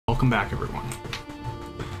welcome back, everyone.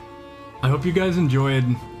 I hope you guys enjoyed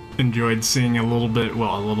seeing seeing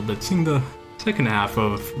the second half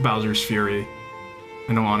of Bowser's Fury.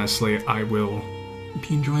 I know, honestly, I will be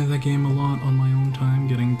enjoying that game a lot on my own time,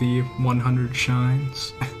 getting the 100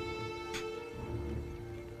 shines.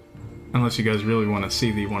 Unless you guys really want to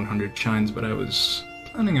see the 100 shines, but I was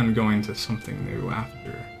planning on going to something new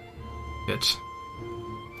after it.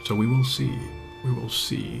 So we will see. We will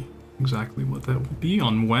see exactly what that will be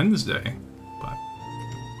on Wednesday. But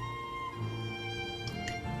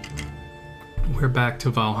we're back to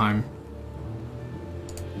Valheim.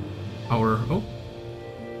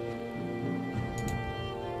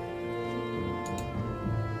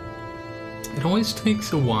 It always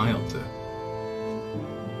takes a while to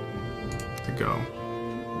go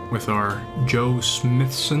with our Joe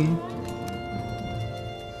Smithson.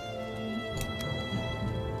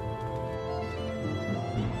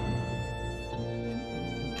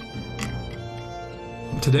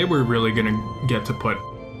 Today we're really gonna get to put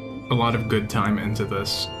a lot of good time into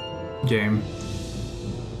this game.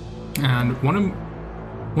 And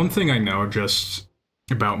one thing I know just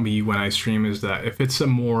about me when I stream is that if it's a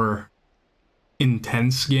more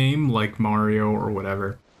intense game like Mario or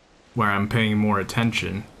whatever, where I'm paying more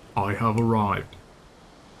attention, I have arrived.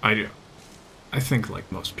 I think like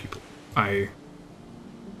most people, I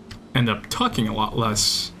end up talking a lot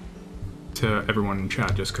less to everyone in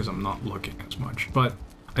chat just because I'm not looking as much. But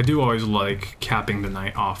I do always like capping the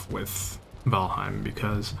night off with Valheim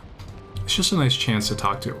because it's just a nice chance to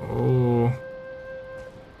talk to. Oh,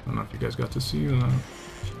 I don't know if you guys got to see that.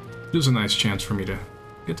 It was a nice chance for me to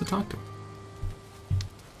get to talk to him,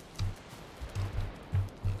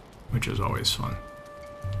 which is always fun.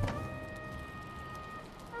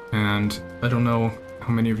 And I don't know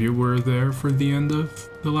how many of you were there for the end of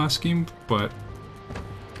the last game, but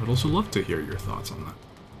I'd also love to hear your thoughts on that.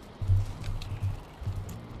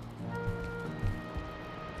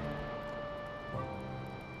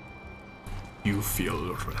 You feel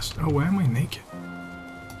the rest. Oh, why am I naked?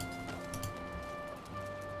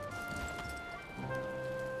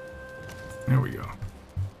 There we go.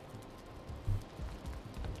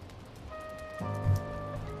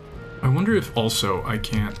 I wonder if also I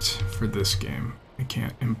can't, for this game, I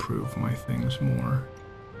can't improve my things more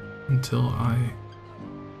until I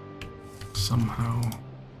somehow...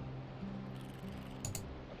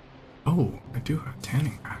 Oh, I do have a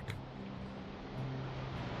tanning rack.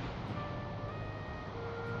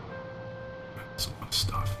 That's a lot of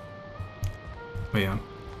stuff. But yeah.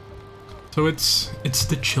 So it's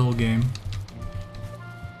the chill game.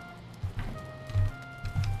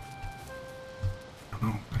 I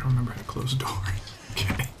don't remember how to close doors.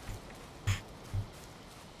 Okay.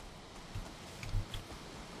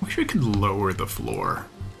 Wish I could lower the floor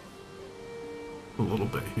a little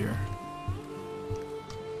bit here.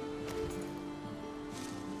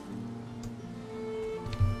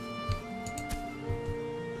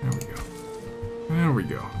 There we go. There we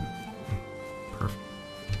go. Perfect.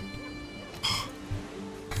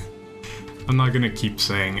 I'm not gonna keep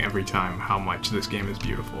saying every time how much this game is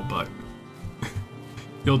beautiful, but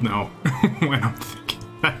you'll know when I'm thinking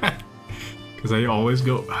that. Because I always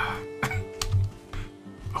go, oh.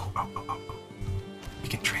 We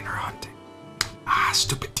can train our hunting. Ah,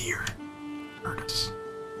 stupid deer. Hurt us.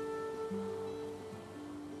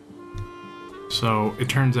 So it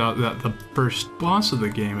turns out that the first boss of the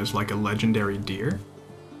game is like a legendary deer.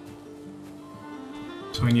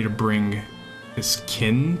 So I need to bring his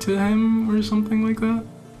kin to him or something like that.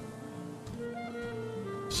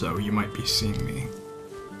 So you might be seeing me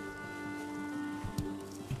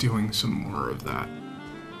doing some more of that.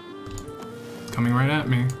 It's coming right at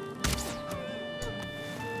me.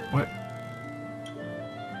 What?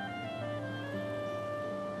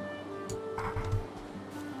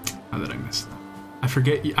 How did I miss that? I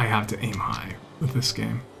forget I have to aim high with this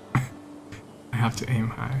game. I have to aim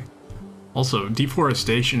high. Also,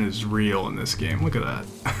 deforestation is real in this game. Look at that.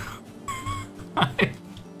 I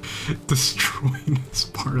destroyed this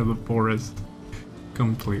part of the forest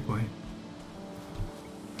completely.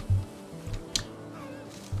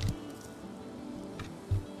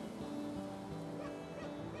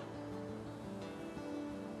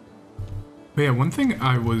 But yeah, one thing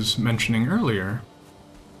I was mentioning earlier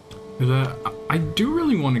is that I do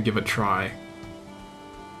really want to give a try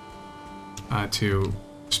to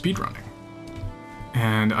speedrunning.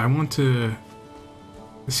 And I want to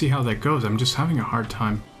see how that goes. I'm just having a hard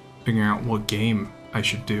time figuring out what game I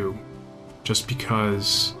should do, just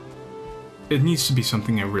because it needs to be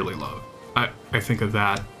something I really love. I think of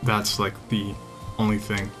that's like the only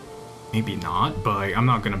thing maybe not, but like, I'm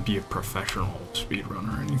not gonna be a professional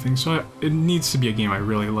speedrunner or anything, so it needs to be a game I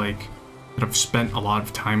really like, that I've spent a lot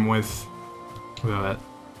of time with.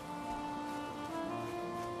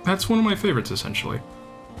 That's one of my favorites, essentially.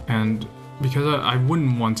 And because I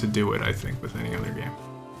wouldn't want to do it, I think, with any other game.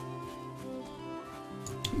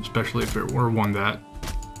 Especially if it were one that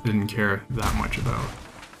I didn't care that much about.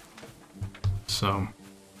 So,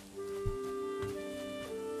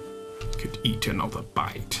 could eat another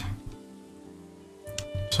bite.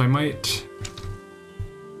 So I might...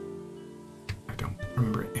 I don't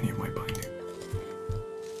remember any of my binding.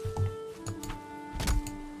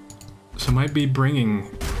 So I might be bringing,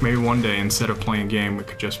 maybe one day instead of playing a game,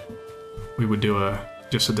 we would do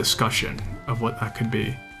just a discussion of what that could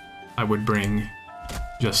be. I would bring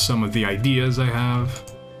just some of the ideas I have.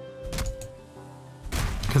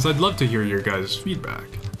 Because I'd love to hear your guys' feedback.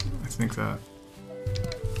 I think that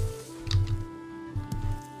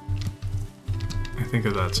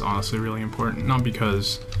that's honestly really important. Not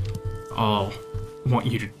because I'll want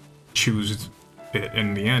you to choose it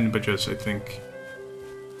in the end, but just I think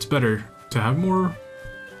it's better to have more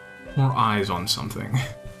eyes on something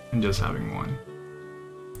than just having one.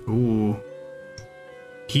 Ooh.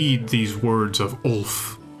 Heed these words of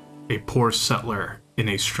Ulf, a poor settler in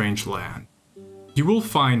a strange land. You will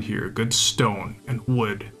find here good stone and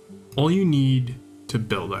wood, all you need to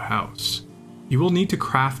build a house. You will need to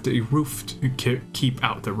craft a roof to keep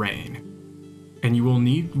out the rain, and you will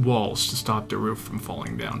need walls to stop the roof from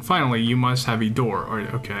falling down. Finally, you must have a door,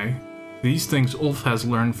 okay? These things Ulf has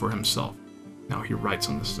learned for himself. Now he writes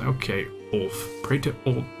on this. Okay, Ulf, pray to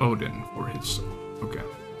old Odin for his soul. Okay,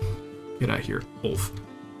 get out of here, Ulf.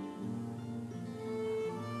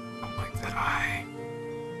 I don't like that eye.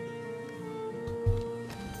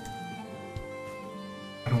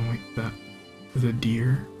 I don't like that. The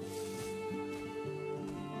deer.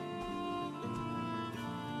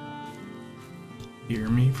 Hear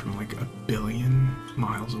me from like 1 billion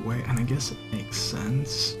miles away, and I guess it makes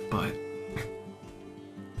sense, but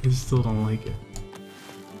I still don't like it.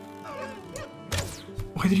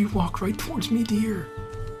 Why did you walk right towards me, deer?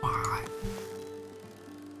 Why?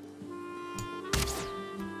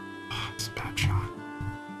 Oh, it's a bad shot.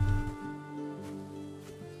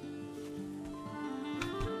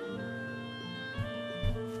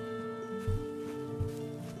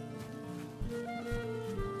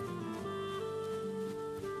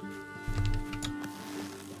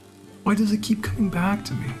 Why does it keep coming back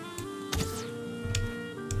to me?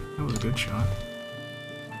 That was a good shot.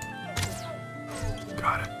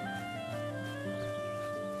 Got it.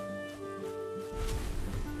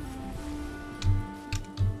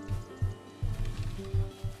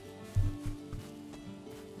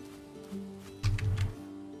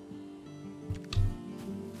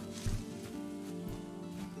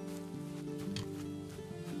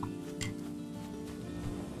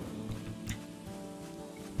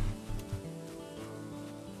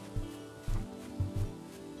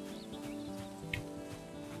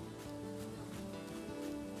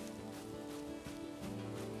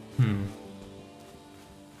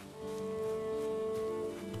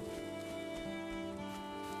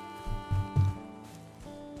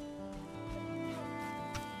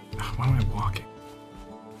 Why am I walking?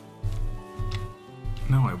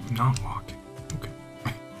 No, I'm not walking. Okay.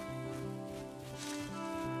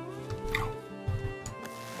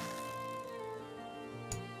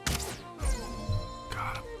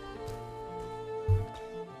 Got him.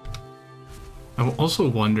 I will also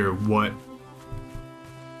wonder what...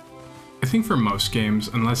 I think for most games,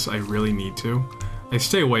 unless I really need to, I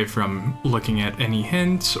stay away from looking at any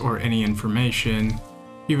hints or any information,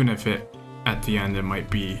 even if at the end it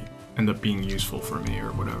might end up being useful for me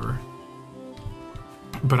or whatever.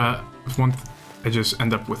 But I just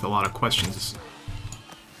end up with a lot of questions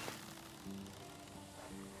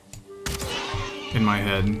in my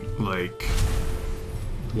head, like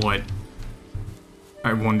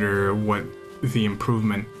I wonder what the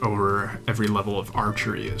improvement over every level of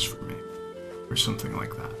archery is for me, or something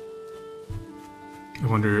like that. I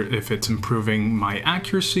wonder if it's improving my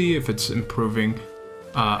accuracy, if it's improving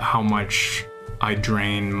how much I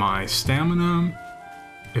drain my stamina,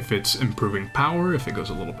 if it's improving power, if it goes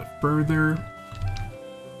a little bit further.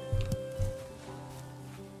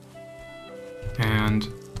 And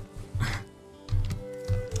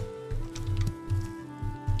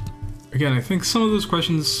again, I think some of those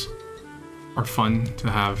questions are fun to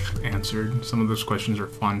have answered. Some of those questions are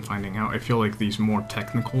fun finding out. I feel like these more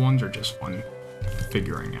technical ones are just fun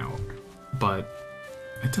figuring out. But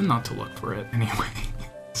I tend not to look for it anyway,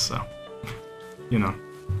 so, you know.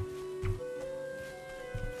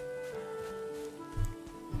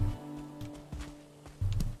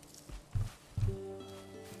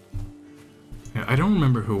 Yeah, I don't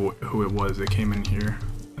remember who it was that came in here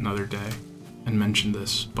another day and mentioned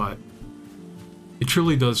this, but it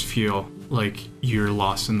truly does feel like you're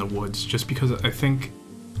lost in the woods, just because I think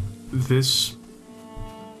this,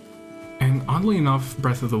 and oddly enough,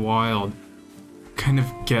 Breath of the Wild kind of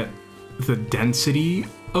get the density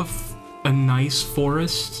of a nice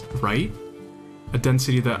forest, right? A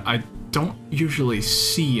density that I don't usually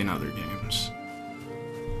see in other games.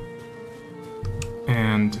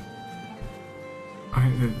 And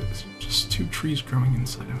it's just two trees growing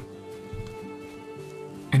inside of.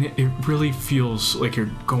 And it really feels like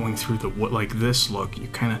you're going through the wood, like this look, you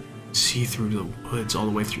kind of see through the woods all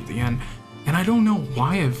the way through the end. And I don't know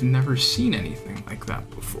why I've never seen anything like that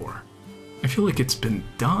before. I feel like it's been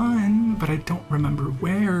done, but I don't remember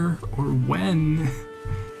where or when.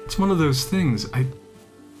 It's one of those things.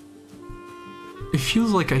 It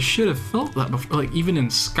feels like I should have felt that before, like even in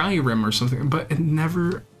Skyrim or something, but it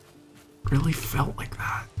never really felt like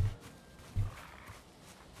that.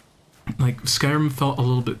 Like, Skyrim felt a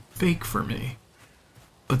little bit fake for me.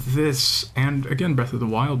 But this, and again, Breath of the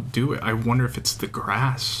Wild do it. I wonder if it's the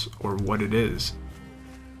grass or what it is.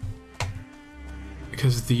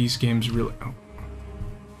 Because these games really... Oh.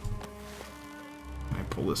 Can I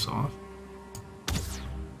pull this off?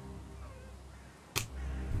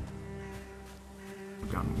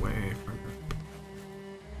 I've gone way further.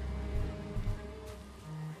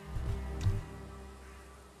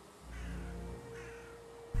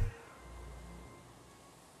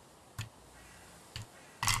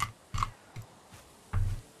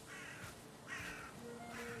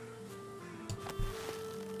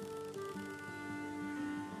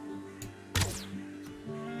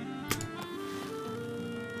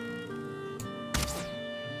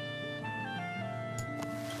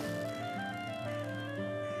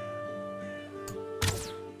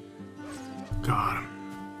 Got him.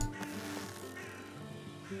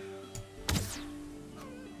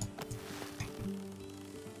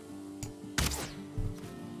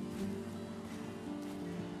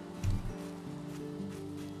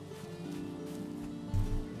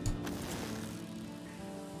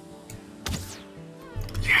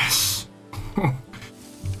 Yes.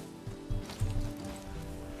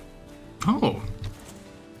 Oh.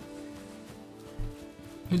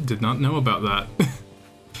 I did not know about that.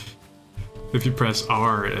 If you press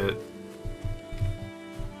R, it...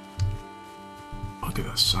 Look at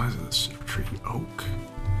the size of this tree. Oak.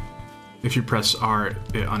 If you press R,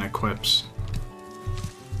 it unequips.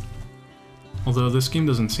 Although this game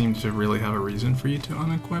doesn't seem to really have a reason for you to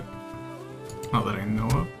unequip. Not that I know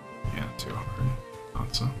of. Yeah, too hard.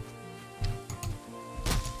 Not so.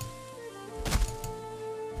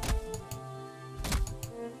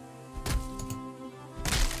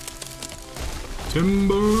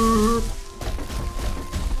 Timber!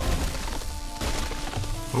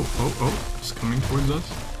 Oh, it's coming towards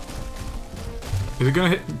us. Is it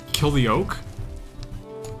gonna kill the oak?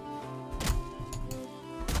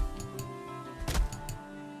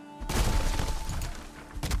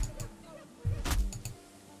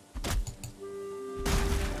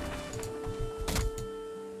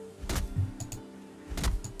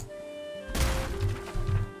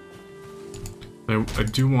 I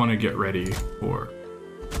do want to get ready for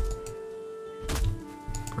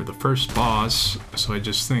the first boss, so I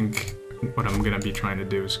just think what I'm gonna be trying to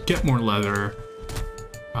do is get more leather,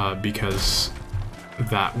 because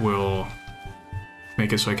that will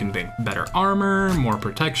make it so I can make better armor, more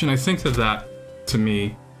protection. I think that to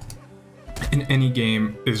me, in any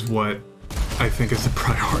game, is what I think is the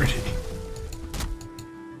priority.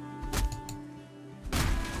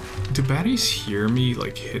 Do baddies hear me,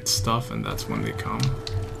 like, hit stuff and that's when they come?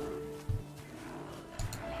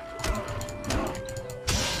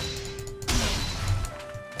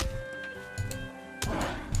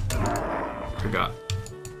 Forgot.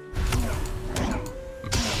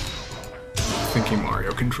 Thinking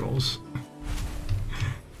Mario controls.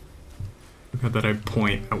 Forgot that I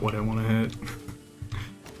point at what I want to hit.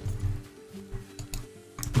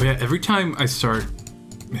 But yeah, every time I start,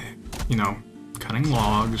 you know, cutting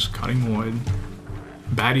logs, cutting wood,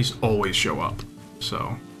 baddies always show up.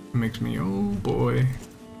 So it makes me, oh boy.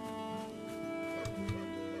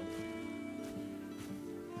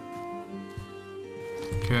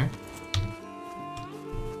 Okay.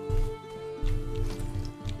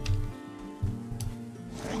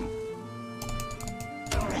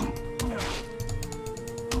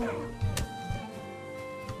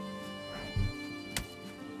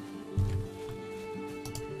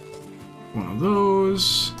 One of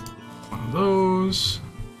those. One of those.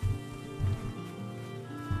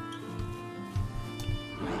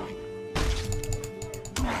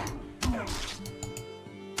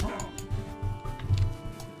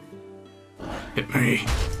 Hit me.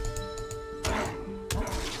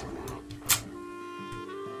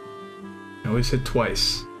 I always hit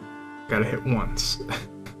twice. Gotta hit once.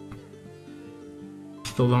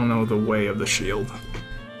 Still don't know the way of the shield.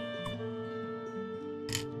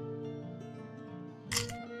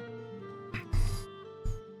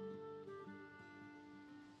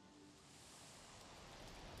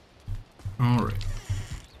 Alright.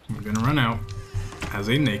 I'm gonna run out as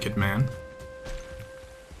a naked man.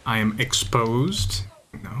 I am exposed.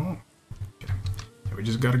 No. Okay. We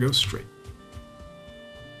just gotta go straight.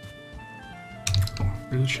 Oh,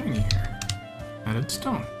 there's a shiny here. Added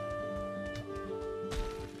stone.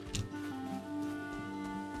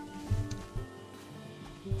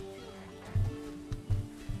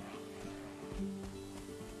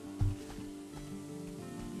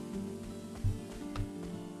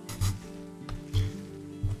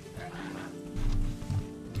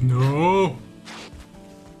 No!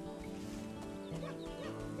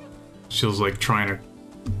 Feels like trying to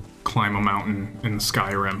climb a mountain in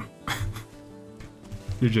Skyrim.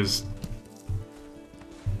 You're just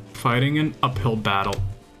fighting an uphill battle.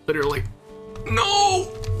 Literally.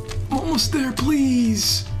 No! I'm almost there,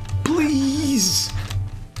 please! Please!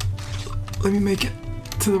 Let me make it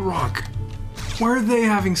to the rock. Why are they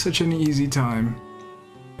having such an easy time?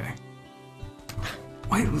 Okay.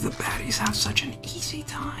 Why do the baddies have such an easy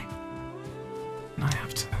time? And I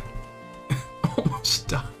have to almost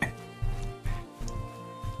die.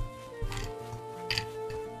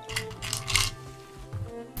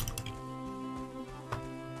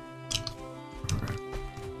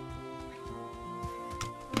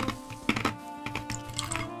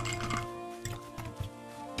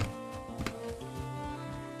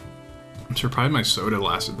 I'm surprised my soda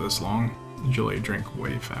lasted this long. Usually I drink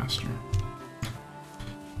way faster.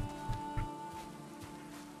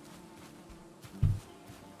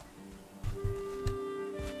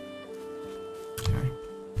 Okay.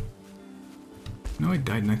 No, I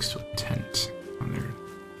died next to a tent on there.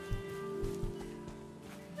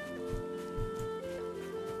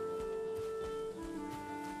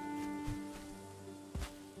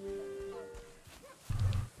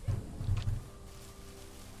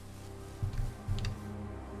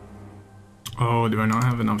 Oh, do I not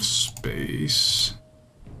have enough space?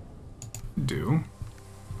 Do.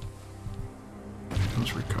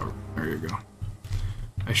 Let's recover. There you go.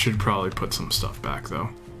 I should probably put some stuff back though.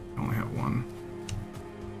 I only have one.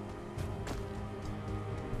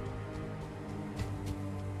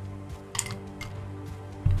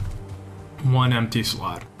 One empty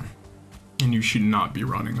slot. And you should not be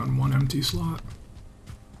running on one empty slot.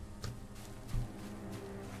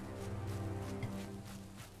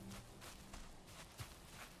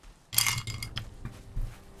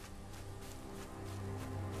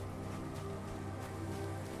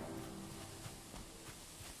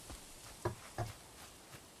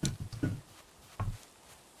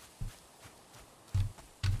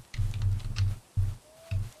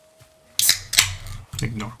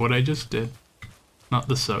 Ignore what I just did. Not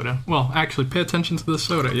the soda. Well, actually, pay attention to the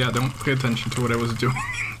soda. Yeah, don't pay attention to what I was doing.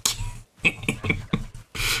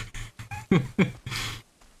 I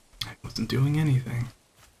wasn't doing anything.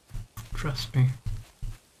 Trust me.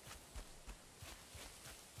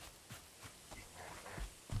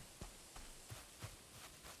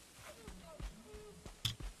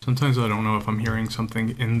 Sometimes I don't know if I'm hearing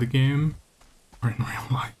something in the game or in real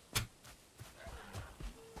life.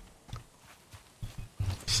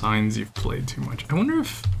 Signs you've played too much. I wonder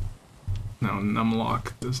if... No,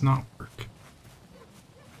 numlock does not work.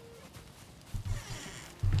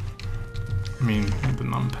 I mean, the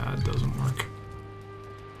numpad doesn't work.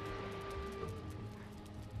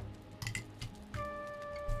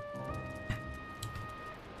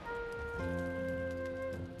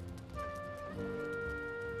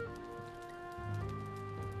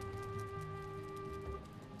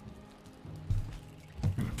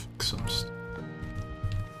 I'm gonna fix some stuff.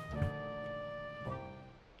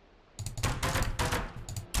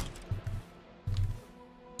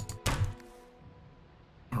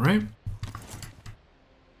 Alright.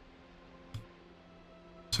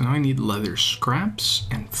 So now I need leather scraps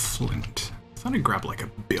and flint. I thought I'd grab like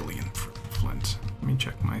 1 billion for flint. Let me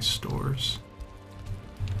check my stores.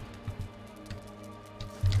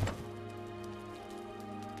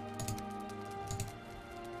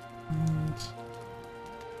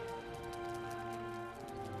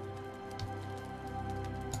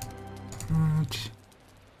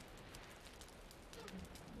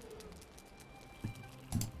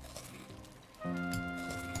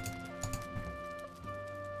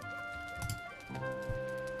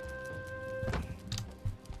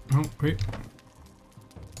 Oh, wait.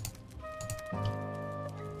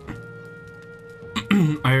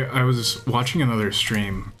 I was watching another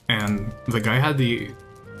stream, and the guy had the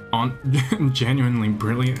genuinely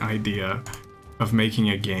brilliant idea of making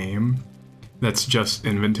a game that's just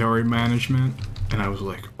inventory management, and I was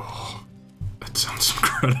like, oh, that sounds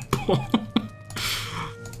incredible.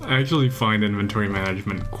 I actually find inventory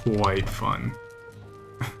management quite fun.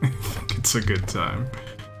 I think it's a good time.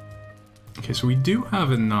 Okay, so we do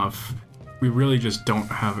have enough. We really just don't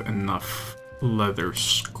have enough leather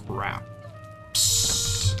scraps.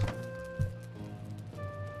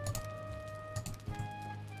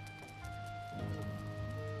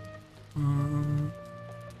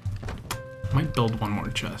 Might build one more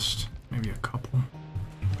chest. Maybe a couple.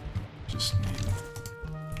 Just need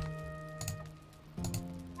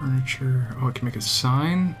furniture. Oh, I can make a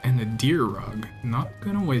sign and a deer rug. Not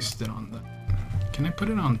gonna waste it on that. Can I put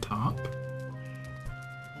it on top?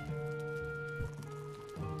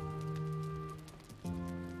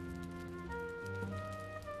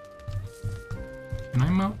 Can I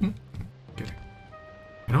mountain? Okay.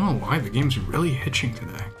 I don't know why the game's really hitching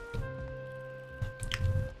today.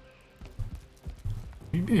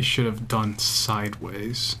 Maybe I should have done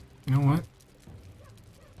sideways. You know what?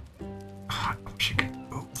 I wish I could do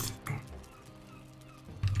both.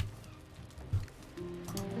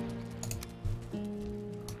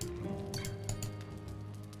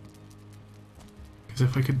 Because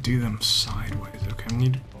if I could do them sideways, okay, I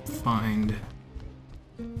need to find.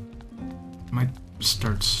 Might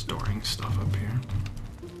start storing stuff up here.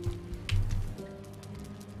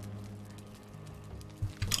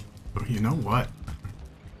 Oh, you know what?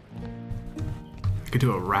 I could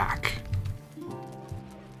do a rack.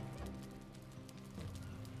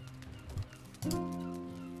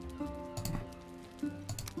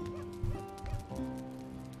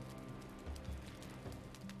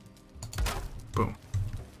 Boom.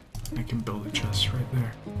 I can build a chest right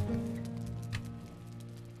there.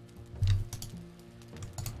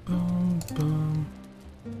 Boom, boom.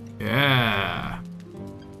 Yeah.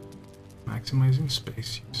 Maximizing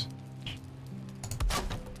space use.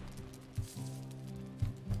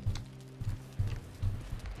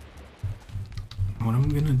 What I'm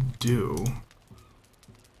gonna do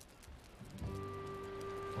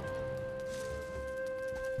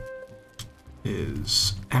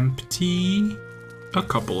is empty a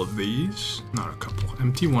couple of these, not a couple,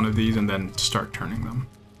 empty one of these and then start turning them.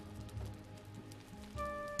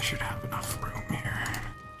 I should have enough room here.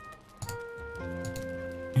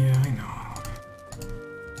 Yeah, I know.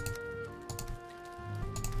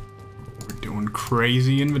 We're doing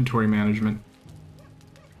crazy inventory management.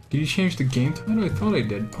 Did you change the game title? I thought I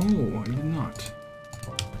did. Oh, I did not.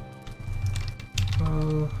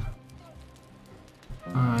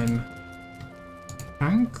 I'm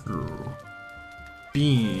Anchor.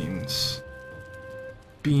 Beans.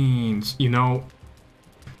 Beans. You know,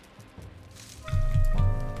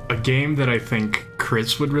 a game that I think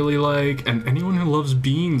Chris would really like, and anyone who loves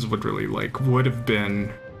beans would really like, would have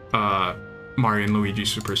been Mario and Luigi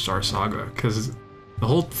Superstar Saga, because the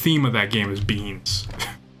whole theme of that game is beans.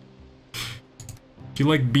 If you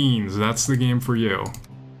like beans, that's the game for you.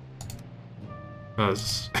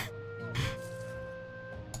 Because...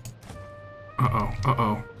 Uh-oh,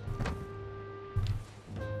 uh-oh.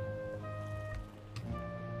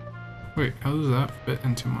 Wait, how does that fit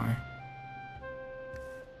into my...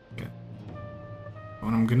 Okay.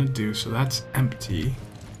 What I'm gonna do, so that's empty.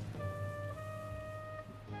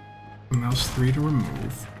 Mouse 3 to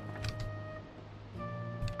remove.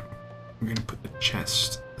 I'm gonna put the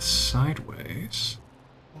chest sideways.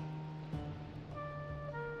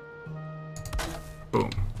 Boom.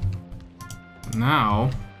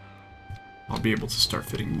 Now, I'll be able to start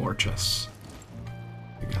fitting more chests.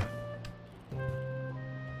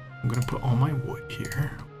 I'm gonna put all my wood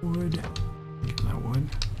here. Wood. Get that wood.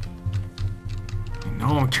 I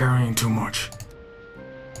know I'm carrying too much.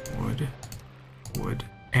 Wood. Wood.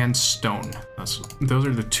 And stone. Those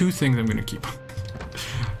are the two things I'm gonna keep.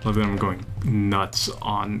 Love that I'm going nuts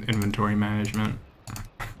on inventory management.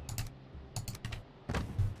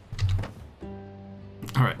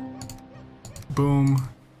 Alright. Boom.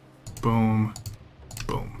 Boom.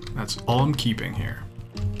 Boom. That's all I'm keeping here.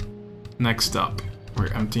 Next up, we're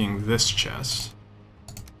emptying this chest.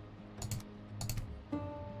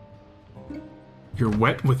 You're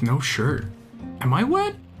wet with no shirt. Am I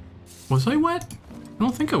wet? Was I wet? I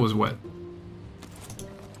don't think I was wet.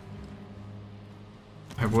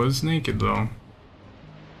 I was naked though.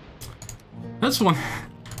 That's one,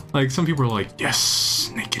 like some people are like,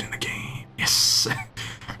 yes, naked in the game, yes.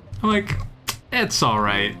 I'm like, it's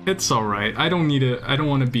alright, it's alright. I don't need it, I don't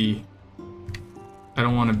want to be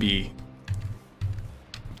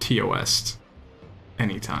TOS'd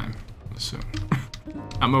anytime soon.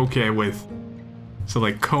 I'm okay with, so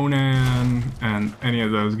like Conan and any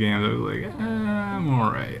of those games, I was like, I'm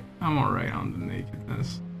alright. I'm alright on the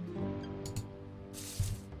nakedness.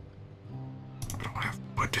 I don't have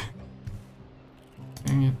wood.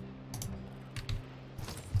 Dang it.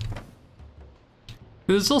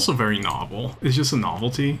 It's also very novel. It's just a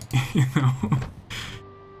novelty, you know?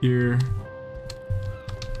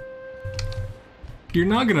 You're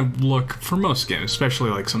not gonna look, for most games, especially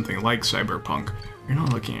like something like Cyberpunk, you're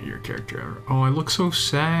not looking at your character ever. Oh, I look so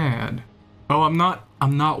sad. Oh, I'm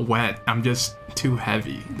not wet. I'm just too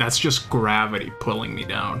heavy. That's just gravity pulling me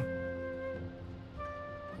down.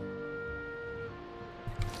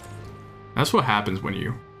 That's what happens when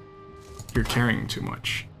you're carrying too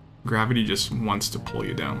much. Gravity just wants to pull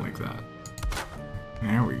you down like that.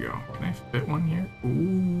 There we go. Can I fit one here?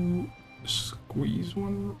 Ooh, squeeze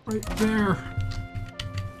one right there.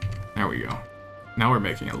 There we go. Now we're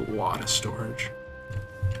making a lot of storage.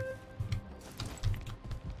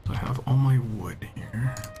 I have all my wood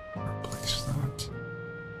here. Replace that.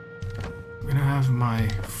 I'm gonna have my...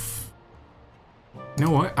 You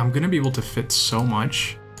know what? I'm gonna be able to fit so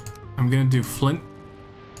much. I'm gonna do flint.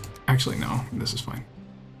 Actually, no. This is fine.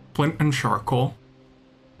 Flint and charcoal.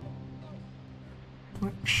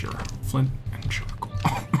 Sure. Flint and charcoal.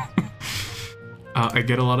 I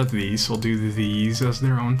get a lot of these, so I'll do these as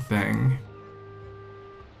their own thing.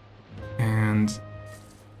 And...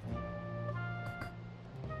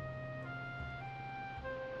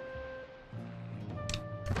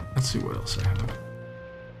 let's see what else I have.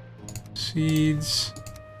 Seeds.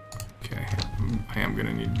 Okay, I am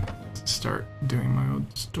gonna need to start doing my own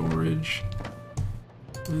storage.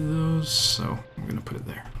 Those, so I'm gonna put it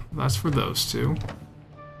there. That's for those two.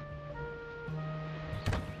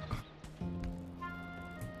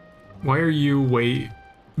 Why are you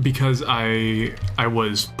because I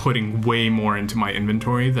was putting way more into my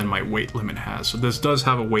inventory than my weight limit has. So this does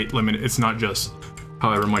have a weight limit. It's not just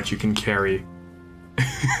however much you can carry.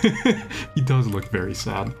 He does look very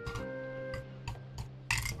sad.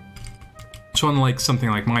 So unlike something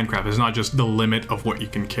like Minecraft, it's not just the limit of what you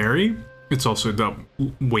can carry, it's also the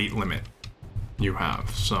weight limit you have,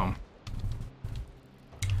 so...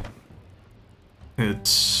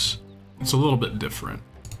 It's a little bit different.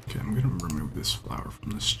 Okay, I'm gonna remove this flower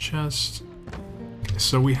from this chest.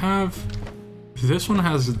 So we have... This one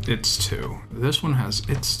has its 2. This one has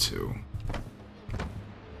its 2.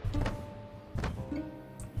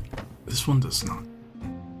 This one does not.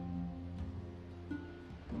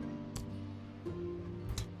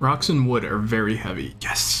 Rocks and wood are very heavy.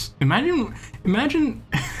 Yes! Imagine...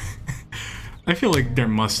 I feel like there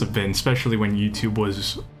must have been, especially when YouTube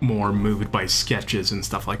was more moved by sketches and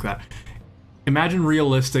stuff like that. Imagine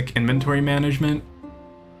realistic inventory management,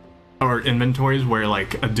 or inventories where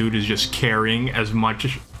like a dude is just carrying as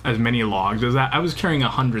many logs as that. I was carrying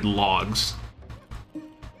 100 logs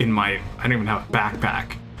in my, I don't even have a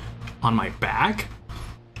backpack. On my back?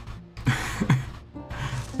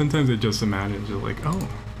 Sometimes I just imagine just like, oh.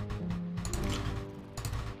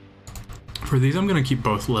 For these, I'm gonna keep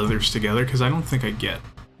both leathers together because I don't think I get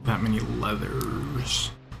that many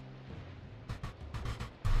leathers.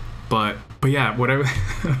 But yeah, what I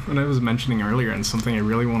was mentioning earlier, and something I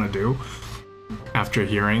really want to do after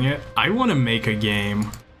hearing it, I want to make a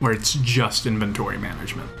game where it's just inventory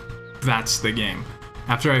management. That's the game.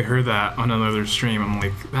 After I heard that on another stream, I'm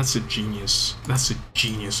like, that's a genius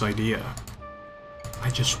idea. I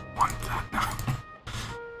just want that now.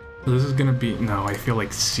 This is gonna be, no, I feel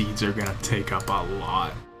like seeds are gonna take up a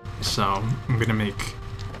lot. So I'm gonna make,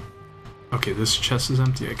 okay, this chest is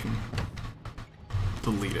empty, I can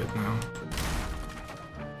delete it now.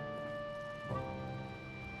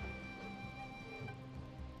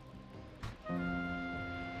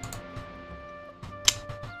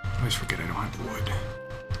 I always forget I don't have wood.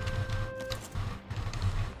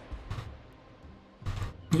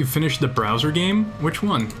 You finished the browser game? Which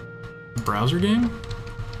one? The browser game?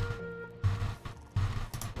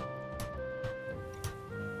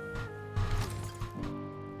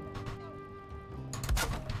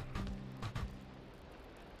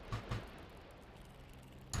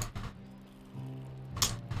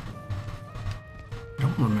 I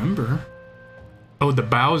don't remember. Oh, the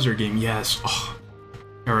Bowser game, yes. Oh,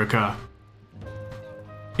 Erica.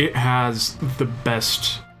 It has the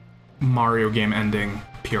best Mario game ending,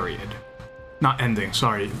 period. Not ending,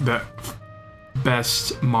 sorry. The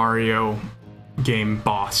best Mario game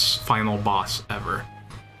boss, final boss ever.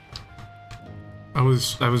 I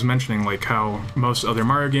was mentioning like how most other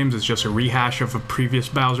Mario games is just a rehash of a previous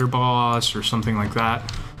Bowser boss or something like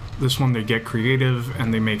that. This one, they get creative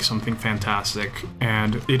and they make something fantastic,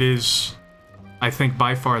 and it is, I think,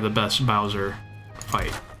 by far the best Bowser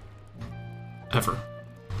fight ever.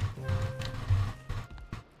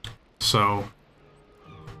 So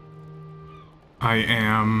I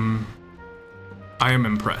am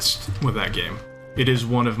impressed with that game. It is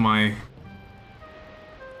one of my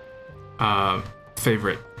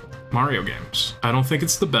favorite Mario games. I don't think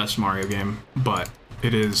it's the best Mario game, but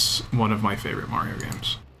it is one of my favorite Mario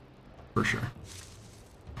games, for sure.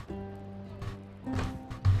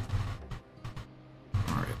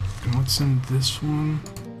 Alright, and what's in this one?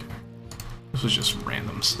 Okay. This was just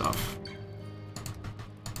random stuff.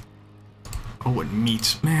 Oh, and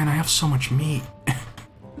meat. Man, I have so much meat. I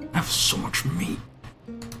have so much meat.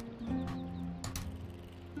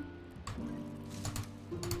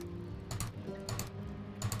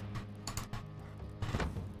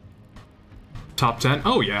 Top 10?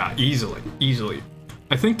 Oh yeah, easily, easily.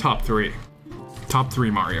 I think top 3. Top 3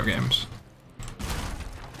 Mario games.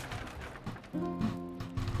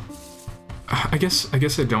 I guess I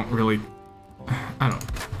don't really, I don't,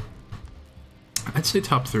 I'd say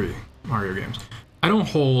top 3 Mario games. I don't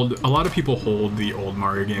hold, a lot of people hold the old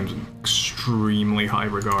Mario games in extremely high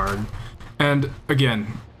regard. And again,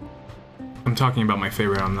 I'm talking about my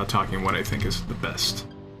favorite, I'm not talking what I think is the best.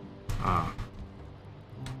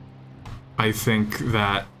 I think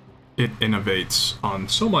that it innovates on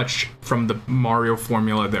so much from the Mario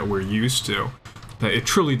formula that we're used to, that it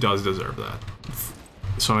truly does deserve that.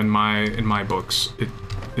 So in my books,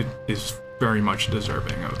 it is very much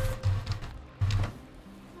deserving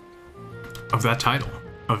of that title,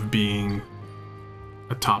 of being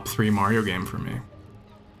a top 3 Mario game for me.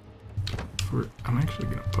 I'm actually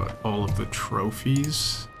gonna put all of the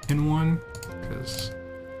trophies in one, because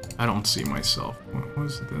I don't see myself. What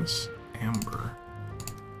was this? Amber.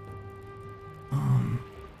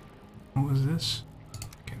 What was this?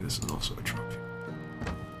 Okay, this is also a trophy.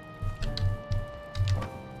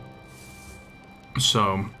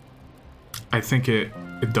 So, I think it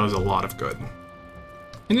does a lot of good.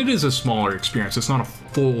 And it is a smaller experience. It's not a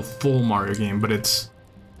full Mario game, but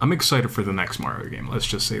I'm excited for the next Mario game, let's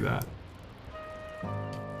just say that.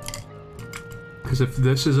 Because if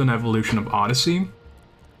this is an evolution of Odyssey,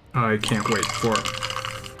 I can't wait for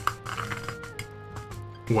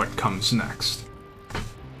what comes next.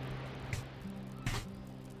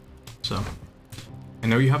 So, I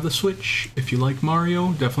know you have the Switch. If you like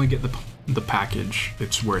Mario, definitely get the package.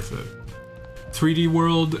 It's worth it. 3D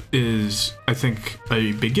World is, I think,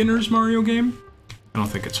 a beginner's Mario game. I don't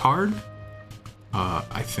think it's hard.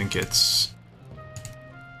 I think it's...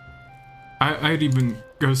 I'd even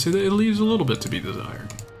go say that it leaves a little bit to be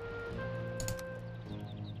desired.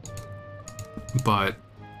 But...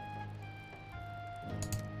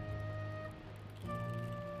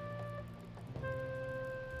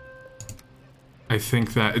 I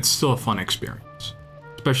think that it's still a fun experience.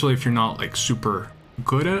 Especially if you're not, like, super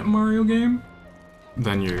good at a Mario game,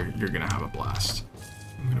 then you're gonna have a blast.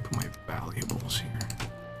 I'm gonna put my valuables here.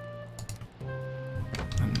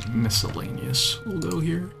 And miscellaneous will go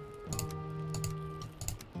here.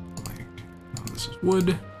 Like, oh, this is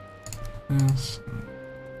wood. This.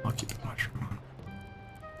 I'll keep the mushroom on.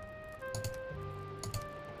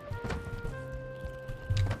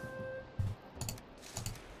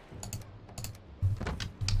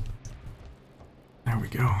 There we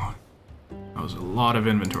go. That was a lot of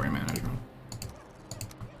inventory management.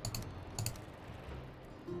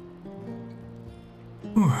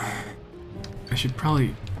 Whew. I should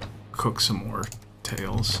probably cook some more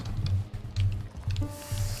tails.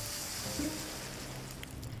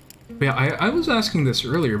 But yeah, I was asking this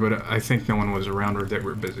earlier, but I think no one was around or they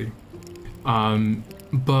were busy.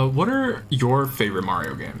 But what are your favorite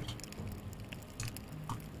Mario games?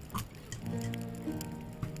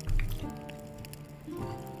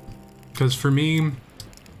 Because for me,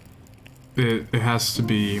 it has to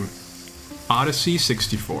be Odyssey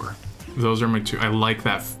 64. Those are my two. I like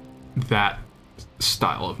that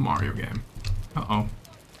style of Mario game. Uh-oh.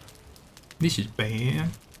 This is bad.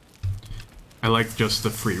 I like just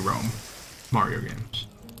the free roam Mario games.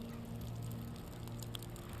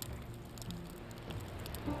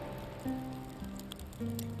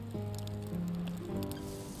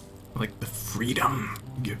 I like the freedom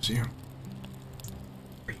it gives you.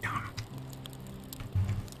 Freedom.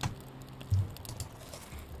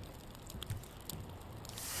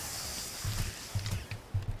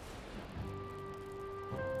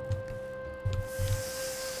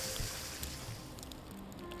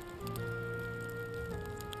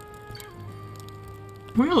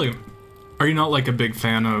 Really? Are you not like a big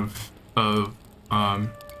fan of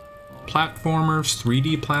platformers,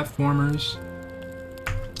 3D platformers.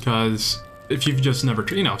 Because if you've just never,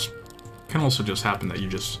 you know, it can also just happen that you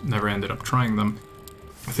just never ended up trying them.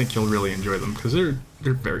 I think you'll really enjoy them because they're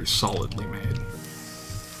very solidly made.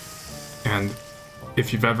 And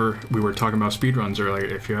if you've ever, we were talking about speedruns earlier,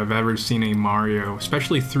 if you have ever seen a Mario,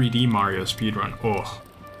 especially 3D Mario speedrun, oh,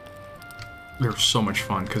 they're so much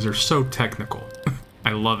fun because they're so technical.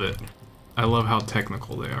 I love it. I love how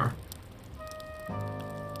technical they are.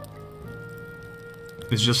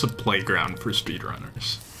 It's just a playground for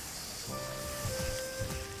speedrunners.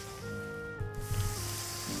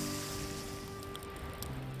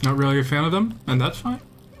 Not really a fan of them, and that's fine.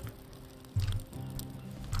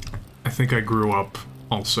 I think I grew up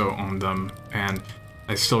also on them, and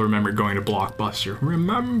I still remember going to Blockbuster.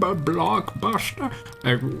 Remember Blockbuster?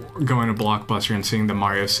 Going to Blockbuster and seeing the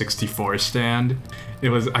Mario 64 stand. It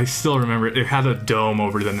was, I still remember it had a dome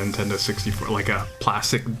over the Nintendo 64, like a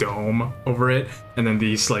plastic dome over it, and then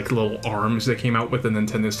these like little arms that came out with the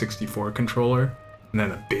Nintendo 64 controller, and then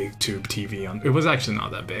a big tube TV on. It was actually not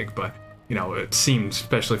that big, but you know, it seemed,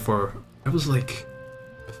 especially for, I was like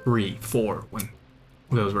 3, 4 when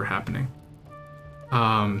those were happening.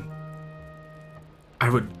 I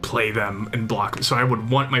would play them in so I would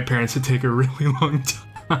want my parents to take a really long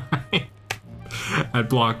time at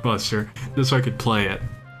Blockbuster just so I could play it.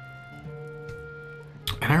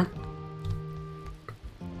 And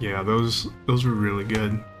yeah, those were really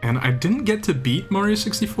good. And I didn't get to beat Mario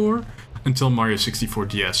 64 until Mario 64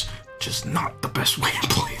 DS. Just not the best way to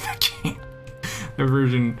play the game. The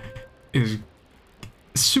version is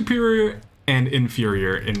superior and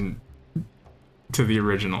inferior to the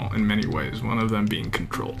original in many ways. One of them being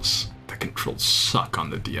controls. The controls suck on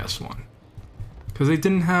the DS one. Because they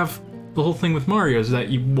didn't have the whole thing with Mario is that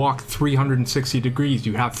you walk 360 degrees,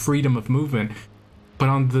 you have freedom of movement. But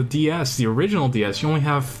on the DS, the original DS, you only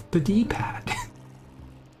have the D-pad.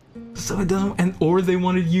 So it doesn't, or they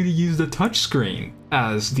wanted you to use the touchscreen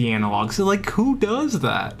as the analog. So like, who does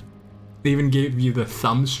that? They even gave you the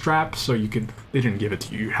thumb strap so you could, they didn't give it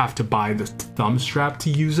to you. You have to buy the thumb strap to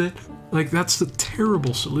use it. Like, that's a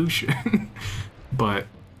terrible solution. But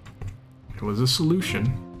it was a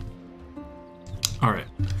solution. Alright,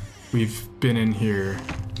 we've been in here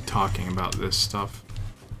talking about this stuff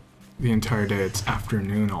the entire day. It's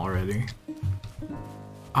afternoon already.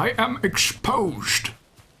 I am exposed.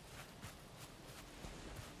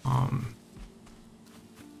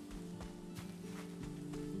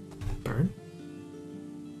 Bird?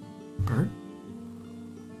 Bird?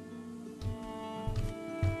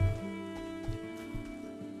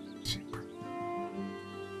 Let's see, bird.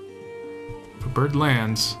 If a bird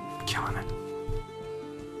lands, I'm killing it.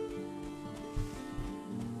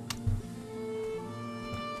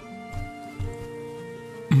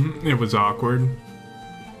 It was awkward.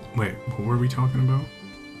 Wait, what were we talking about?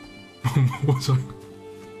 What was I?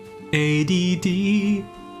 ADD.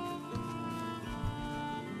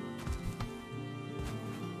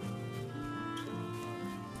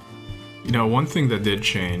 You know, one thing that did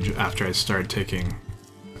change after I started taking...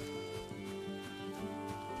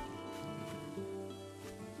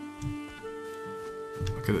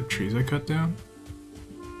 Look at the trees I cut down.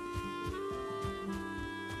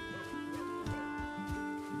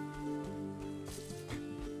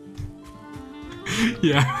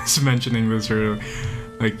 Yeah, I was mentioning this earlier.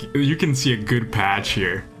 Like, you can see a good patch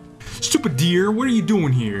here. Stupid deer, what are you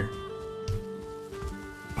doing here?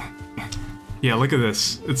 Yeah, look at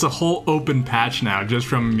this. It's a whole open patch now, just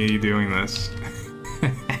from me doing this.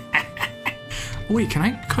 Wait, can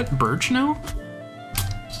I cut birch now?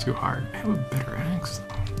 It's too hard. I have a better axe, though.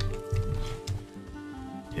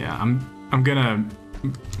 Yeah, I'm gonna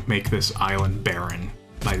make this island barren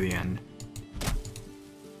by the end.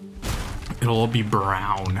 It'll all be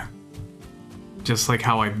brown. Just like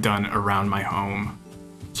how I've done around my home.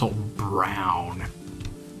 It's all brown.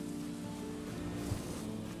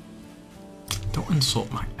 Don't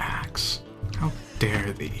insult my axe. How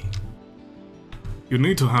dare thee? You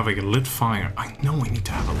need to have a lit fire. I know we need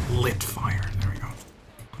to have a lit fire. There we go.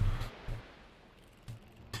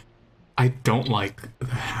 I don't like that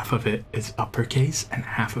half of it is uppercase and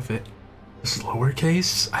half of it is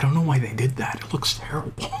lowercase. I don't know why they did that. It looks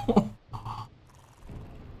terrible.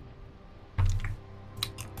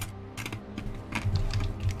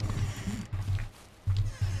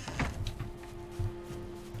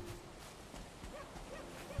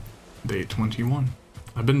 Day 21.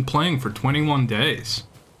 I've been playing for 21 days.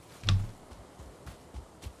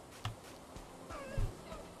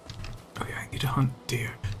 Oh yeah, I need to hunt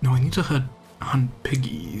deer. No, I need to hunt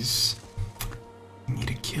piggies. I need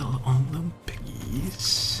to kill all the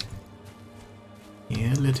piggies.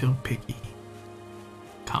 Yeah, little piggy.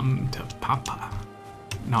 Come to Papa.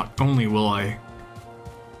 Not only will I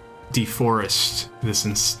deforest this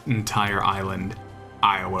entire island,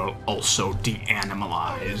 I will also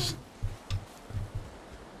de-animalize.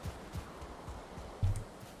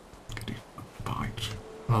 Bite.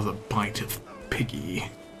 Another bite of piggy.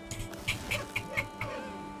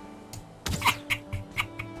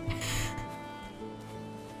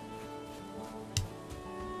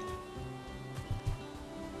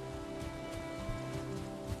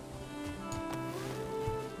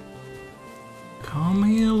 Come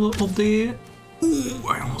here, little dear. Ooh,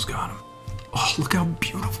 I almost got him. Oh, look how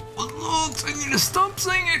beautiful. Oh, I need to stop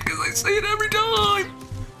saying it because I say it every time.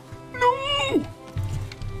 No!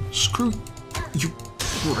 Screw you,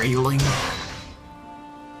 railing.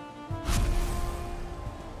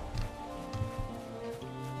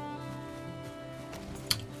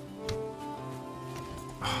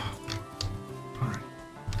 Alright.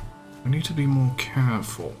 I need to be more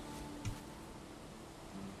careful.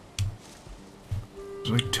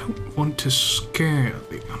 I don't want to scare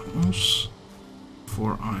the animals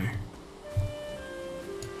before I...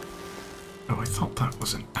 Oh, I thought that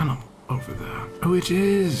was an animal over there. Oh, it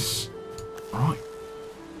is! Right.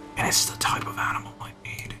 And it's the type of animal I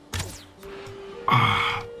need.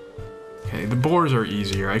 Ah. Okay, the boars are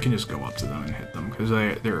easier. I can just go up to them and hit them because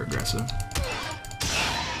they're aggressive.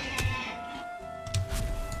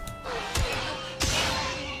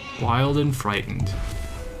 Wild and frightened.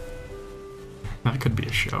 That could be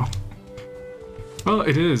a show. Well,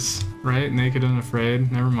 it is, right? Naked and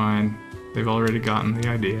Afraid. Never mind. They've already gotten the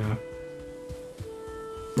idea.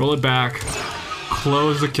 Roll it back.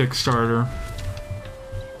 Close the Kickstarter.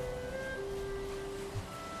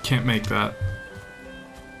 Can't make that.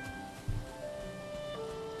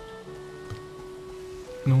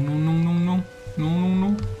 No, no, no, no, no. No, no,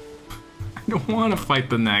 no. I don't want to fight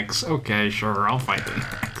the necks. Okay, sure, I'll fight the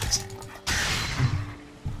necks.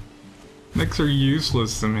 Necks are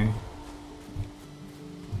useless to me.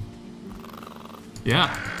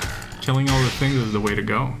 Yeah, killing all the things is the way to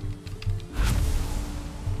go.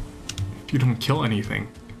 If you don't kill anything,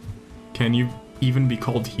 can you even be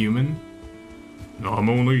called human? I'm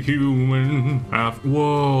only human.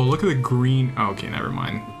 Whoa, look at the green. Oh, okay, never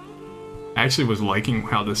mind. I actually was liking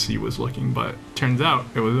how the sea was looking, but turns out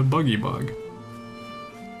it was a buggy bug.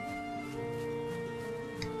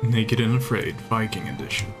 Naked and Afraid, Viking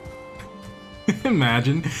edition.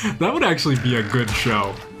 Imagine, that would actually be a good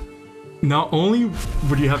show. Not only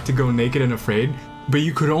would you have to go naked and afraid, but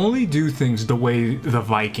you could only do things the way the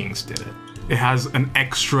Vikings did it. It has an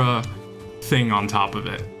extra thing on top of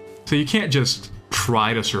it. So you can't just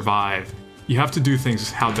try to survive. You have to do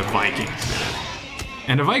things how the Vikings did it.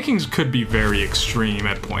 And the Vikings could be very extreme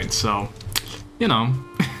at points, so, you know,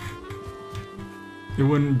 it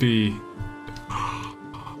wouldn't be...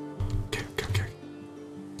 Okay.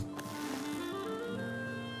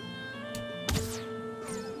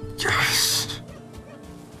 Yes!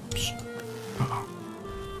 Uh-oh.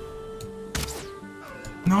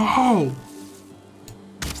 No!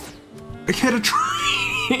 I hit a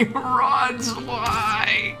tree! Rods,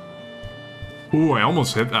 why? Ooh, I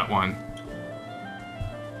almost hit that one.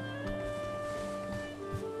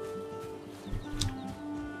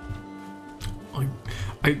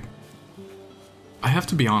 I have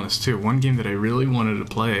to be honest too, one game that I really wanted to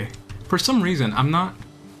play, for some reason, I'm not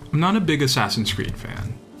a big Assassin's Creed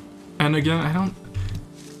fan. And again,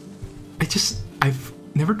 I've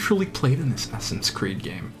never truly played an Assassin's Creed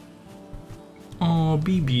game. Oh,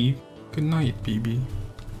 BB. Good night, BB.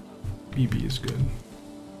 BB is good.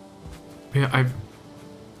 Yeah, I've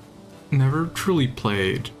never truly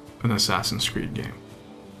played an Assassin's Creed game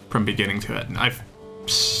from beginning to end. I've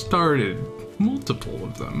started multiple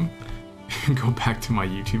of them. Go back to my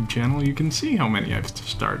YouTube channel, you can see how many I've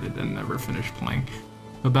started and never finished playing.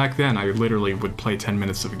 But back then, I literally would play 10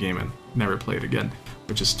 minutes of a game and never play it again,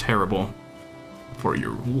 which is terrible for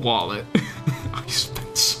your wallet. I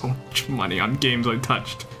spent so much money on games I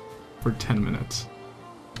touched for 10 minutes.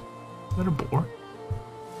 Is that a boar?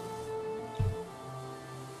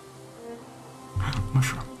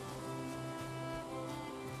 Mushroom.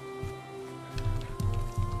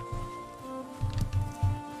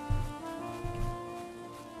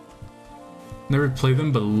 Never played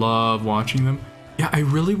them, but love watching them. Yeah, I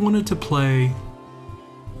really wanted to play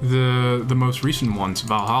the most recent ones,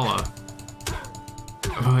 Valhalla,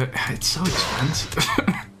 but it's so expensive.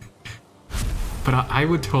 But I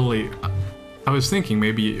would totally. I was thinking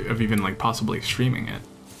maybe of even like possibly streaming it,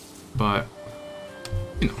 but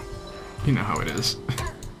you know how it is.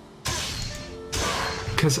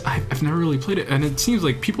 because I've never really played it, and it seems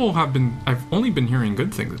like people have been. I've only been hearing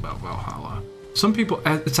good things about Valhalla. Some people,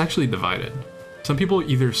 it's actually divided. Some people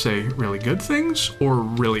either say really good things or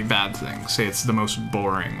really bad things. Say it's the most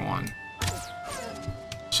boring one.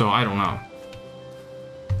 So I don't know.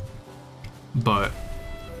 But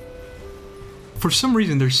for some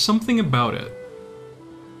reason, there's something about it.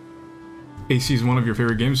 AC is one of your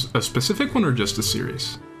favorite games, a specific one or just a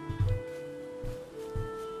series?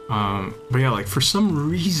 But yeah, like for some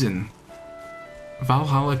reason,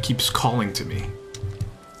 Valhalla keeps calling to me.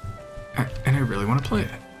 And I really want to play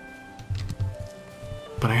it.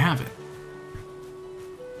 But I haven't.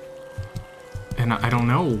 And I don't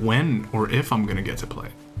know when or if I'm gonna get to play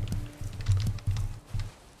it.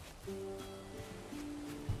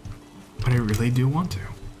 But I really do want to.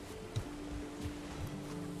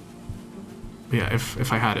 But yeah,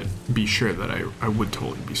 if I had it, be sure that I would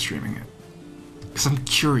totally be streaming it. Because I'm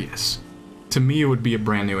curious. To me, it would be a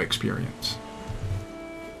brand new experience.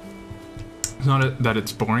 It's not that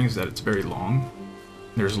it's boring, it's that it's very long.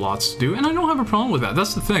 There's lots to do, and I don't have a problem with that.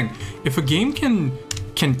 That's the thing. If a game can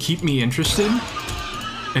keep me interested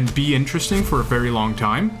and be interesting for a very long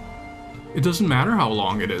time, it doesn't matter how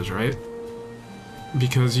long it is, right?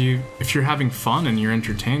 Because if you're having fun and you're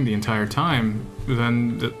entertained the entire time,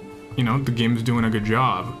 then the game's doing a good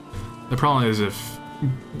job. The problem is if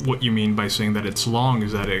what you mean by saying that it's long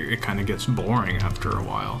is that it kind of gets boring after a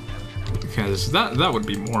while, because that would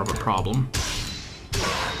be more of a problem.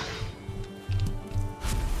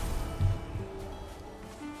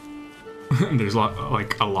 There's a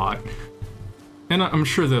lot, and I'm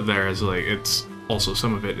sure that there is it's also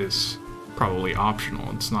some of it is probably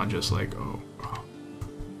optional. It's not just like oh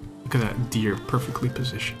look at that deer perfectly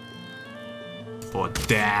positioned for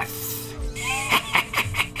death.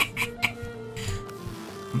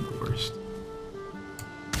 I'm the worst.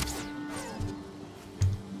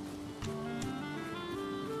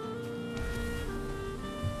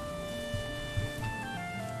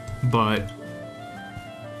 But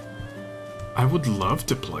I would love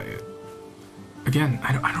to play it. Again,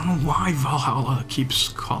 I don't know why Valhalla keeps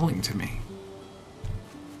calling to me.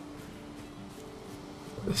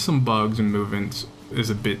 Some bugs and movements is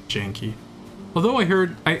a bit janky. Although I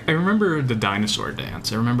remember the dinosaur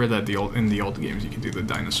dance. I remember that in the old games you could do the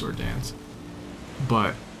dinosaur dance.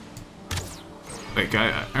 But like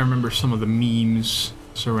I remember some of the memes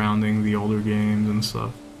surrounding the older games and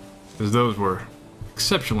stuff, because those were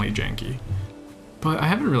exceptionally janky. But I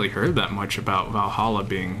haven't really heard that much about Valhalla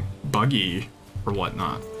being buggy or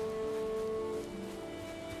whatnot.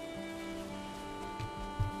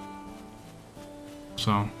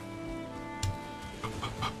 So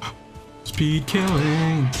speed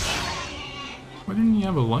killing. Why didn't you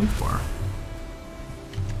have a life bar?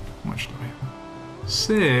 How much do I have?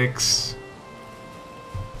 6.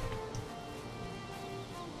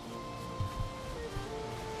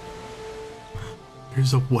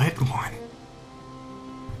 There's a wet one.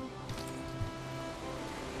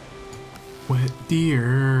 Wet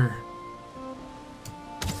deer.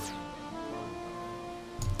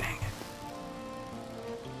 Dang it.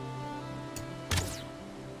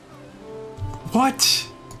 What?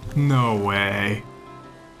 No way.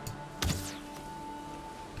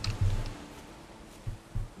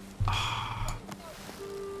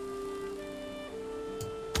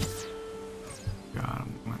 God,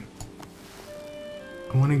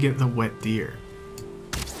 I want to get the wet deer.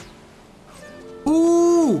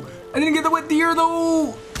 Ooh! I didn't get the wet deer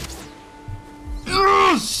though!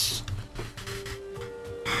 Yes!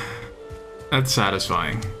 That's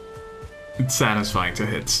satisfying. It's satisfying to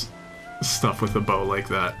hit stuff with a bow like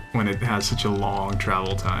that when it has such a long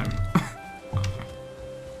travel time.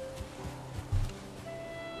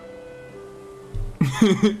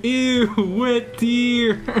 Ew, wet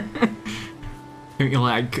deer!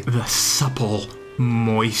 Like the supple,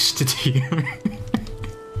 moist deer.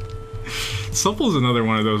 Supple is another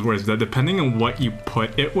one of those words that, depending on what you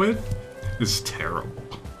put it with, is terrible.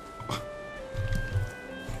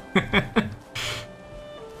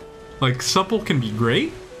 Like, supple can be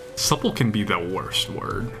great, supple can be the worst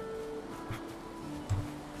word.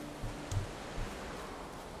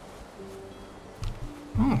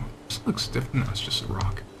 Oh, this looks different. No, it's just a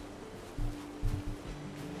rock.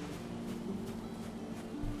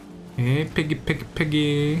 Hey, piggy, piggy,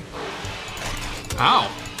 piggy. Ow!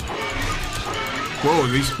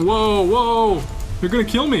 Whoa, whoa! They're gonna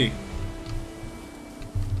kill me!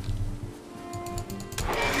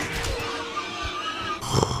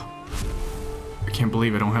 I can't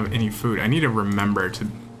believe I don't have any food. I need to remember to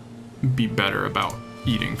be better about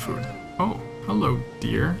eating food. Oh, hello,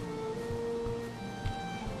 deer.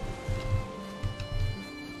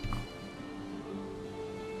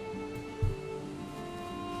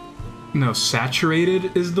 No,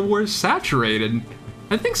 saturated is the word. Saturated.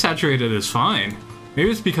 I think saturated is fine.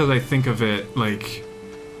 Maybe it's because I think of it like...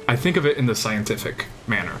 I think of it in the scientific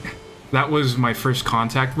manner. That was my first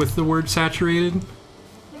contact with the word saturated.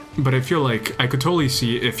 But I feel like I could totally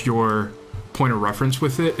see if your point of reference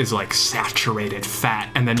with it is like saturated fat,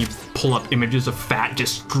 and then you pull up images of fat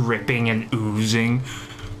just dripping and oozing.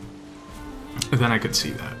 Then I could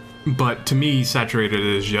see that. But to me, saturated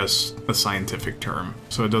is just a scientific term,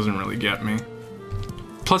 so it doesn't really get me.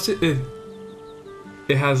 Plus, it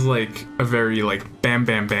has like a very like bam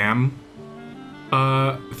bam bam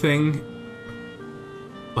thing.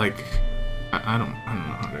 Like I don't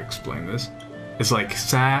know how to explain this. It's like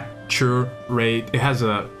saturate. It has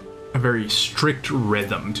a very strict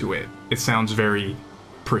rhythm to it. It sounds very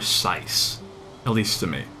precise, at least to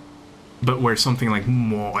me. But where something like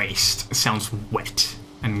moist sounds wet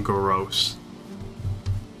and gross.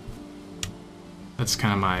 That's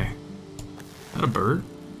kind of my... Is that a bird?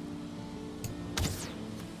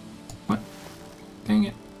 What? Dang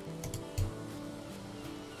it.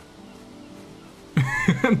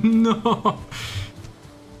 No!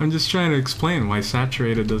 I'm just trying to explain why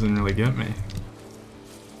saturated doesn't really get me.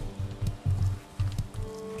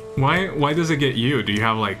 Why does it get you? Do you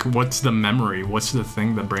have like, what's the memory? What's the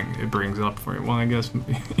thing that it brings up for you? Well, I guess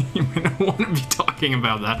you may not want to be talking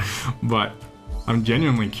about that, but I'm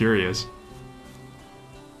genuinely curious.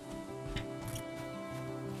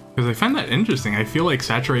 Because I find that interesting. I feel like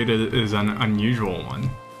saturated is an unusual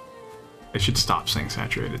one. I should stop saying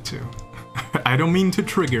saturated too. I don't mean to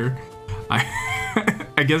trigger.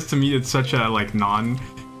 I guess to me it's such a like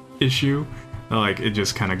non-issue that like it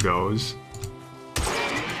just kind of goes.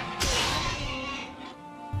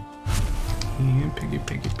 Yeah, piggy,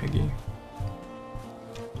 piggy, piggy.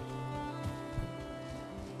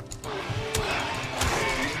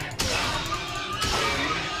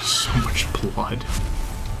 So much blood.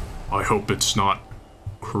 I hope it's not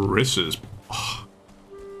Chris's. Oh.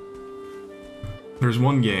 There's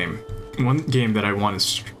one game that I want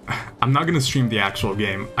to... I'm not going to stream the actual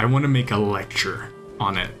game. I want to make a lecture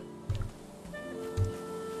on it.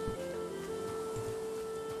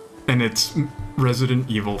 And it's Resident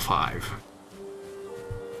Evil 5.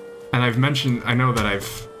 And I know that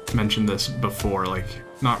I've mentioned this before, like,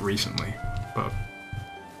 not recently, but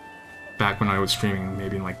back when I was streaming,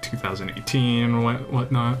 maybe in like 2018 or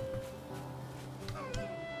whatnot.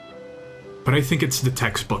 But I think it's the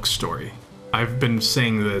textbook story. I've been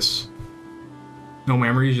saying this. No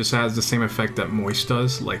Memories just has the same effect that Moist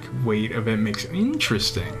does, like weight of it makes it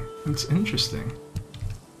interesting. It's interesting.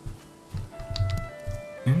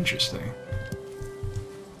 Interesting.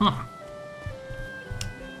 Huh.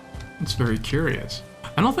 It's very curious.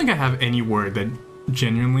 I don't think I have any word that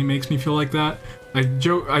genuinely makes me feel like that.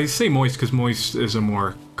 I say moist because moist is a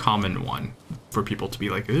more common one for people to be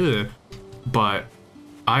like, ugh. But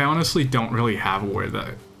I honestly don't really have a word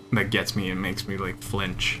that gets me and makes me like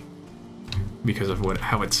flinch because of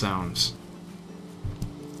how it sounds.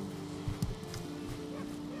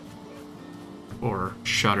 Or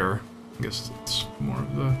shudder. I guess it's more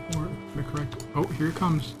of the correct. Oh, here it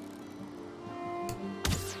comes.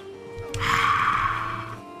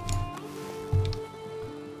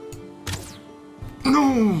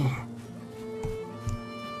 No!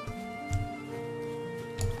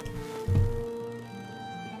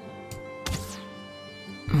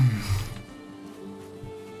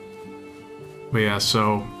 But yeah,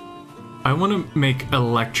 so I want to make a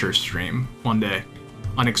lecture stream one day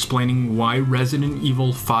on explaining why Resident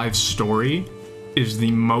Evil 5's story is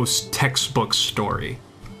the most textbook story.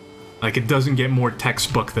 Like, it doesn't get more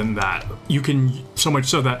textbook than that. You can, so much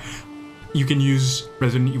so that you can use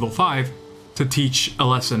Resident Evil 5 to teach a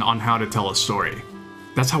lesson on how to tell a story.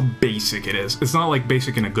 That's how basic it is. It's not like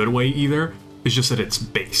basic in a good way either. It's just that it's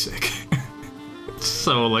basic.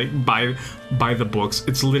 So like by the books.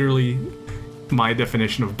 It's literally my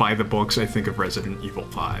definition of by the books. I think of Resident Evil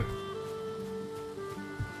 5.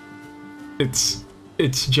 It's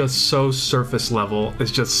just so surface level.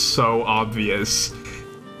 It's just so obvious.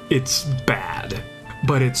 It's bad,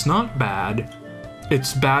 but it's not bad.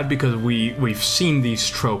 It's bad because we've seen these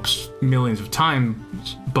tropes millions of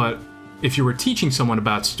times, but if you were teaching someone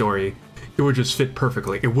about story, it would just fit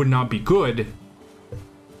perfectly. It would not be good.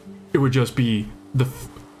 It would just be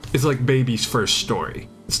it's like baby's first story.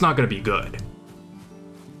 It's not going to be good.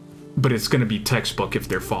 But it's going to be textbook if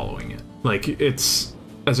they're following it. Like, it's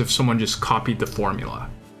as if someone just copied the formula.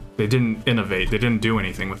 They didn't innovate. They didn't do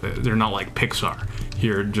anything with it. They're not like Pixar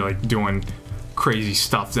here, like doing crazy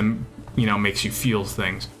stuff that, you know, makes you feel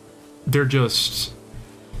things. They're just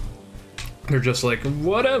they're just like,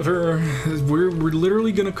 whatever, we're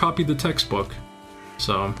literally gonna copy the textbook.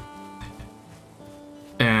 So,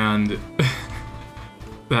 and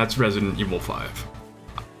that's Resident Evil 5.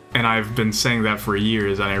 And I've been saying that for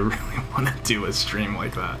years, and I really want to do a stream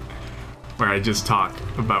like that, where I just talk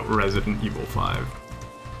about Resident Evil 5.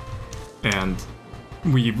 And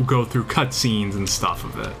we go through cutscenes and stuff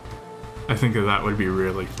of it. I think that would be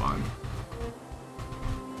really fun.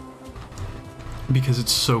 Because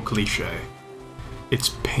it's so cliche. It's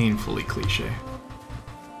painfully cliche.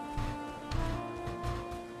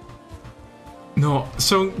 No,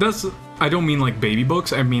 so that's... I don't mean like baby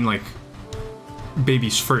books, I mean like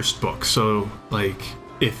baby's first book. So, like,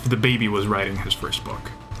 if the baby was writing his first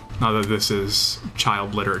book. Not that this is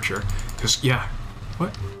child literature. Because, yeah.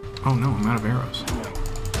 What? Oh no, I'm out of arrows.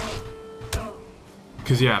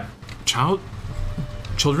 Because, yeah,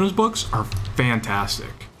 children's books are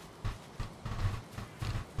fantastic.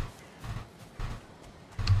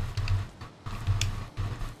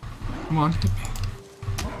 Come on, hit me.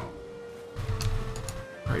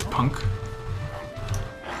 Alright, punk.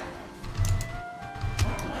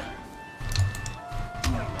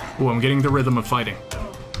 Ooh, I'm getting the rhythm of fighting.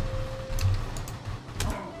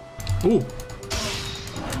 Ooh!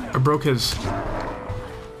 I broke his...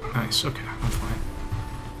 Nice, okay, I'm fine.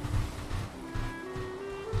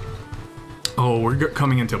 Oh, we're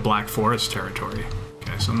coming into Black Forest territory.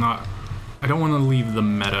 Okay, so I don't want to leave the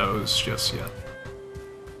meadows just yet.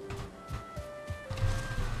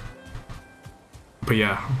 But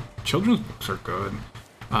yeah, children's books are good.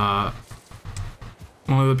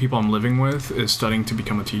 One of the people I'm living with is studying to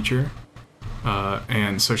become a teacher.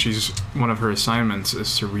 And so one of her assignments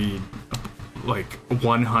is to read like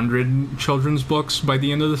 100 children's books by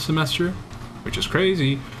the end of the semester, which is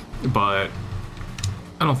crazy, but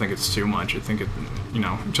I don't think it's too much. I think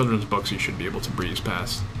children's books you should be able to breeze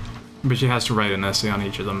past. But she has to write an essay on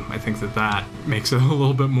each of them. I think that makes it a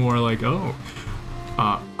little bit more like, oh,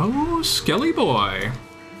 Skelly Boy.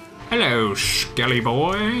 Hello, Skelly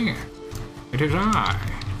Boy. It is I,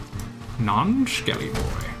 non-Skelly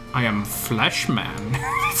Boy. I am Fleshman.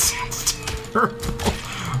 It's terrible.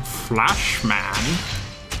 Flashman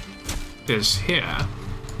is here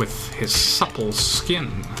with his supple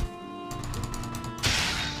skin.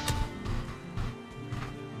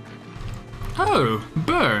 Oh,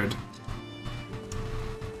 bird.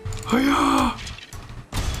 Hiya!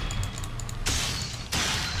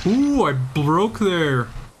 Ooh, I broke their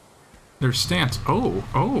stance. Oh,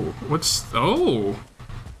 what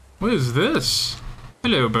is this?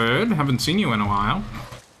 Hello, bird. Haven't seen you in a while.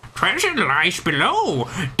 Treasure lies below.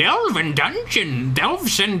 Delves and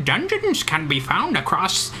dungeons can be found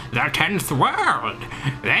across the 10th world.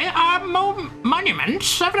 They are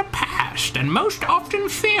monuments of the past, and most often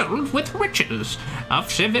filled with riches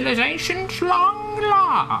of civilizations long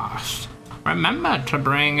lost. Remember to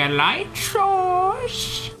bring a light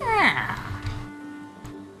source.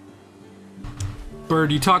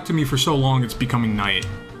 Bird, you talked to me for so long it's becoming night.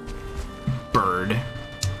 Bird.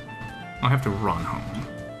 I have to run home.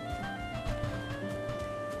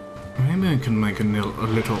 Maybe I can make a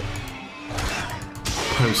little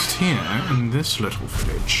post here in this little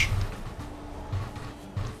village.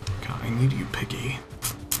 God, I need you, piggy.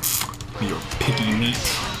 Your piggy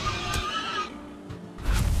meat.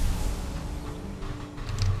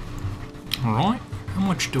 Alright, how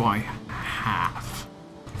much do I have?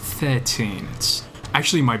 13. It's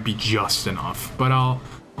actually might be just enough, but I'll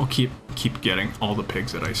keep getting all the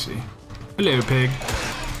pigs that I see. Hello, pig.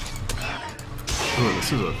 Oh,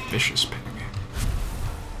 this is a vicious pig.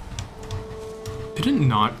 Did it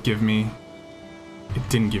not give me... It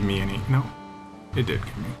didn't give me any... No. It did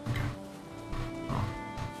give me. Okay. Oh.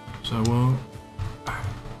 So, well...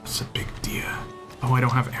 It's a big deer. Oh, I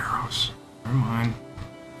don't have arrows. Never mind.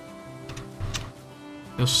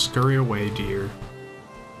 Just scurry away, deer.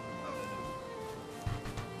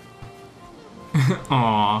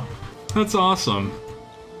 Aw. That's awesome.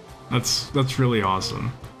 That's really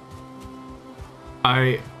awesome.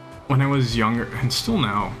 When I was younger, and still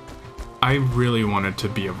now, I really wanted to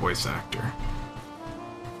be a voice actor.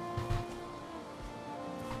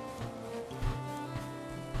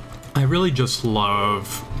 I really just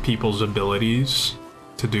love people's abilities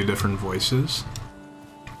to do different voices.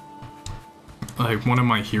 Like, one of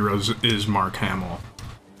my heroes is Mark Hamill.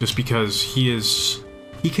 Just because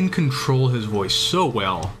he can control his voice so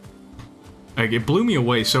well. Like, it blew me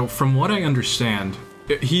away. So, from what I understand,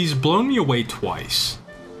 he's blown me away twice.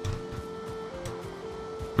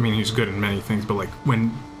 I mean, he's good in many things, but like,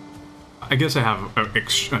 I guess I have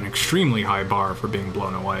an extremely high bar for being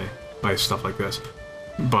blown away by stuff like this.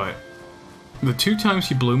 But the 2 times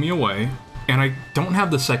he blew me away, And I don't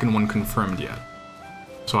have the second one confirmed yet.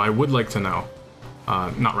 So I would like to know.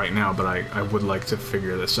 Not right now, but I would like to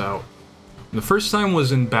figure this out. The first time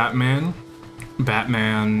was in Batman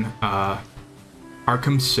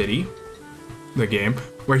Arkham City, the game,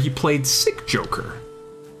 where he played Sick Joker.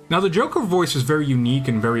 Now, the Joker voice is very unique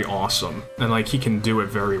and very awesome, and, like, he can do it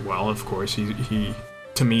very well, of course.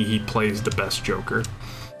 To me, he plays the best Joker.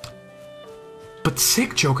 But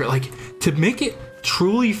Sick Joker, like, to make it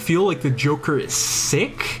truly feel like the Joker is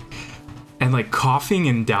sick, and, like, coughing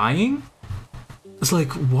and dying, it's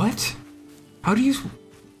like, what? How do you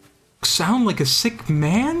sound like a sick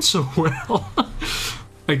man so well?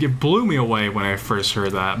 Like, it blew me away when I first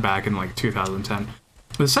heard that back in, like, 2010.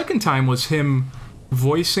 The second time was him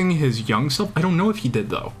voicing his young self. I don't know if he did,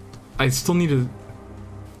 though. I still need to...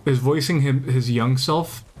 Is voicing his young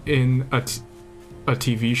self in a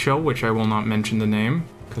TV show, which I will not mention the name,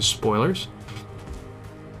 because spoilers.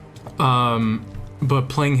 But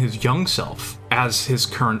playing his young self as his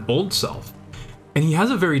current old self. And he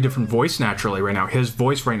has a very different voice naturally right now. His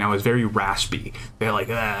voice right now is very raspy. They're like,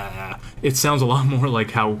 ah. It sounds a lot more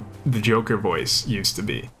like how the Joker voice used to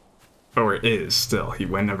be. Or is still,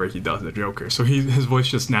 whenever he does the Joker. So his voice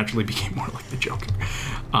just naturally became more like the Joker.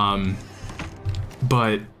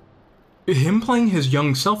 But him playing his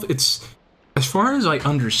young self, it's, as far as I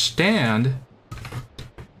understand,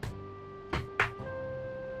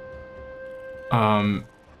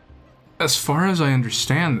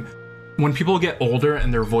 when people get older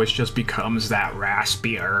and their voice just becomes that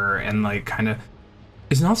raspier and, like, kind of,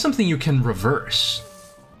 it's not something you can reverse.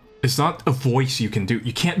 It's not a voice you can do.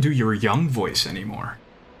 You can't do your young voice anymore.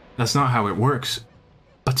 That's not how it works.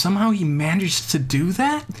 But somehow he managed to do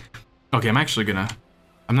that? Okay, I'm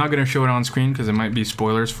not gonna show it on screen because it might be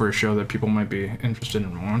spoilers for a show that people might be interested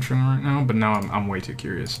in watching right now, but now I'm way too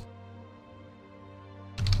curious.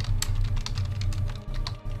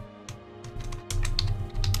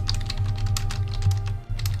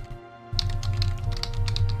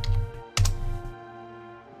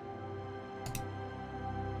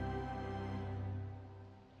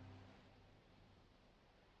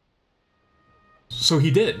 So he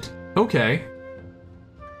did. Okay.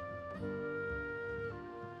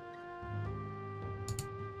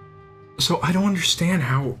 So I don't understand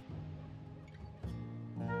how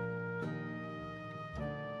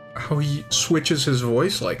he switches his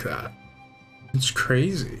voice like that. It's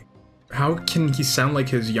crazy. How can he sound like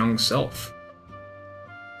his young self?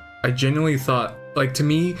 I genuinely thought, like, to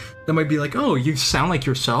me, that might be like, oh, you sound like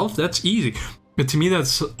yourself? That's easy. But to me,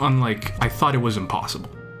 that's unlike, I thought it was impossible.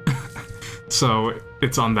 So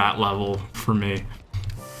it's on that level for me.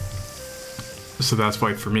 So that's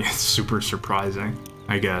why for me it's super surprising,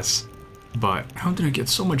 I guess. But how did I get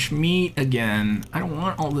so much meat again? I don't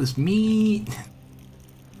want all this meat.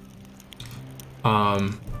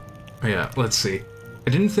 Yeah, let's see. I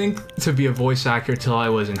didn't think to be a voice actor till I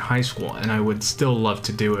was in high school, and I would still love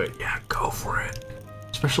to do it. Yeah, go for it.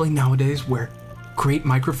 Especially nowadays where great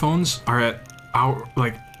microphones are at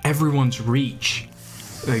everyone's reach.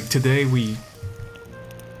 Like, today we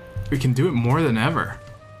can do it more than ever.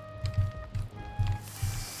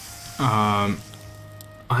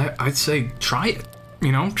 I'd say try it,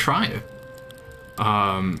 you know, try it.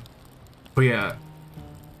 But yeah,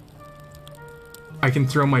 I can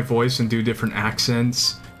throw my voice and do different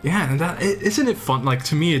accents. Yeah, and isn't it fun? Like,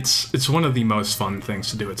 to me, it's one of the most fun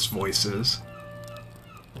things to do. It's voices.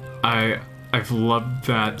 I've loved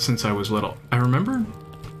that since I was little. I remember,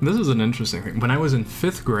 this is an interesting thing. When I was in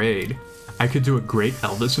 5th grade, I could do a great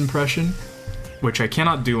Elvis impression, which I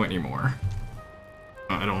cannot do anymore.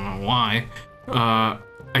 I don't know why.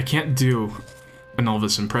 I can't do an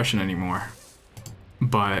Elvis impression anymore.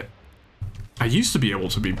 But I used to be able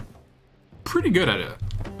to be pretty good at it.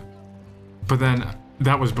 But then,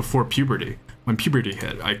 that was before puberty. When puberty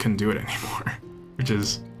hit, I couldn't do it anymore. Which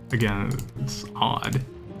is, again, it's odd.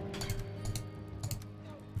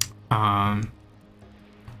 Alright.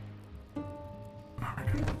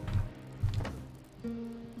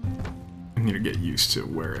 I need to get used to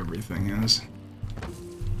where everything is.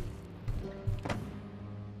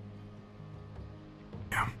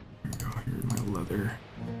 Yeah, here we go. Here's my leather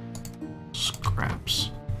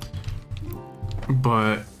scraps.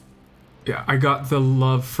 But yeah, I got the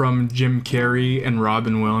love from Jim Carrey and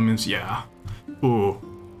Robin Williams. Yeah. Ooh,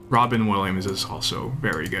 Robin Williams is also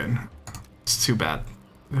very good. It's too bad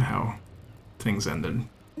how things ended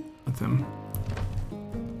with him.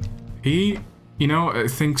 He, you know, I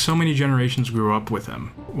think so many generations grew up with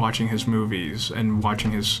him, watching his movies and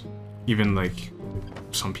watching his, even like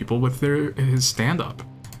some people with his stand-up.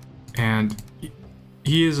 And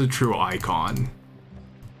he is a true icon.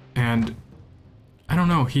 And I don't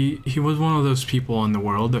know, he was one of those people in the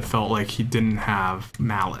world that felt like he didn't have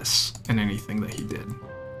malice in anything that he did.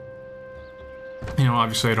 You know,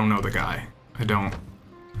 obviously I don't know the guy. I don't.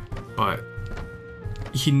 But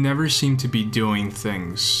he never seemed to be doing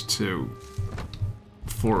things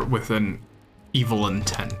with an evil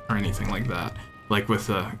intent or anything like that. Like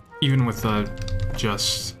even with a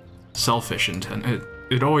just selfish intent.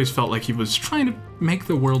 It always felt like he was trying to make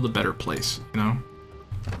the world a better place, you know?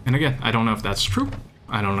 And again, I don't know if that's true.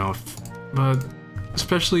 I don't know but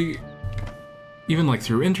especially even like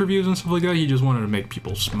through interviews and stuff like that, he just wanted to make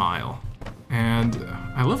people smile. And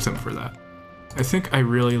I loved him for that. I think I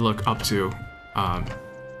really look up to,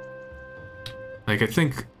 like, I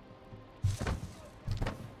think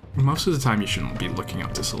most of the time you shouldn't be looking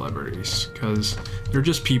up to celebrities, because they're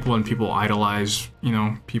just people and people idolize, you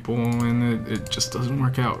know, people, and it just doesn't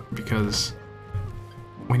work out, because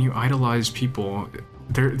when you idolize people,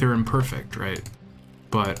 they're imperfect, right?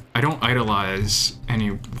 But I don't idolize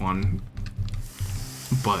anyone,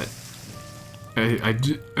 but I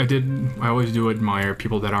always do admire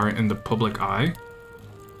people that are in the public eye,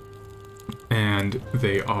 and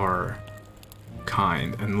they are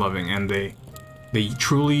kind and loving, and they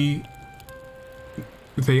truly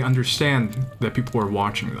understand that people are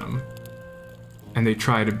watching them, and they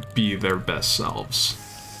try to be their best selves.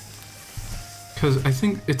 Because I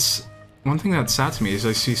think it's one thing that's sad to me is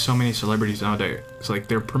I see so many celebrities nowadays. It's like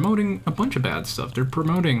they're promoting a bunch of bad stuff. They're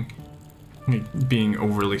promoting being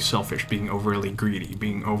overly selfish, being overly greedy,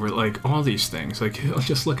 being like all these things. Like,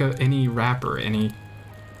 just look at any rapper,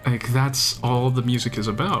 like, that's all the music is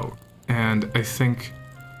about. And I think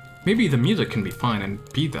maybe the music can be fine and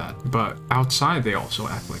be that, but outside they also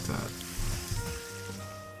act like that.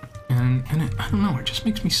 And I don't know, it just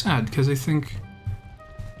makes me sad, because I think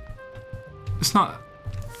it's not,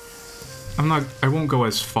 I won't go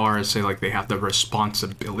as far as say like they have the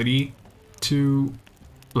responsibility to,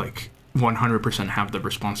 like, 100% have the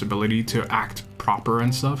responsibility to act proper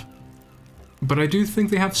and stuff, but I do think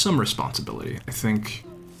they have some responsibility. I think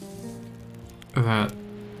that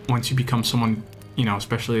once you become someone, you know,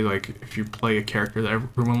 especially like if you play a character that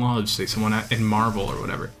everyone loves, say someone in Marvel or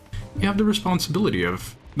whatever, you have the responsibility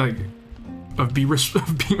of being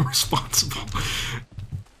responsible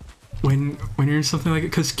when you're in something like it,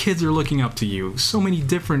 because kids are looking up to you. So many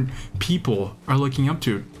different people are looking up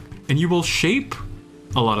to you, and you will shape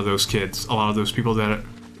a lot of those kids, a lot of those people that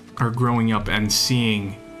are growing up and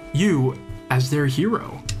seeing you as their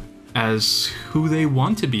hero, as who they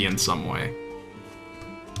want to be in some way.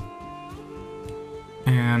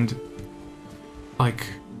 And, like,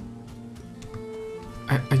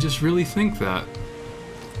 I just really think that,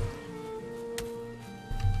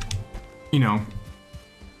 you know,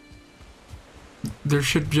 there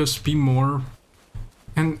should just be more,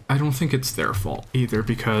 and I don't think it's their fault either,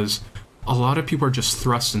 because a lot of people are just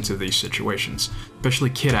thrust into these situations, especially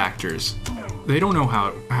kid actors. They don't know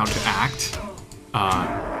how to act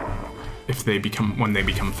when they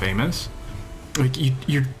become famous. Like,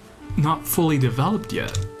 you're not fully developed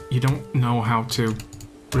yet. You don't know how to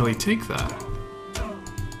really take that.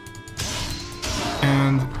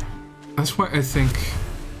 And that's why I think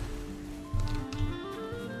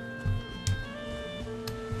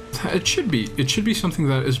it should be something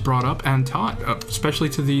that is brought up and taught, especially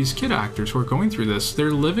to these kid actors who are going through this.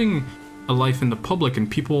 They're living a life in the public, and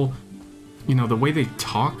people, you know, the way they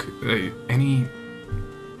talk, any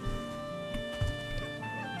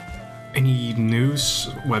news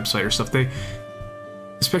website or stuff,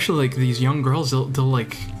 especially like these young girls, they'll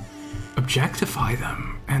like objectify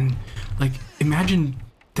them, and like, imagine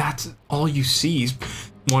that's all you see.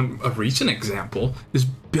 A recent example is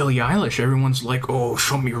Billie Eilish. Everyone's like, oh,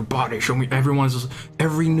 show me your body, show me.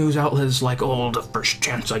 Every news outlet is like, oh, the first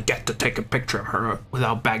chance I get to take a picture of her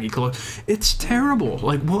without baggy clothes. It's terrible.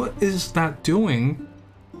 Like, what is that doing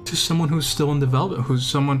to someone who's still in development, who's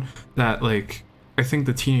someone that, like, I think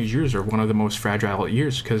the teenage years are one of the most fragile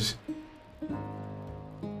years, because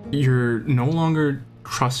you're no longer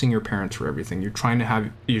trusting your parents for everything. You're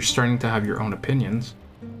starting to have your own opinions.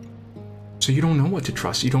 So you don't know what to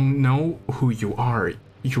trust. You don't know who you are.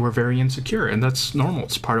 You are very insecure, and that's normal.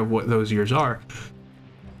 It's part of what those years are.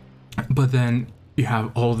 But then you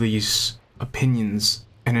have all these opinions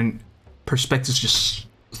and then perspectives just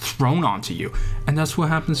thrown onto you. And that's what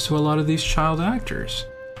happens to a lot of these child actors.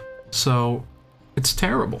 So it's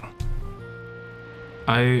terrible.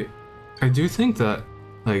 I do think that,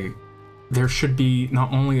 like, there should be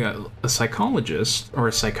not only a psychologist or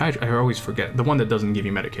a psychiatrist, I always forget, the one that doesn't give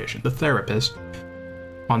you medication, the therapist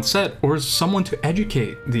on set, or someone to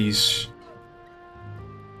educate these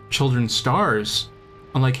children stars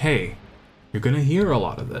on, like, hey, You're gonna hear a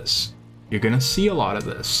lot of this. You're gonna see a lot of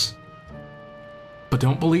this. But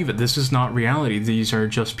don't believe it. This is not reality. These are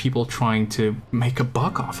just people trying to make a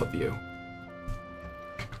buck off of you.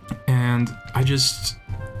 And I just...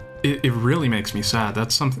 It really makes me sad.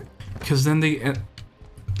 That's something... Because then they...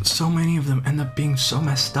 So many of them end up being so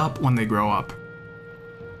messed up when they grow up.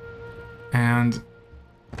 And,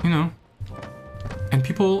 you know... And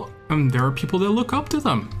people... there are people that look up to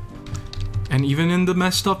them. And even in the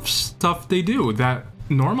messed up stuff they do, that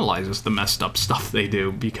normalizes the messed up stuff they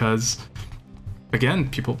do. Because, again,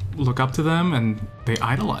 people look up to them and they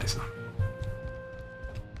idolize them.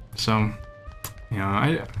 So, you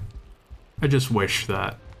know, I just wish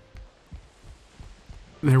that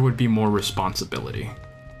there would be more responsibility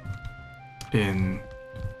in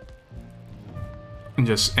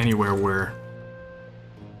just anywhere where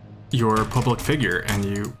you're a public figure and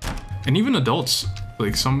even adults,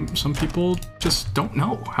 like some people just don't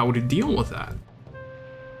know how to deal with that.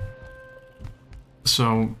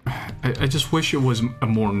 So I just wish it was a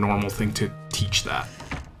more normal thing to teach that,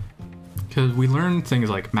 because we learn things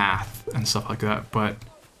like math and stuff like that, but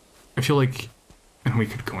I feel like, and we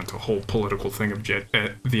could go into a whole political thing of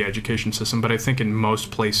the education system, but I think in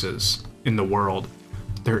most places in the world,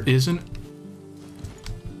 there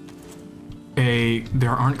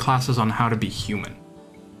aren't classes on how to be human.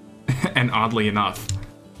 And oddly enough,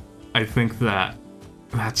 I think that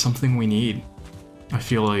that's something we need. I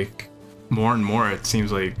feel like more and more it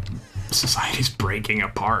seems like society's breaking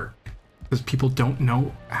apart because people don't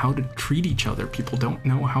know how to treat each other. People don't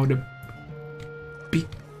know how to be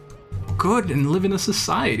good and live in a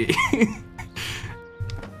society.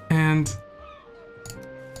 And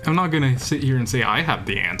I'm not gonna sit here and say I have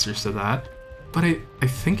the answers to that, but I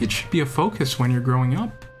think it should be a focus when you're growing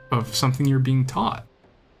up of something you're being taught.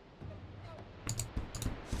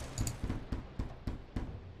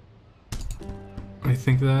 I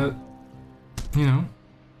think that, you know,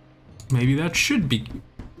 maybe that should be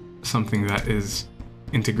something that is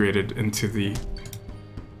integrated into the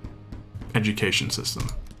education system.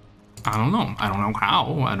 I don't know. I don't know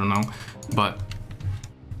how. I don't know. But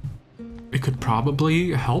it could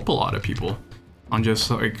probably help a lot of people on just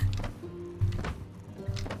like,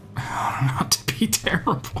 not to be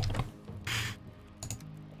terrible.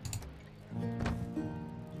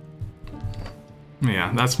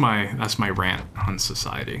 Yeah, that's my rant on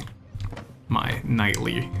society. My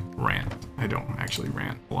nightly rant. I don't actually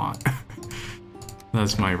rant a lot.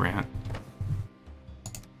 That's my rant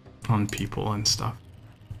on people and stuff.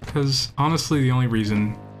 Because honestly, the only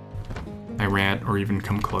reason I rant or even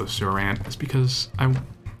come close to a rant is because I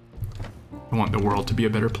want the world to be a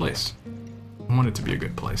better place. I want it to be a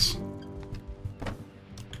good place.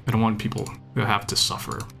 I don't want people to have to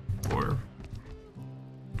suffer or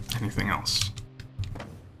anything else.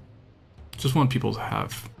 Just want people to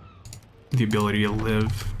have the ability to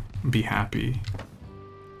live, be happy,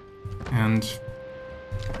 and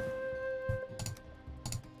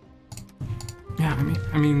yeah,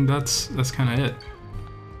 I mean that's kind of it.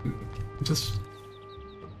 Just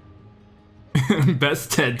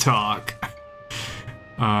best TED Talk.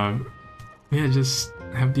 Yeah, just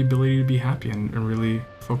have the ability to be happy and really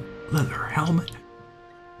leather helmet.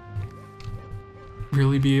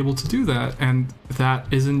 Really be able to do that, and that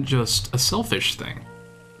isn't just a selfish thing.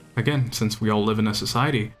 Again, since we all live in a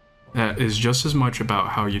society, that is just as much about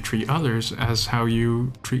how you treat others as how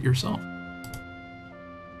you treat yourself.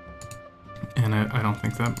 And I don't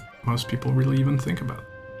think that most people really even think about it.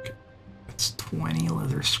 Okay. It's 20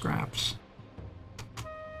 leather scraps.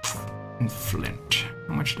 And flint.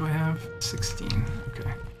 How much do I have? 16.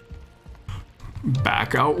 Okay.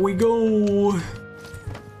 Back out we go!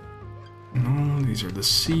 No, these are the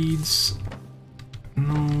seeds.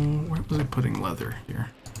 No, where was I putting leather? Here.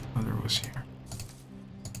 Leather was here.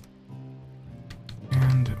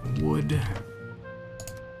 And wood.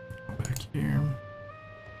 Back here.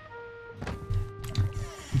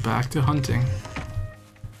 Back to hunting.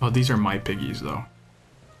 Oh, these are my piggies, though.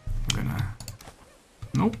 I'm gonna...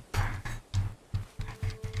 Nope.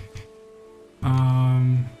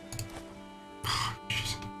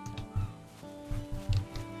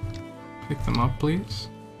 Pick them up, please.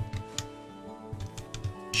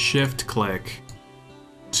 Shift click.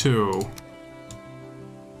 2.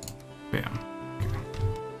 Bam. Okay.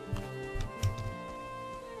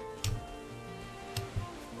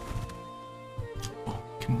 Oh,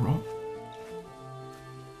 can roll.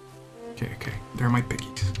 Okay, okay. They're my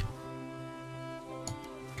piggies.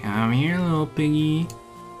 Come here, little piggy.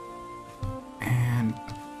 And...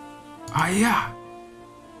 ah, yeah!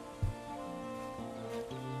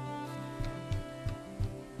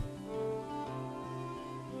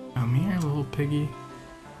 Come here, little piggy?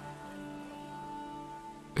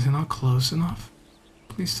 Is it not close enough?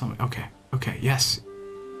 Please tell me. Okay, okay, yes.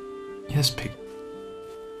 Yes, pig.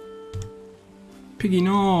 Piggy,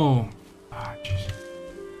 no! Ah, jeez.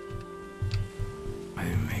 I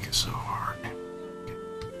didn't make it so hard. Okay.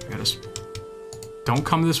 I gotta... Don't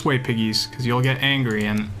come this way, piggies, because you'll get angry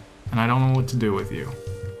and I don't know what to do with you.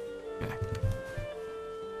 Okay.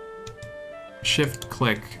 Shift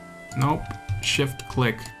click. Nope. Shift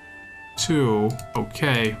click. 2.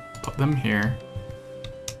 Okay. Put them here.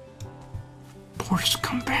 Boris,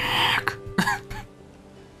 come back!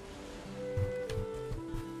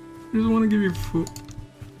 I just want to give you food.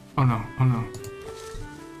 Oh no, oh no.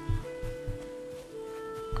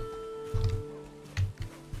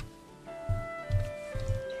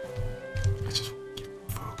 I just want to give you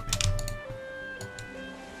food.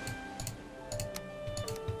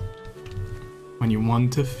 When you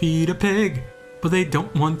want to feed a pig, but they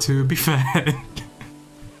don't want to be fed.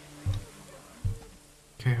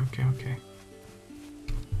 Okay, okay, okay.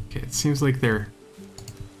 Okay, it seems like they're...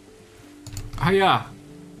 Hiya!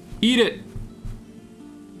 Eat it!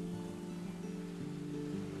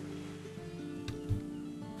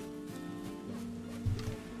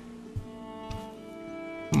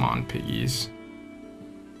 Come on, piggies.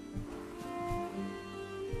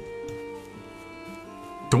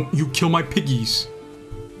 Don't you kill my piggies!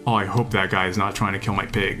 Oh, I hope that guy is not trying to kill my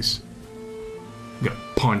pigs. I'm gonna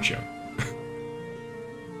punch him.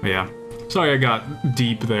 But yeah. Sorry I got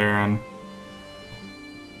deep there and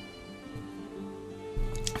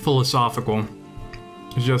philosophical.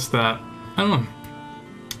 It's just that, I don't know,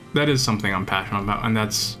 that is something I'm passionate about, and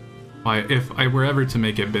that's why if I were ever to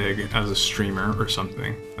make it big as a streamer or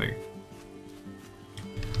something, like,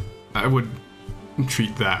 I would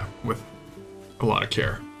treat that with a lot of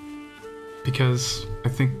care. Because I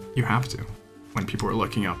think you have to when people are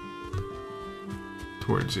looking up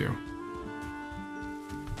towards you.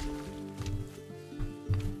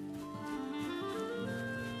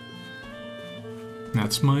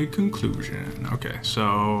 That's my conclusion. Okay,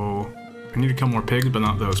 so I need to kill more pigs, but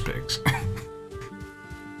not those pigs.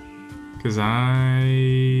 Because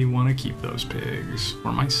I want to keep those pigs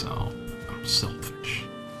for myself. I'm selfish.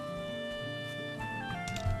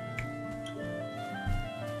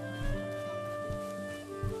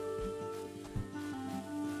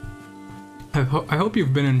 I hope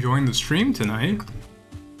you've been enjoying the stream tonight.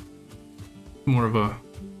 More of a...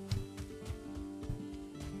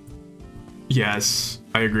 Yes,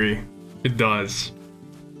 I agree. It does.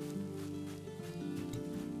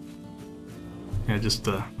 Yeah, just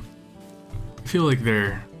I feel like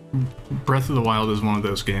Breath of the Wild is one of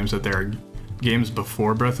those games that there are games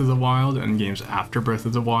before Breath of the Wild and games after Breath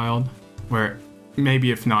of the Wild, where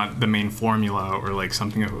maybe if not the main formula or like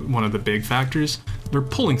something, one of the big factors, they're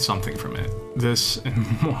pulling something from it. This in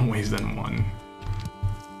more ways than one.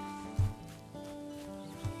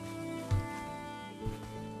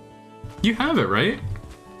 You have it, right?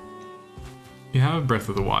 You have Breath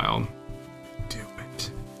of the Wild. Do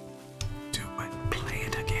it. Do it. Play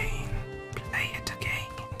it again. Play it again.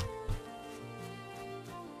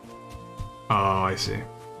 Oh, I see.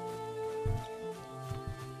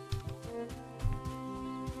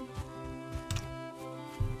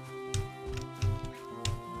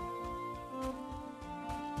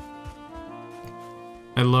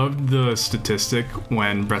 I loved the statistic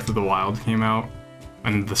when Breath of the Wild came out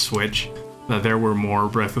and the Switch, that there were more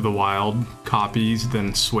Breath of the Wild copies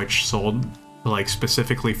than Switch sold, like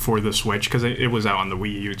specifically for the Switch, because it was out on the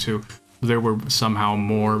Wii U too. There were somehow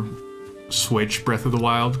more Switch Breath of the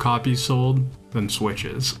Wild copies sold than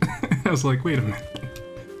Switches. I was like, wait a minute.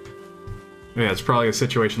 Yeah, it's probably a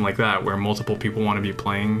situation like that where multiple people want to be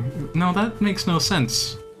playing. No, that makes no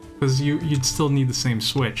sense, because you'd still need the same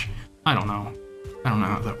Switch. I don't know. I don't know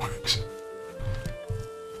how that works.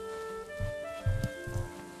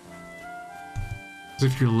 As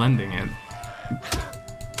if you're lending it.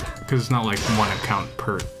 Because it's not like one account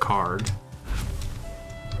per card.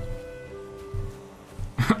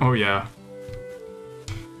 Oh yeah.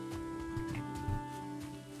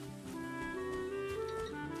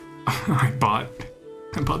 I bought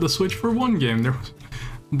the Switch for one game.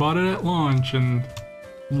 Bought it at launch and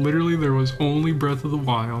literally there was only Breath of the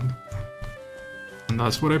Wild. And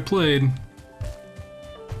that's what I played.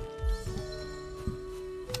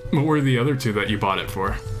 What were the other two that you bought it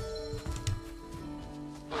for?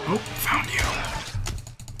 Oh, found you.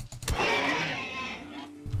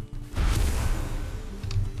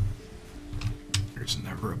 There's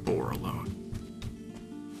never a boar alone.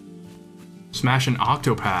 Smash an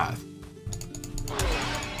Octopath.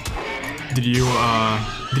 Did you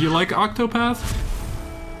like Octopath?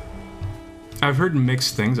 I've heard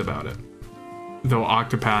mixed things about it. Though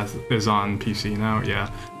Octopath is on PC now,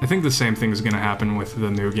 yeah. I think the same thing is gonna happen with the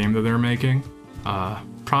new game that they're making.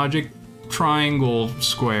 Project Triangle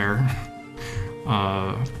Square.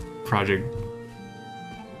 Project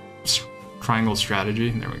Triangle Strategy.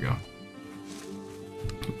 There we go.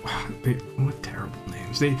 What terrible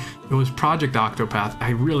names. It was Project Octopath. I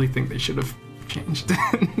really think they should have changed it.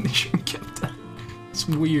 They should have kept that. It's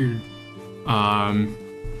weird. I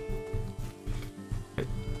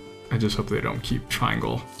just hope they don't keep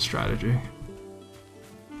Triangle Strategy.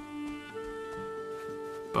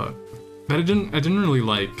 But I didn't really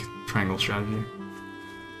like Triangle Strategy.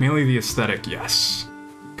 Mainly the aesthetic, yes.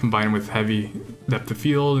 Combined with heavy depth of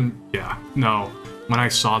field, and yeah, no. When I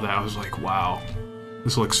saw that, I was like, wow,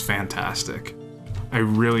 this looks fantastic.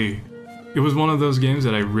 It was one of those games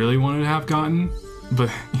that I really wanted to have gotten, but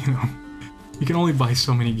you know, you can only buy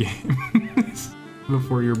so many games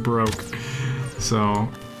before you're broke. So,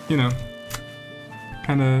 you know,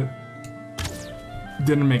 kinda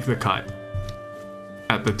didn't make the cut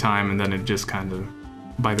at the time, and then it just kind of,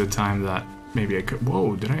 by the time that maybe I could,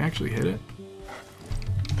 whoa, did I actually hit it?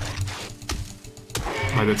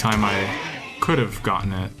 By the time I could have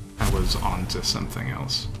gotten it, I was on to something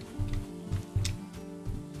else.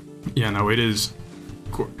 Yeah, no, it is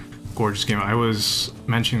gorgeous game. I was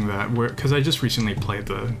mentioning that because I just recently played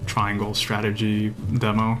the Triangle Strategy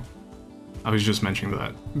demo. I was just mentioning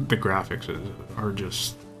that the graphics are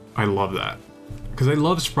just, I love that. Because I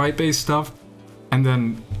love sprite-based stuff, and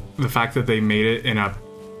then the fact that they made it in a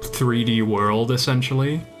 3D world,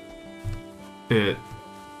 essentially, I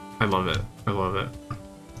love it. I love it.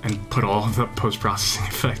 And put all the post-processing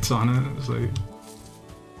effects on it. It's like,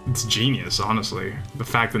 it's genius, honestly. The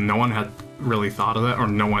fact that no one had really thought of that, or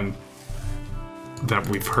no one that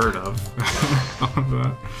we've heard of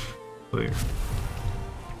that. Like,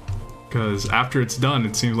 because after it's done,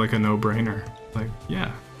 it seems like a no-brainer. Like,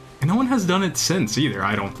 yeah. And no one has done it since either,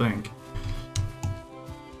 I don't think.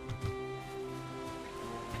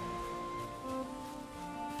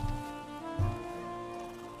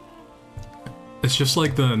 It's just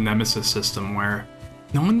like the Nemesis system where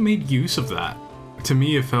no one made use of that. To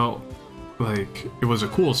me, it felt like it was a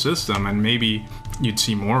cool system, and maybe you'd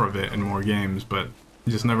see more of it in more games, but it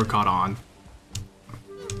just never caught on.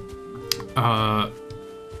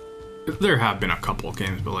 There have been a couple of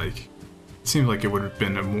games, but like, it seems like it would have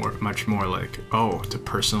been much more like, oh, to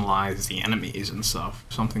personalize the enemies and stuff.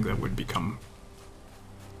 Something that would become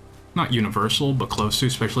not universal, but close to,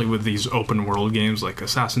 especially with these open world games like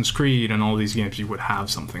Assassin's Creed and all these games, you would have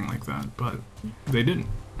something like that, but they didn't.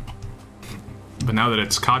 But now that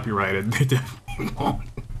it's copyrighted, they definitely won't.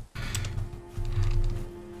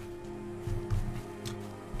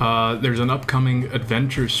 There's an upcoming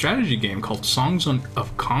adventure strategy game called Songs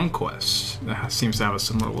of Conquest that seems to have a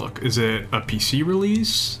similar look. Is it a PC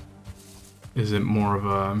release? Is it more of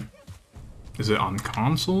a... Is it on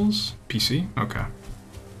consoles? PC? Okay.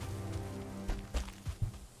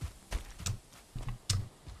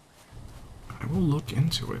 I will look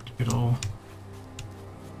into it. It'll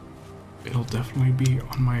definitely be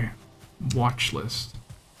on my watch list.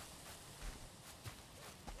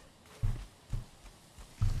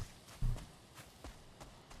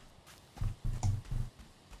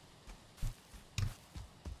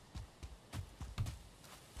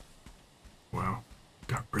 Wow,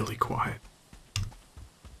 got really quiet.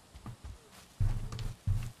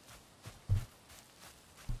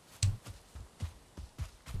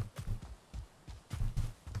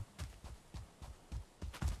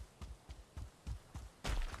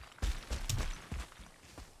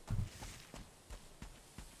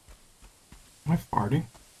 Am I farting?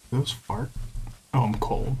 Those fart? Oh, I'm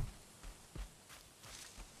cold.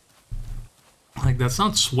 Like, that's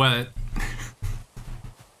not sweat.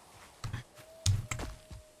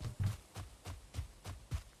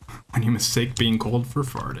 When you mistake being cold for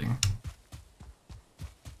farting.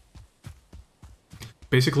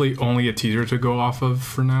 Basically, only a teaser to go off of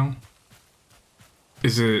for now.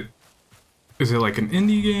 Is it like an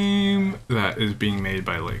indie game that is being made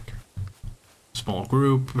by like a small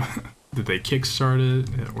group? Did they kickstart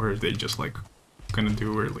it, or are they just like gonna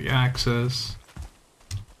do early access?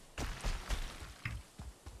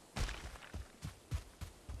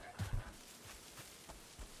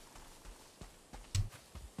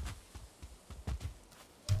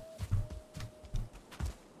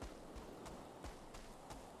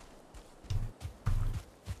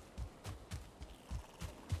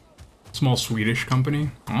 Small Swedish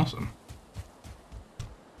company, awesome.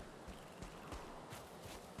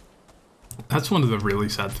 That's one of the really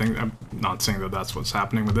sad things. I'm not saying that that's what's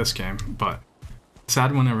happening with this game, but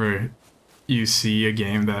sad whenever you see a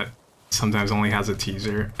game that sometimes only has a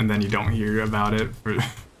teaser, and then you don't hear about it for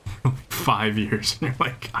like 5 years, and you're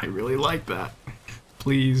like, I really like that.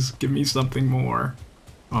 Please, give me something more.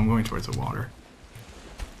 Oh, I'm going towards the water.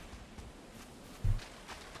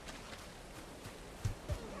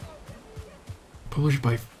 Published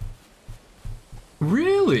by...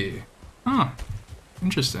 Really? Huh.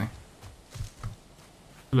 Interesting.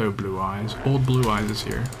 Hello, Blue Eyes. Old Blue Eyes is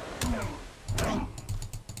here.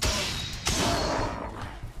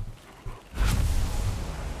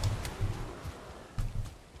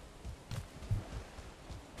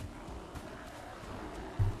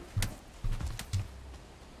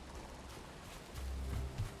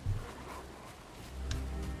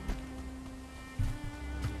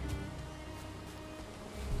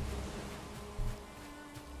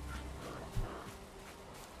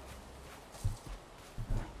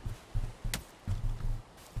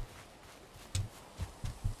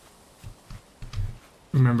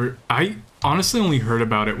 Remember, I honestly only heard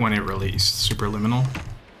about it when it released, Superliminal.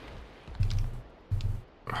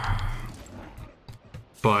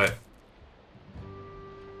 But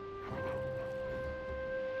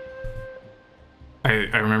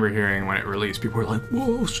I remember hearing when it released, people were like,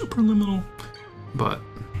 whoa, Superliminal. But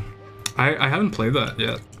I haven't played that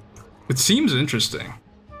yet. It seems interesting.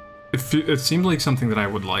 It seems like something that I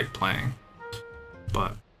would like playing.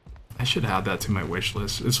 But I should add that to my wish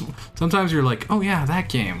list. Sometimes you're like, oh yeah, that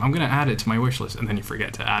game, I'm gonna add it to my wish list, and then you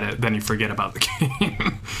forget to add it, then you forget about the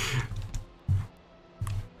game.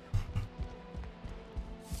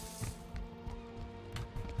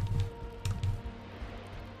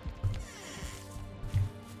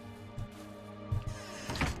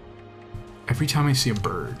 Every time I see a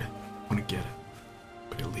bird, I want to get it,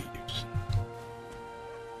 but it leaves.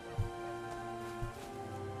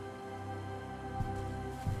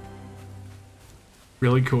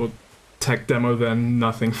 Really cool tech demo then,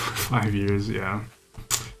 nothing for 5 years, yeah.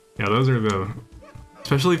 Yeah, those are the...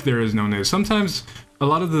 Especially if there is no news. Sometimes a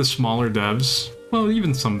lot of the smaller devs, well,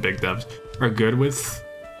 even some big devs, are good with,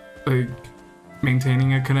 like,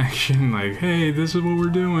 maintaining a connection. Like, hey, this is what we're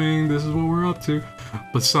doing, this is what we're up to.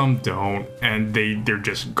 But some don't, and they're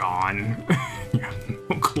just gone. You have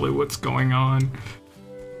no clue what's going on.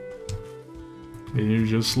 And you're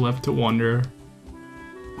just left to wonder.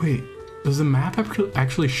 Wait. Does the map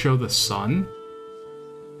actually show the sun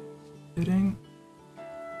hitting?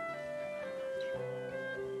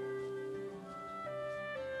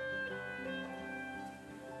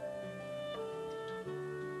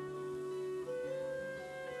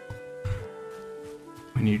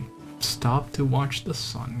 When you stop to watch the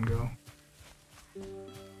sun go.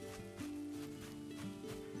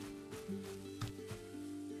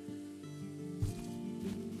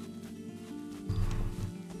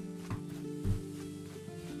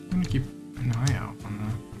 I'm gonna keep an eye out on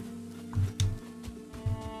that.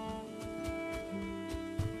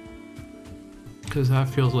 Because that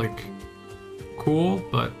feels like cool,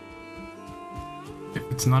 but if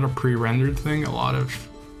it's not a pre-rendered thing, a lot of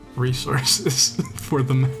resources for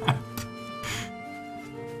the map.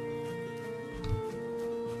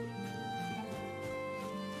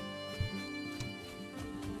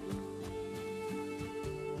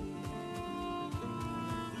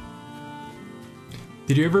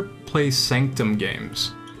 Did you ever play Sanctum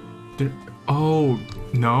games? Oh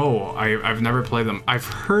no, I've never played them. I've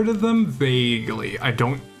heard of them vaguely. I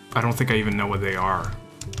don't think I even know what they are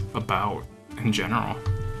about in general.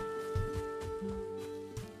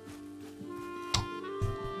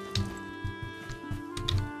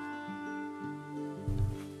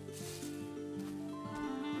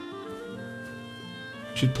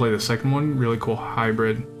 Should play the second one. Really cool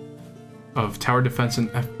hybrid of tower defense and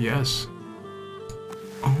FPS.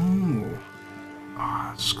 Oh.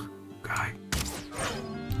 Ah, screw guy.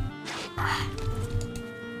 Ah.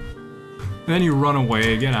 Then you run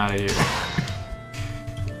away, get out of here.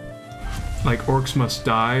 Like orcs must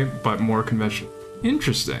die, but more conventional.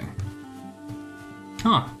 Interesting.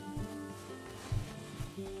 Huh.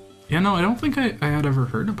 Yeah, no, I don't think I had ever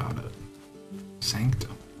heard about it.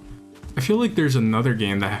 Sanctum. I feel like there's another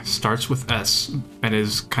game that starts with S and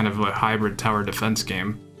is kind of a hybrid tower defense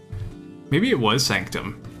game. Maybe it was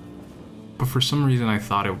Sanctum, but for some reason I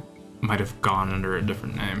thought it might have gone under a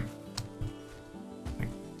different name. Like,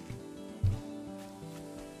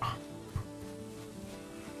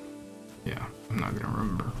 yeah, I'm not gonna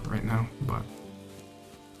remember right now, but...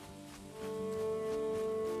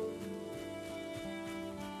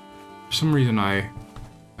 For some reason I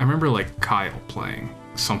remember like Kyle playing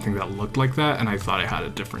something that looked like that, and I thought it had a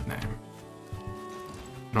different name.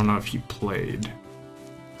 I don't know if you played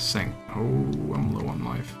Oh, I'm low on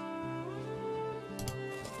life.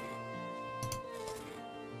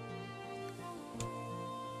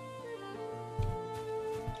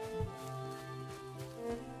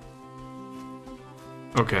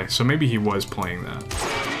 Okay, so maybe he was playing that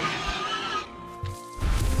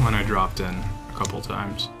when I dropped in a couple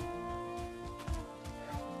times.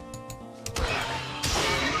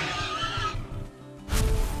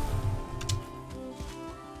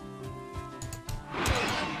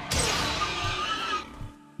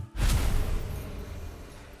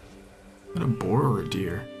 Is that a boar or a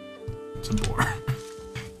deer? It's a boar.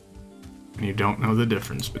 And you don't know the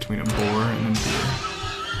difference between a boar and a deer.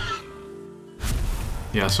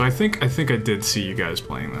 Yeah, so I think I did see you guys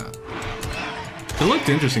playing that. It looked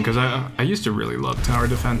interesting because I used to really love tower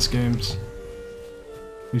defense games.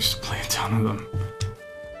 I used to play a ton of them,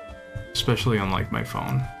 especially on like my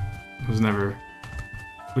phone. It was never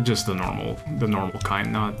just the normal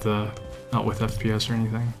kind, not with FPS or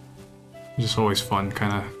anything. It was just always fun,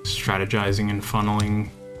 kind of strategizing and funneling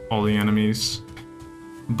all the enemies,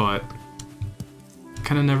 but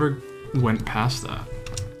kind of never went past that.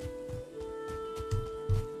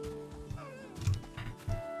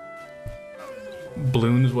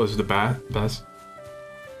 Bloons was the best.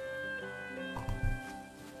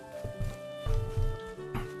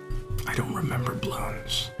 I don't remember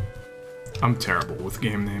Bloons. I'm terrible with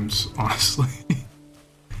game names, honestly.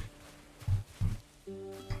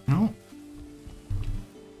 No.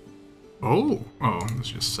 Oh, it's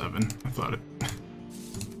just 7. I thought it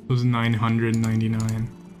was 999.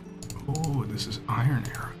 Oh, this is iron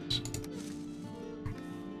arrows.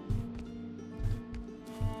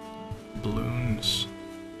 Balloons.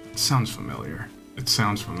 It sounds familiar. It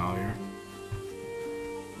sounds familiar.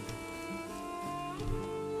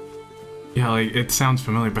 Yeah, like it sounds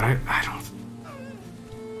familiar, but I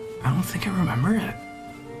don't think I remember it.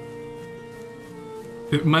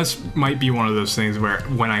 It might be one of those things where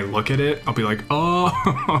when I look at it, I'll be like, oh.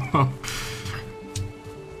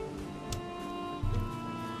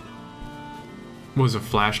 Was a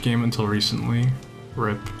Flash game until recently.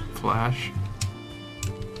 RIP Flash.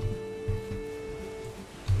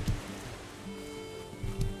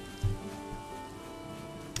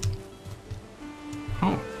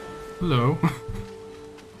 Oh, hello.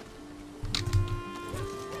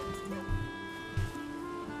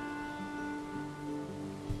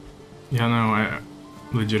 Yeah, no, I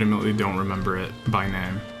legitimately don't remember it by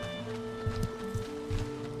name.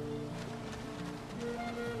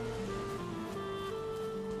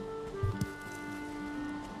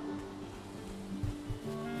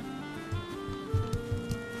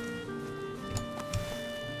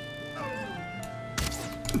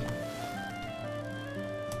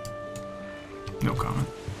 No comment.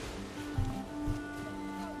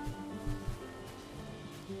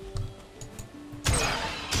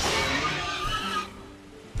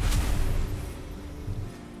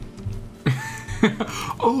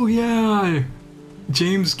 Oh yeah,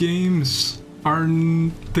 James games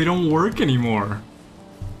they don't work anymore.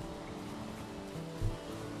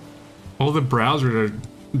 All the browsers are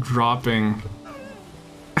dropping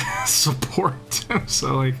support.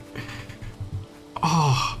 So like,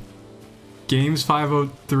 oh,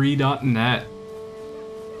 games503.net.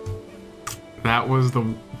 That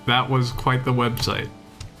was quite the website.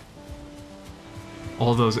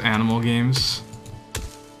 All those animal games.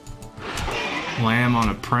 Lamb on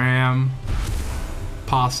a pram,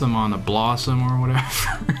 possum on a blossom, or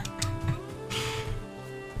whatever.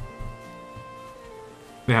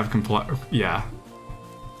 They have yeah.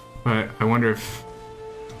 But I wonder if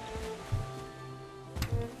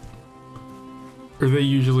are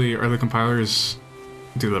the compilers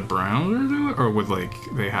do the browser do it, or would like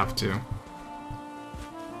they have to?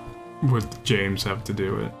 Would James have to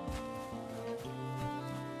do it?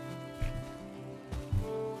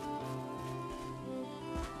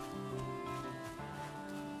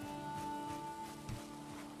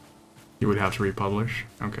 You would have to republish?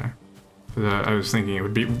 Okay. I was thinking it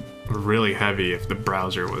would be really heavy if the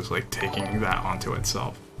browser was like taking that onto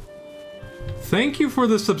itself. Thank you for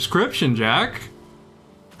the subscription, Jack!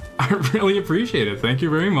 I really appreciate it. Thank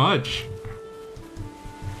you very much.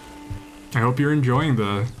 I hope you're enjoying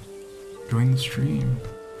the stream.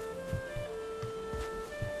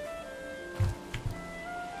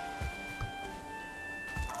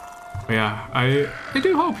 But yeah, I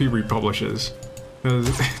do hope he republishes, because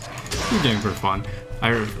these games were fun.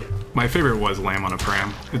 My favorite was Lamb on a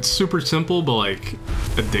Pram. It's super simple, but like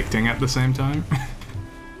addicting at the same time.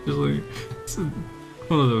 Just like, it's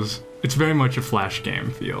one of those. It's very much a Flash game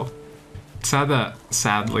feel.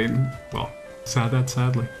 Sadly,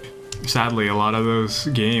 a lot of those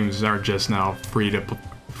games are just now free to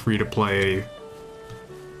play,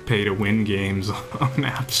 pay to win games on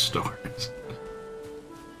app stores.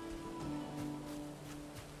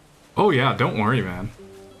 Oh yeah, don't worry, man.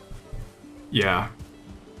 Yeah,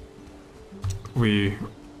 we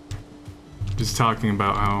just talking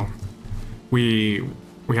about how we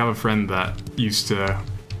have a friend that used to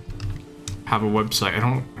have a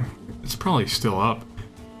website. It's probably still up.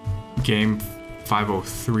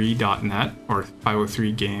 Game503.net or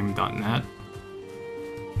 503game.net.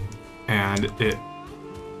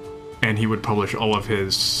 And he would publish all of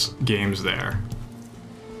his games there,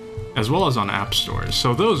 as well as on app stores.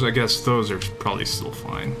 So those, I guess, those are probably still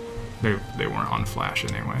fine. They weren't on Flash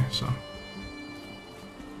anyway, so.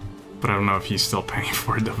 But I don't know if he's still paying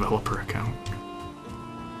for a developer account.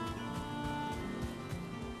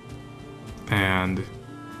 And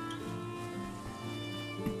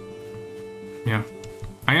yeah,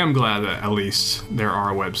 I am glad that at least there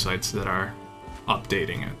are websites that are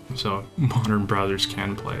updating it, so modern browsers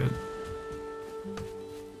can play it.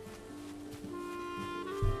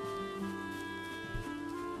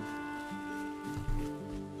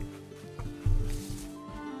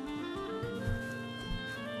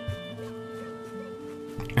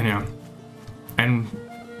 And yeah, and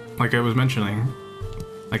like I was mentioning,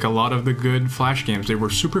 like a lot of the good Flash games, they were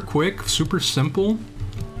super quick, super simple,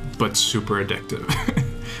 but super addictive.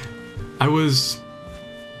 I was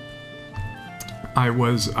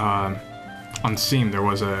on Steam, there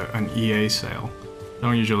was an EA sale. I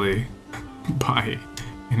don't usually buy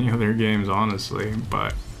any of their games, honestly,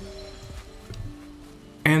 but...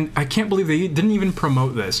 And I can't believe they didn't even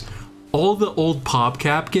promote this. All the old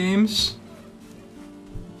PopCap games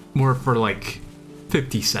were for like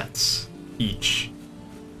 50 cents each.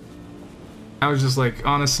 I was just like,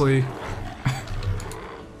 honestly,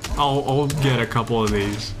 I'll get a couple of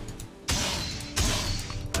these.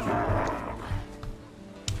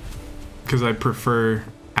 Because I prefer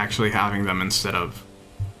actually having them instead of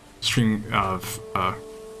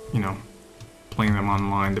you know, playing them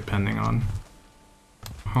online, depending on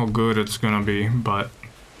how good it's gonna be. But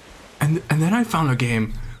and then I found a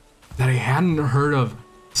game that I hadn't heard of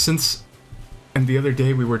since, and the other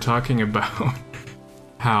day we were talking about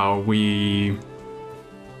how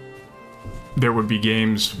there would be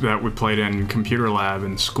games that we played in computer lab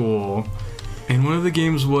in school, and one of the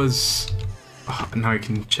games was, now I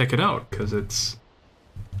can check it out because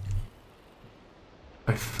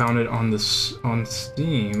I found it on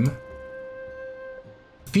Steam.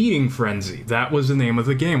 Feeding Frenzy. That was the name of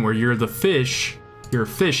the game, where you're a fish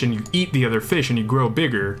and you eat the other fish and you grow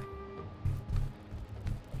bigger.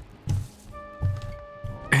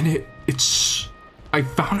 And I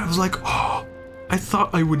was like, oh, I thought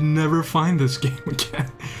I would never find this game again.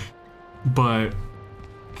 But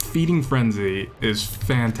Feeding Frenzy is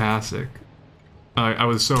fantastic. I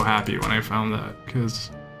was so happy when I found that,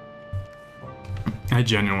 because I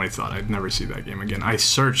genuinely thought I'd never see that game again. I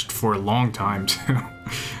searched for a long time too,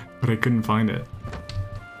 but I couldn't find it.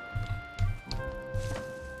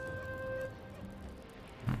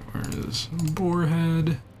 Where is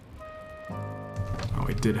Boarhead? Oh,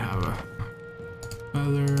 I did have a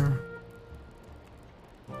feather.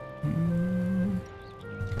 I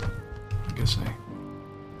guess I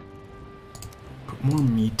put more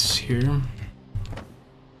meats here.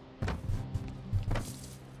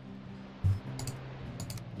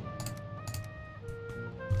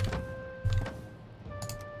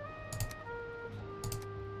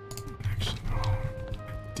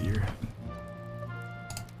 Deer.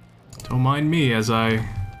 Don't mind me as I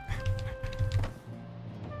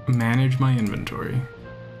manage my inventory.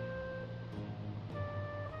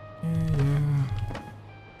 Yeah.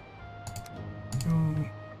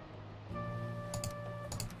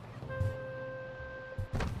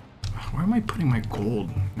 Where am I putting my gold?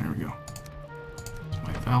 There we go.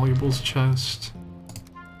 My valuables chest.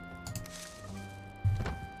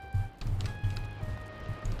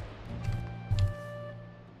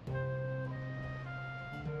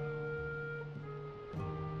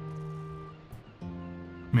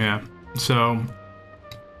 Yeah, so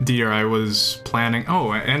deer, I was planning,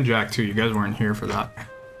 oh, and Jack too, you guys weren't here for that.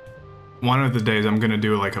 One of the days I'm gonna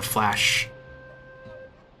do like a Flash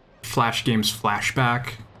Games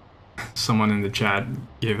flashback. Someone in the chat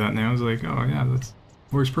gave that name. I was like, oh yeah, that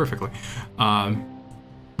works perfectly.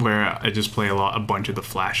 Where I just play a bunch of the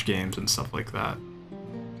Flash games and stuff like that.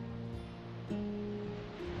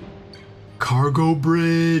 Cargo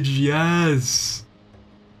Bridge, yes!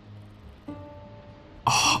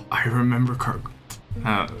 Oh, I remember Cargo.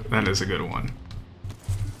 That is a good one.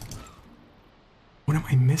 What am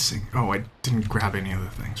I missing? Oh, I didn't grab any other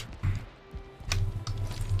things.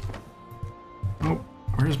 Oh,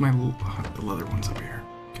 where's my the leather ones up here?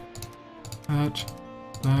 Okay.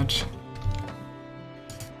 That.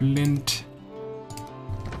 Lint.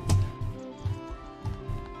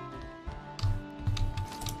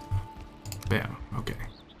 Bam.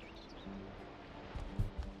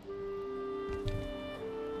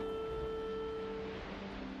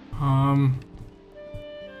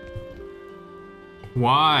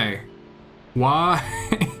 Why? Why?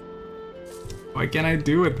 Why can't I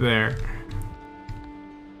do it there?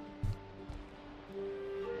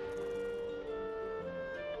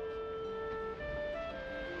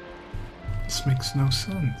 This makes no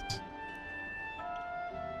sense.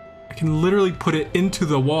 I can literally put it into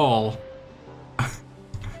the wall.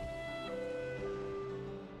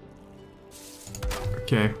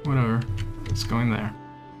 Okay, whatever. It's going there.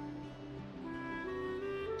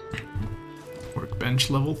 Workbench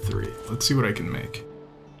level 3. Let's see what I can make.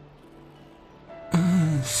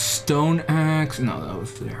 Stone axe. No, that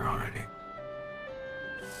was there already.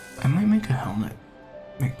 I might make a helmet.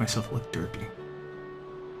 Make myself look derpy.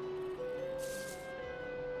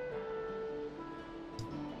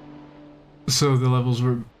 So the levels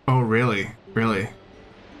were... Oh, really? Really?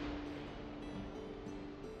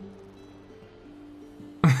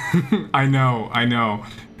 I know.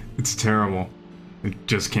 It's terrible. I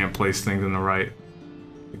just can't place things in the right.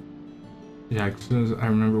 Jack says, I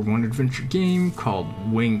remember one adventure game called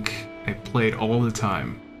Wink I played all the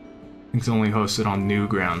time. I think it's only hosted on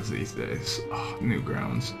Newgrounds these days. Oh,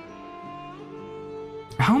 Newgrounds.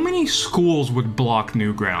 How many schools would block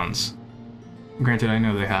Newgrounds? Granted, I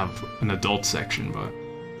know they have an adult section, but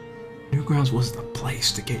Newgrounds was the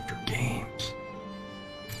place to get your games.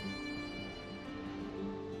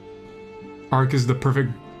 Arc is the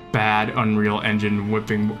perfect bad Unreal Engine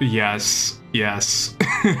whipping. Yes, yes.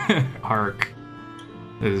 Arc.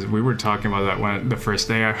 We were talking about that when the first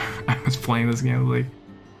day I was playing this game. I was like,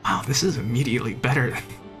 wow, this is immediately better than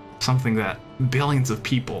something that billions of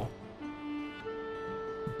people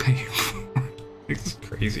pay for. It's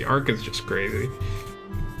crazy. Arc is just crazy.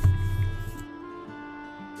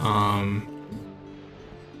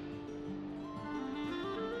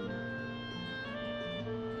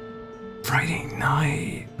 Friday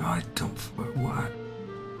night. I don't. What?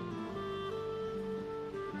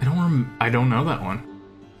 I don't know that one.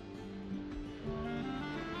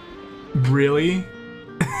 Really?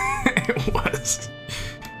 It was.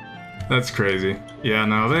 That's crazy. Yeah.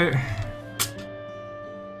 No. They.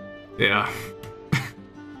 Yeah.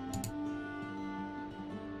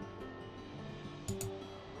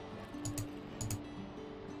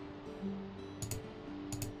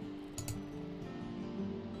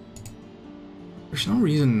 There's no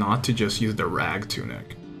reason not to just use the rag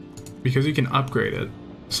tunic, because you can upgrade it,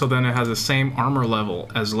 so then it has the same armor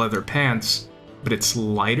level as leather pants, but it's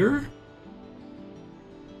lighter?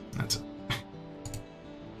 That's it.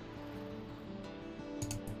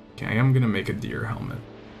 Okay, I'm gonna make a deer helmet.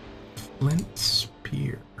 Flint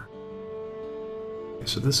spear. Okay,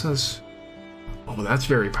 so this has... Oh, that's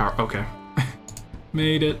very powerful. Okay.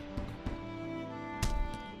 Made it.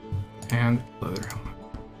 And leather helmet.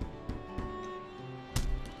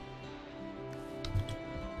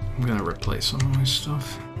 I'm gonna replace some of my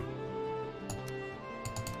stuff.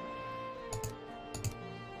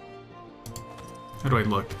 How do I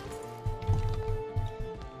look?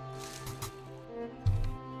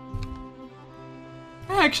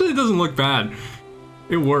 Actually, it doesn't look bad.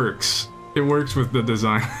 It works. It works with the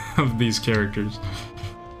design of these characters.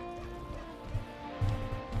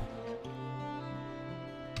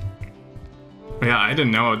 Yeah, I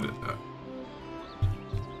didn't know.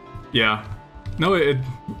 Yeah. No, it...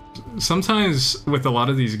 Sometimes with a lot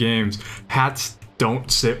of these games, hats don't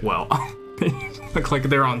sit well. They look like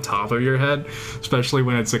they're on top of your head, especially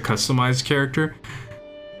when it's a customized character.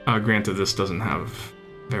 Granted, this doesn't have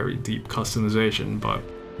very deep customization, but...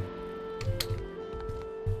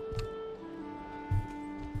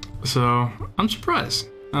 So, I'm surprised.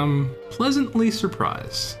 I'm pleasantly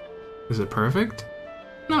surprised. Is it perfect?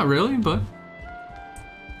 Not really, but...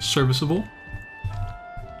 serviceable.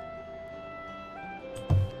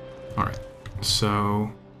 Alright, so...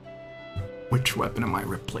 Which weapon am I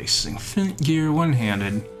replacing? Flint gear,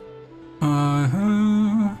 one-handed.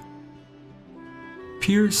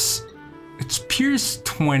 Pierce... It's Pierce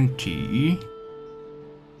 20.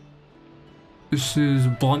 This is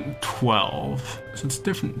Blunt 12. So it's a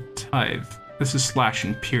different type. This is Slash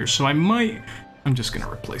and Pierce, so I might... I'm just gonna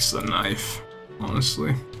replace the knife,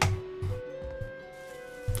 honestly.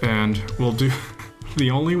 And we'll do... The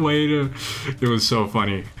only way to... It was so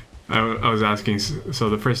funny. I was asking, so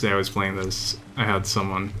the first day I was playing this, I had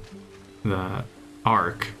someone that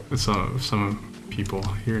Arc, some people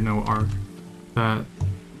here know Arc, that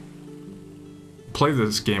played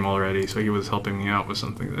this game already, so he was helping me out with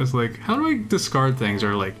something. It's like, how do I discard things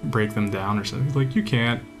or like break them down or something? He's like, you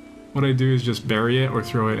can't. What I do is just bury it or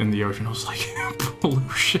throw it in the ocean. I was like,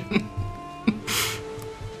 pollution.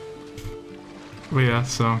 But yeah,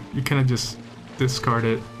 so you kind of just discard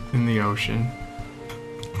it in the ocean.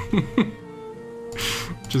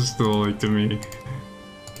 Just still, like, to me,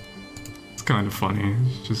 it's kind of funny.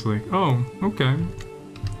 It's just like, oh, okay.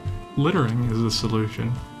 Littering is the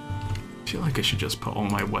solution. I feel like I should just put all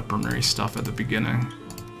my weaponry stuff at the beginning,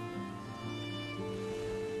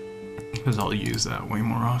 because I'll use that way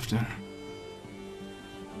more often.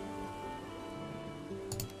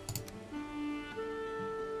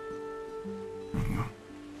 There we go.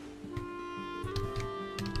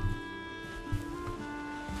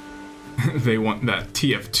 They want that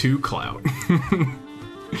TF2 clout.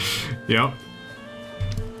 Yep.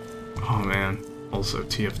 Oh man, also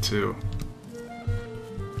TF2.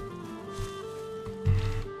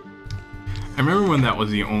 I remember when that was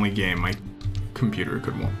the only game my computer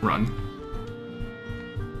could run.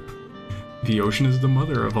 The ocean is the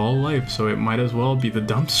mother of all life, so it might as well be the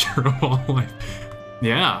dumpster of all life.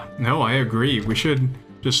 Yeah, no, I agree. We should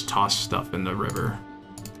just toss stuff in the river.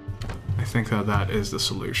 I think that that is the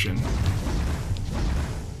solution.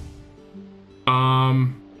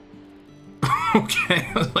 Okay,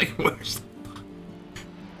 I was like, where's...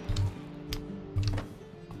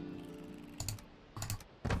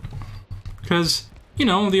 Because, you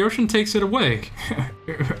know, the ocean takes it away.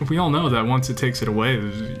 We all know that once it takes it away,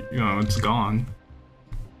 you know, it's gone.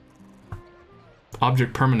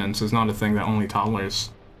 Object permanence is not a thing that only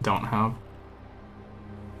toddlers don't have.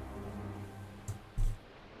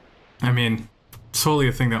 I mean, solely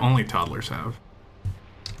a thing that only toddlers have.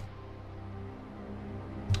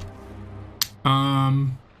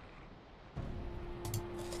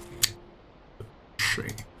 See.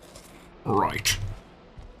 Right.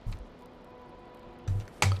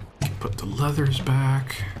 Put the leathers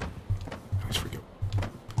back. I always forget.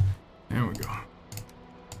 There we go.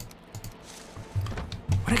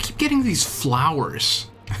 Why do I keep getting these flowers?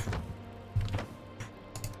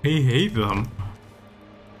 I hate them.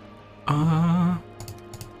 Okay.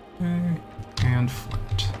 And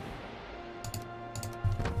flint.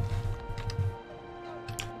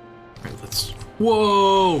 Alright, let's...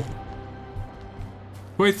 Whoa!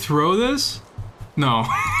 Do I throw this? No.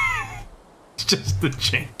 It's just the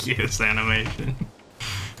jankiest animation.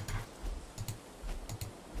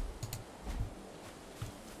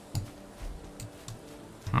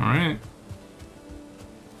 Alright.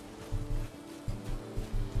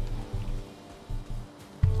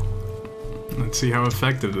 Let's see how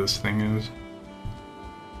effective this thing is.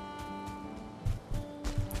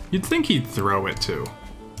 You'd think he'd throw it too.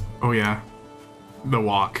 Oh yeah. The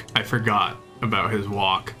walk. I forgot about his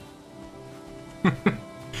walk.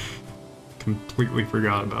 Completely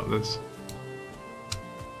forgot about this.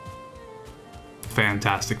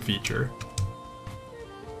 Fantastic feature.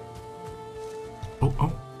 Oh,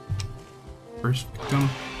 oh. First victim.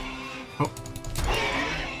 Oh.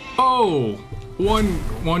 Oh!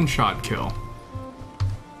 One shot kill.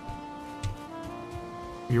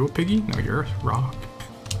 Are you a piggy? No, you're a rock.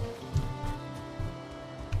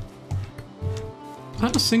 Is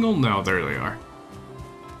that a single? No, there they are.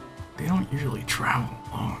 They don't usually travel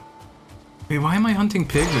long. Wait, why am I hunting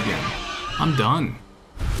pigs again? I'm done.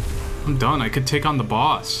 I'm done. I could take on the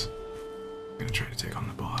boss. I'm gonna try to take on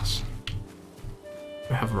the boss.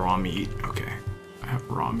 I have raw meat. Okay. I have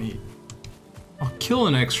raw meat. I'll kill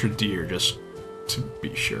an extra deer just to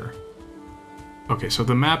be sure. Okay, so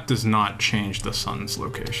the map does not change the sun's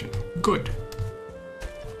location. Good.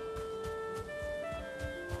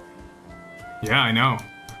 Yeah, I know.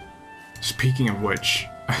 Speaking of which,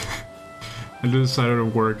 I decided to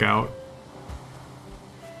work out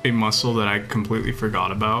a muscle that I completely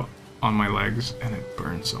forgot about on my legs, and it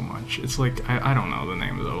burns so much. It's like, I don't know the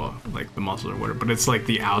name of the, like, the muscle or whatever, but it's like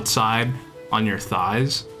the outside on your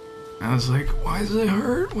thighs. And I was like, why does it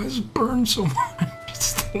hurt? Why does it burn so much?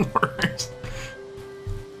 It's the worst.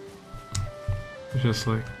 It's just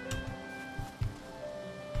like...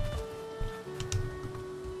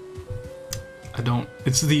 I don't...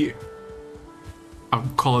 It's the... I'll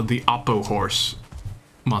call it the oppo horse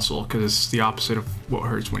muscle, because it's the opposite of what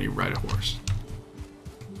hurts when you ride a horse.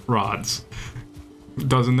 Rods.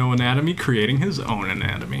 Doesn't know anatomy, creating his own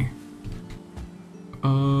anatomy.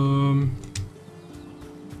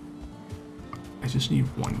 I just need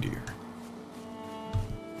one deer.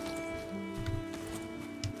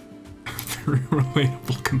 Very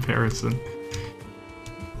relatable comparison.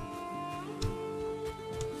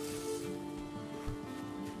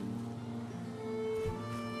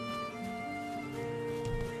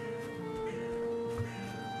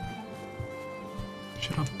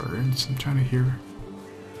 Shut up, birds. I'm trying to hear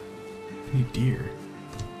any deer.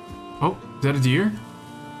 Oh, is that a deer?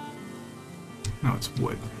 No, it's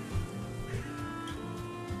wood.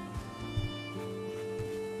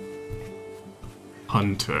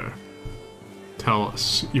 Hunter, tell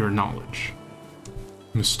us your knowledge.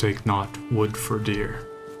 Mistake not wood for deer,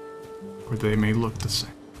 or they may look the same.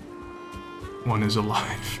 One is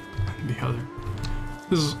alive, and the other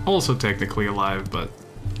is also technically alive, but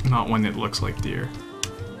not when it looks like deer.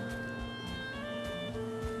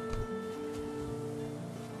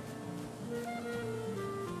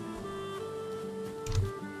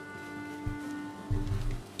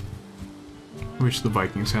 I wish the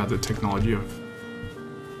Vikings had the technology of...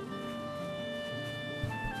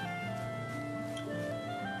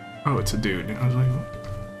 Oh, it's a dude. I was like...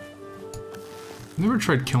 I never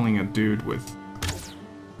tried killing a dude with...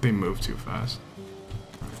 They move too fast.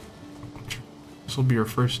 This will be our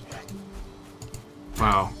first...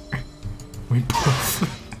 Wow. We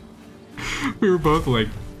both... we were both like...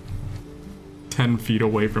 10 feet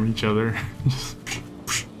away from each other. Just...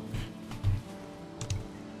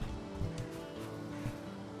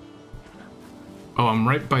 Oh, I'm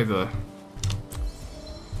right by the...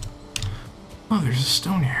 Oh, there's a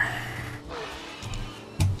stone here.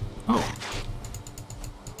 Oh.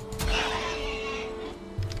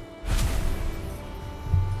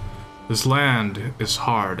 This land is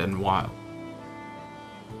hard and wild.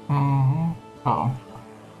 Oh.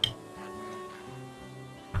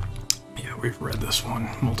 Yeah, we've read this one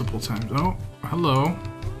multiple times. Oh, hello.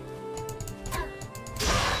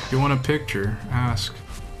 If you want a picture, ask.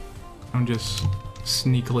 Don't just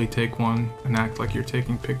sneakily take one and act like you're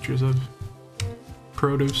taking pictures of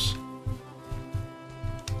produce.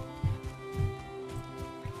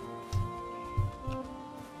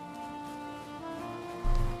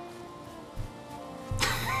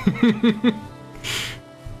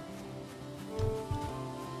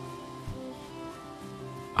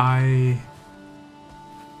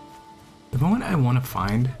 The moment I want to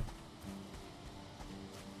find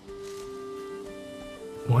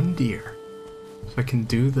one deer so I can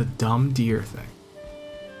do the dumb deer thing,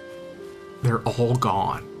 they're all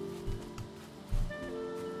gone.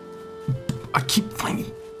 I keep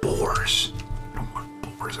finding boars. I don't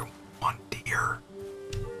want boars, I want deer.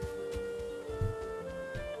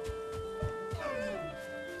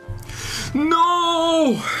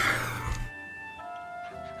 No!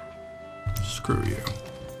 Screw you.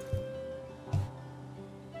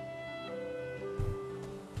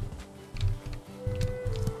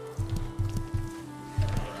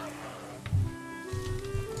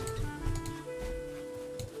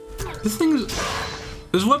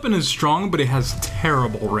 This weapon is strong, but it has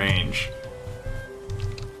terrible range.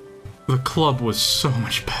 The club was so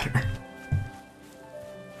much better.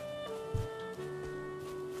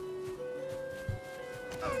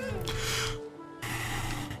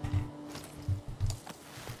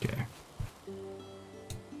 Okay.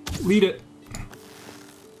 Lead it.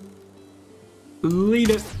 Lead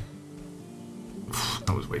it.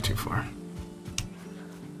 That was way too far.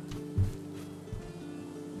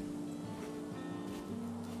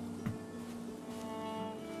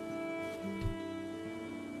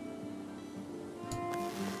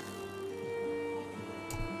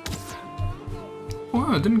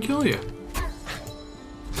 Wow, it didn't kill you.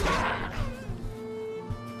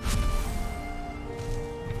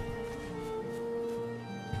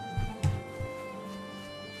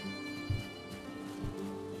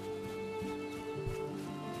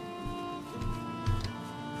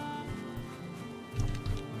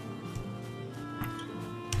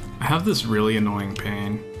 I have this really annoying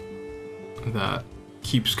pain that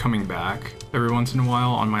keeps coming back every once in a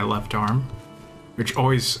while on my left arm, which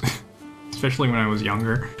always... Especially when I was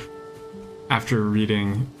younger, after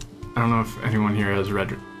reading, I don't know if anyone here has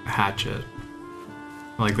read Hatchet.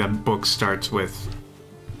 Like, that book starts with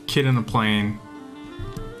kid in a plane,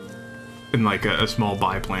 in like a small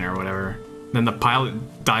biplane or whatever. Then the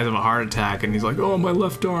pilot dies of a heart attack and he's like, oh, my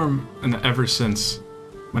left arm. And ever since,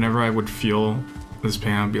 whenever I would feel this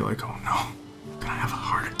pain, I'd be like, oh no, I'm gonna have a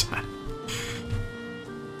heart attack.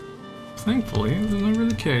 Thankfully, it was never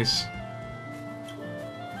the case.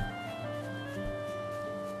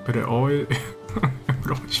 But it always, it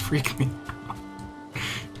would always freak me out.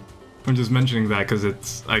 I'm just mentioning that because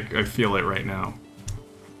it's, I feel it right now.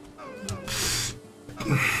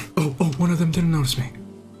 Oh, one of them didn't notice me.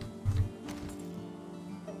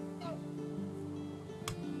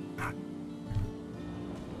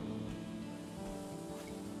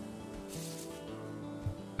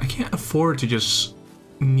 I can't afford to just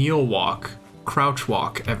kneel walk, crouch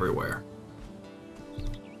walk everywhere.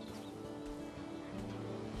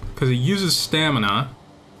 Because it uses stamina.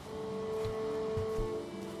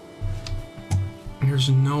 And there's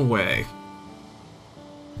no way.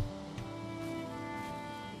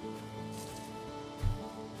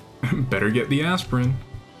 Better get the aspirin.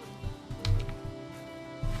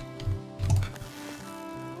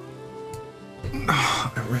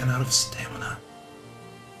 I ran out of stamina.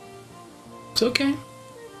 It's okay.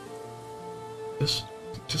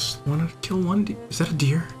 Just wanted to kill one deer. Is that a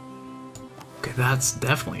deer? Okay, that's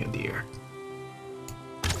definitely a deer.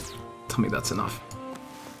 Tell me that's enough.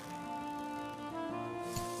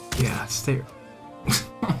 Yeah, stay.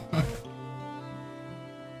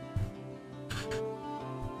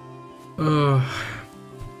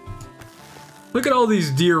 Look at all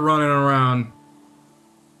these deer running around.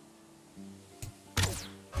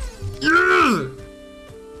 Yes!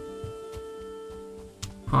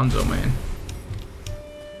 Hanzo, man.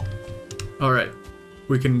 Alright,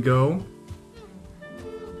 we can go.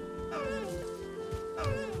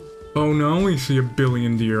 Oh no, we see a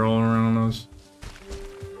billion deer all around us.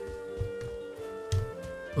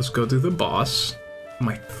 Let's go to the boss. Am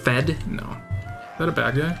I fed? No. Is that a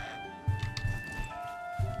bad guy?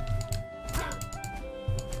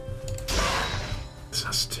 This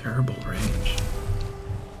has terrible range.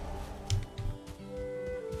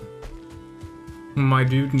 My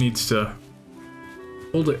dude needs to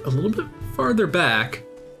hold it a little bit farther back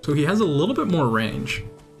so he has a little bit more range.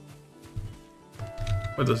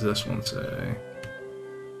 What does this one say?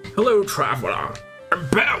 Hello, traveler,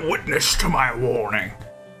 and bear witness to my warning.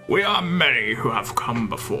 We are many who have come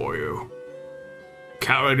before you.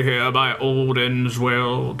 Carried here by Odin's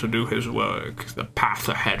will to do his work, the path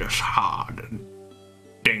ahead is hard and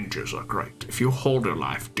dangers are great. If you hold your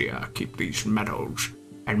life dear, keep these meadows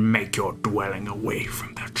and make your dwelling away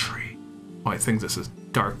from that tree. Oh, I think this is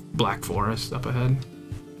dark black forest up ahead.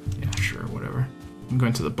 Yeah, sure, whatever. I'm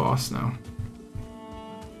going to the boss now.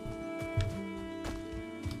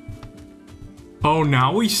 Oh,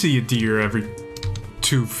 now we see a deer every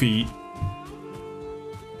 2 feet.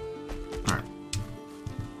 Alright.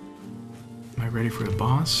 Am I ready for the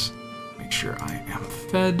boss? Make sure I am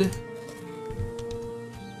fed.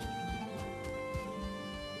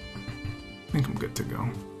 I think I'm good to go.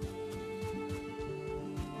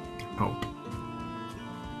 Hope.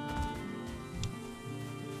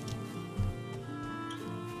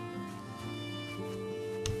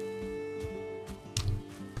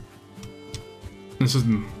 This is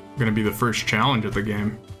gonna be the first challenge of the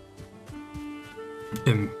game.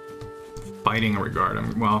 In fighting regard. I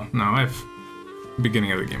mean, well, no, the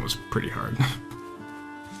beginning of the game was pretty hard.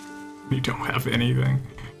 You don't have anything.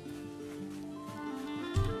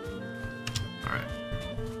 Alright.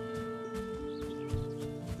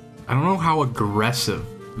 I don't know how aggressive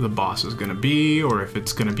the boss is gonna be, or if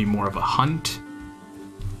it's gonna be more of a hunt.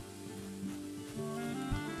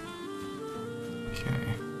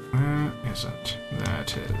 Okay, where is it?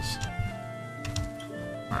 That is.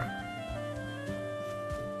 Alright.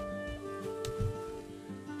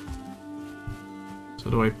 So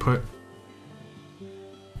do I put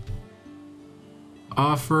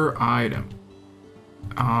offer item?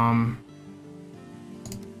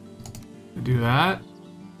 Do that.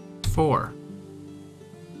 4.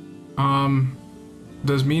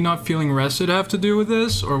 Does me not feeling rested have to do with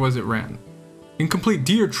this, or was it random? Incomplete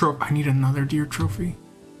deer trophy. I need another deer trophy.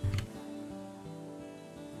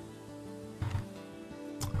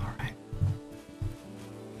 Alright.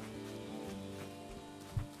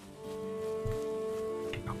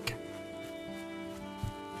 Okay.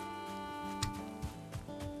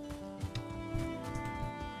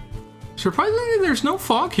 Surprisingly, there's no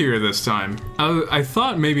fog here this time. I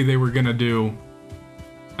thought maybe they were gonna do...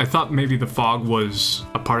 I thought maybe the fog was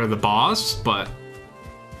a part of the boss, but...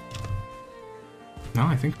 No,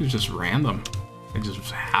 I think it was just random. It just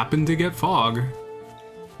happened to get fog.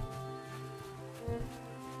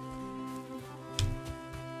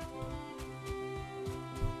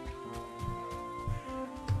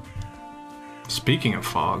 Speaking of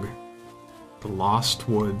fog, the Lost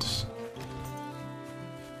Woods.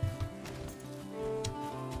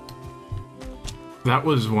 That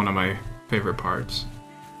was one of my favorite parts.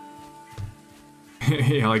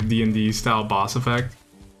 Yeah, like D&D style boss effect.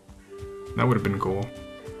 That would have been cool.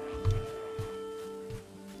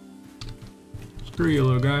 Screw you,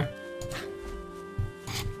 little guy.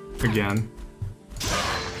 Again.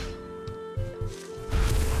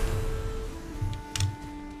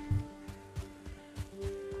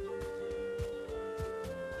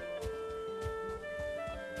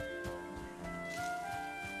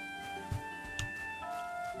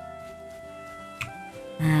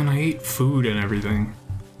 Man, I ate food and everything.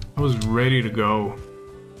 I was ready to go.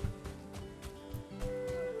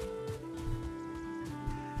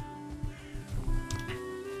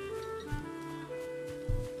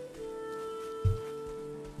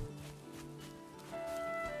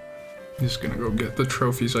 Just gonna go get the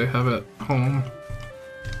trophies I have at home.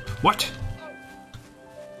 What?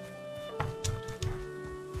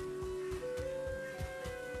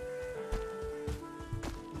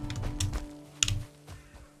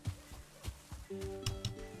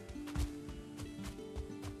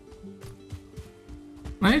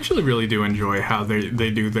 I actually really do enjoy how they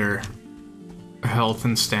do their health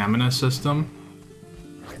and stamina system.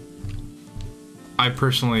 I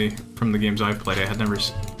personally, from the games I've played, I had never...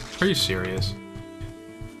 Are you serious?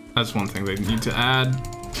 That's one thing they need to add.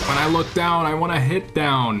 When I look down, I want to hit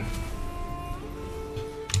down.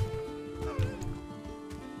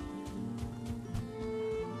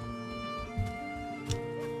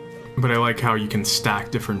 But I like how you can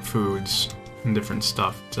stack different foods and different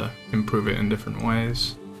stuff to improve it in different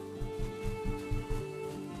ways.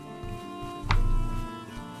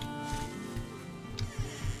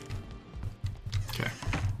 Okay.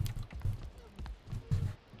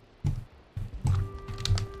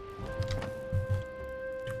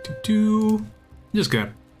 I'm just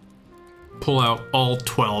gonna pull out all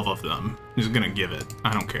 12 of them. I'm just gonna give it.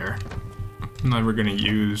 I don't care. I'm never gonna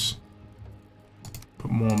use...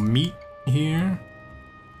 Put more meat here.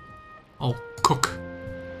 I'll cook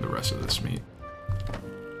the rest of this meat.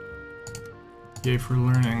 Yay for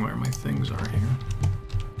learning where my things are here.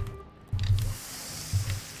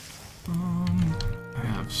 I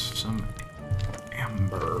have some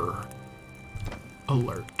amber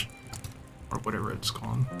alert, or whatever it's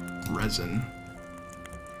called, resin.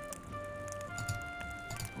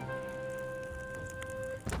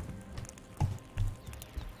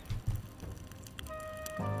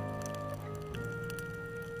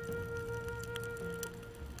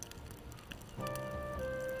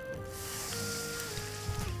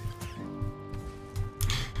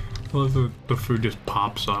 Well, the food just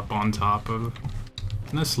pops up on top of...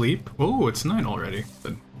 Isn't that sleep? Oh, it's night already.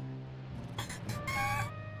 But...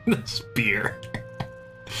 the spear.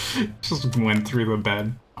 Just went through the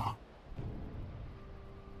bed. Oh.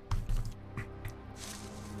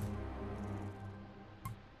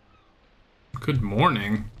 Good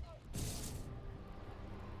morning.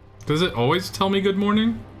 Does it always tell me good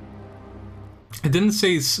morning? It didn't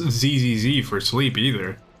say ZZZ for sleep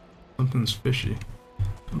either. Something's fishy.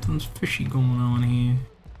 Something's fishy going on here.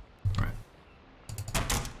 Alright.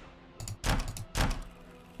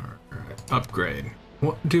 Upgrade.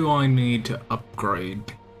 What do I need to upgrade?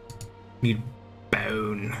 Need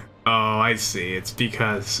bone. Oh, I see. It's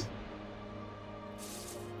because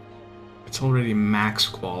it's already max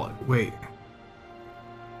quality. Wait.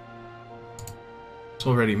 It's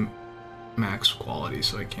already max quality,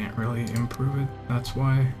 so I can't really improve it. That's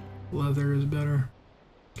why leather is better.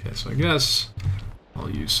 Okay, so I guess I'll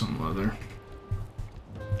use some leather.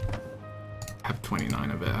 I have 29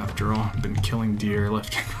 of it after all. I've been killing deer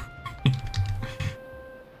left and right.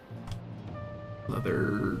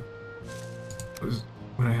 Leather was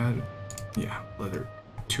what I had. Yeah, leather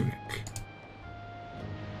tunic.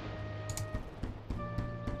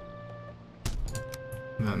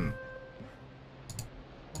 And then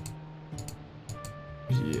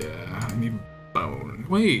yeah, I need bone.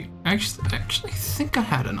 Wait, I actually think I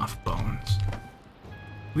had enough bones.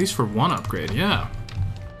 At least for one upgrade, yeah.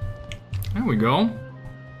 There we go.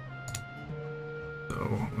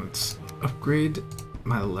 So let's upgrade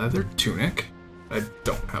my leather tunic. I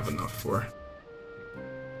don't have enough for.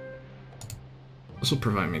 This will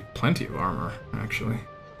provide me plenty of armor, actually,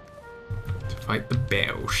 to fight the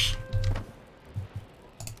bears.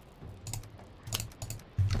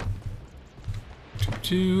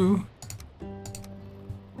 Two.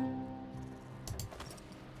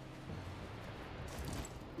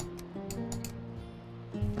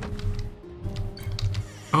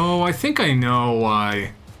 Oh, I think I know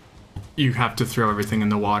why you have to throw everything in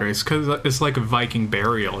the water. It's because it's like a Viking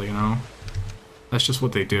burial, you know? That's just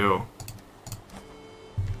what they do.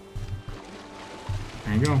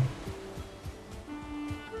 There you go.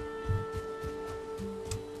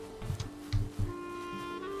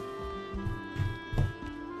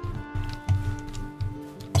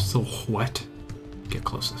 Still wet? Get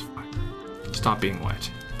close to this fire. Stop being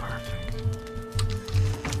wet. Perfect.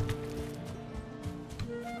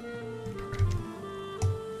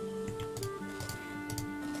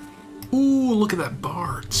 Ooh, look at that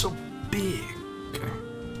bar. It's so big. Okay.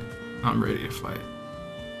 I'm ready to fight.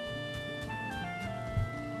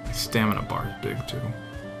 My stamina bar is big too.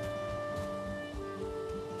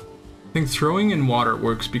 I think throwing in water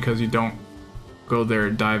works because you don't go there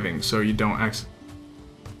diving, so you don't actually...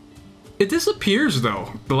 It disappears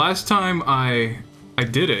though. The last time I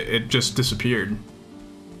did it, it just disappeared.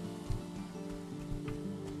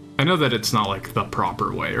 I know that it's not like the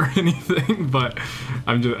proper way or anything, but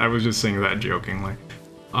I was just saying that jokingly.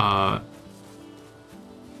 But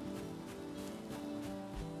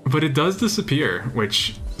it does disappear,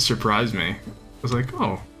 which surprised me. I was like,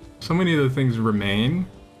 oh, so many of the things remain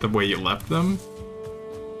the way you left them,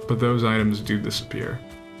 but those items do disappear.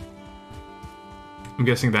 I'm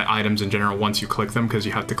guessing that items in general, once you click them, because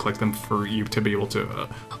you have to click them for you to be able to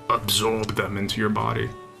absorb them into your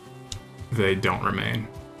body, they don't remain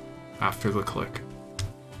after the click.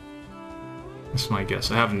 That's my guess.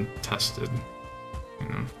 I haven't tested, you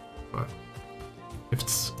know, but if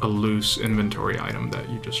it's a loose inventory item that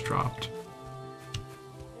you just dropped.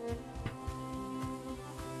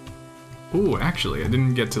 Ooh, actually, I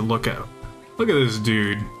didn't get to look at this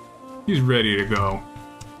dude. He's ready to go.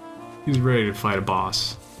 He's ready to fight a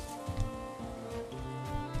boss.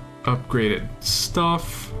 Upgraded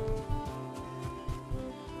stuff.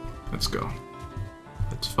 Let's go.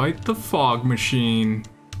 Let's fight the fog machine.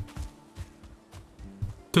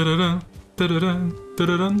 Da-da-da, da-da-da,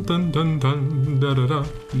 da-da-dun, dun, dun, dun, da-da-da,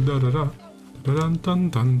 da-da-da, da-dun, dun,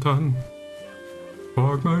 dun, dun.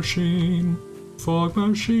 Fog machine, fog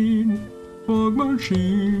machine, fog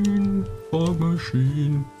machine, fog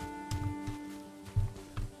machine.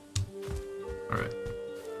 Alright.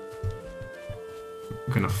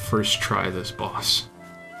 I'm gonna first try this boss.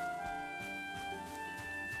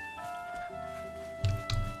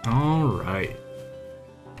 Alright.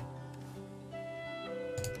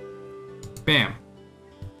 Bam.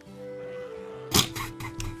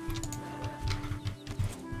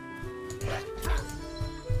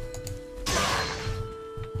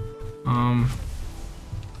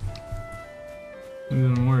 It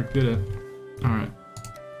didn't work, did it? Alright.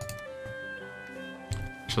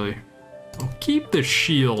 Actually, I'll keep the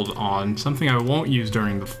shield on. Something I won't use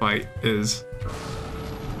during the fight is...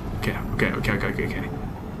 Okay.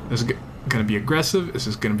 This is gonna be aggressive. This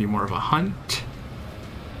is gonna be more of a hunt.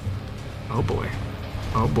 Oh boy.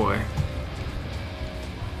 Oh boy.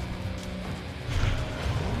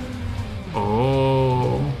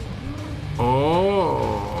 Oh. Oh.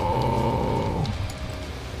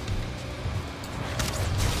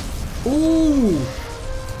 Ooh.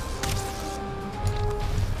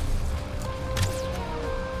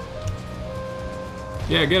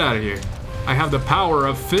 Yeah, get out of here. I have the power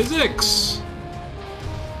of physics.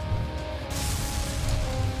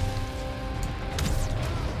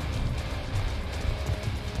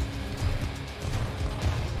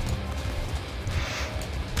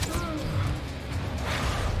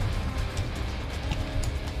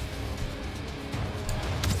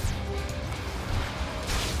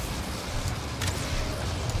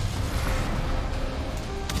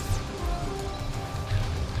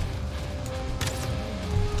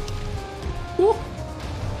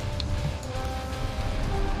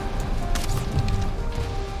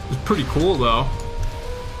 Pretty cool though.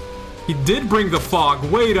 He did bring the fog.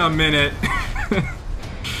 Wait a minute.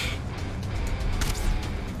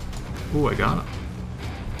 Ooh, I got him.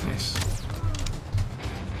 Nice.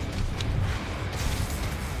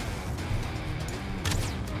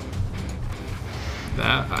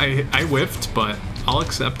 That I whiffed, but I'll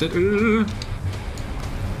accept it.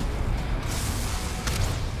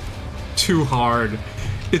 Too hard.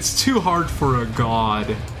 It's too hard for a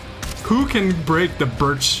god. Who can break the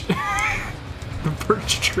birch the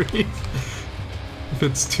birch tree if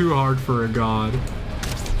it's too hard for a god?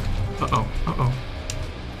 Uh-oh, uh-oh.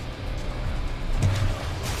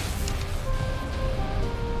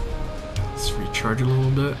 Let's recharge a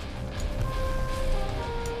little bit.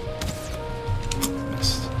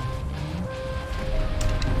 Missed.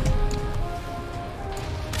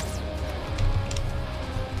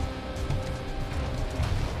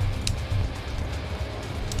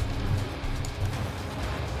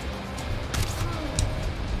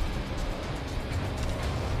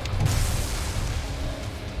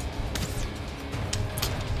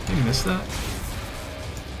 Missed that?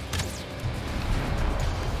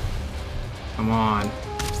 Come on.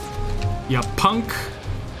 Ya punk!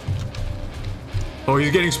 Oh,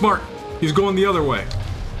 he's getting smart. He's going the other way.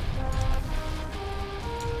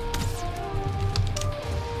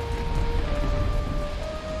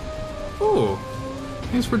 Oh,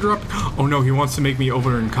 thanks for dropping. Oh no, he wants to make me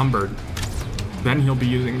over encumbered. Then he'll be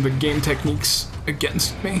using the game techniques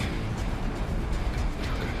against me.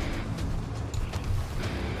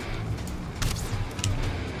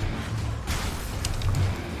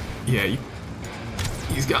 Yeah,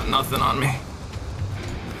 he's got nothing on me.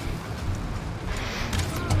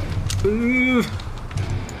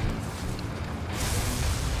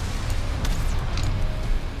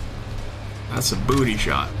 That's a booty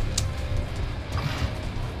shot.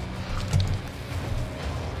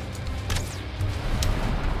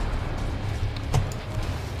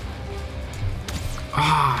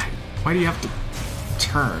 Ah, why do you have to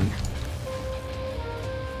turn?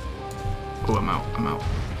 Oh, I'm out. I'm out.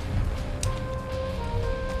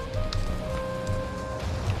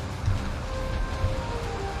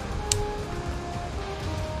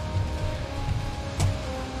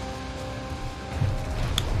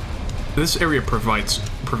 This area provides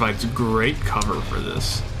great cover for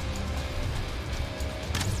this.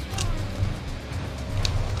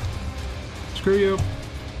 Screw you.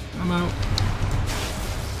 I'm out.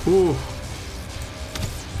 Ooh.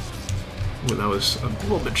 Well, that was a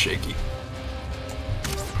little bit shaky.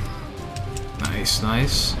 Nice,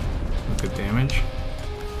 nice. Good damage.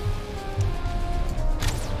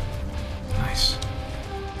 Nice.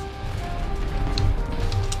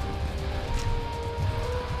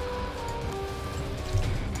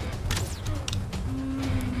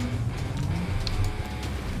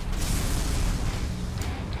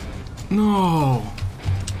 No!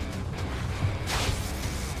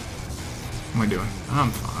 What am I doing?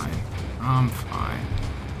 I'm fine. I'm fine.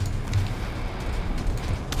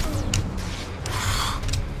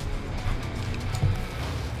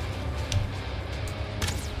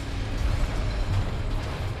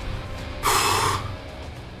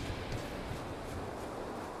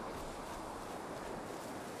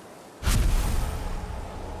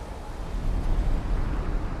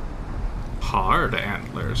 Hard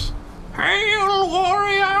antlers. Hail,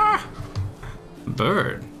 warrior!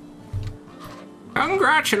 Bird.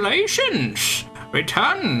 Congratulations!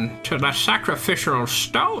 Return to the sacrificial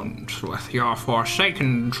stones with your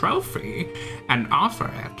forsaken trophy and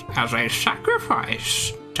offer it as a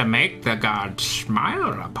sacrifice to make the gods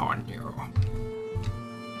smile upon you.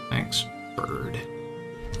 Thanks, bird.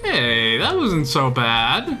 Hey, that wasn't so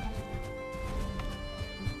bad.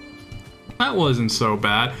 That wasn't so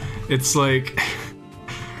bad. It's like...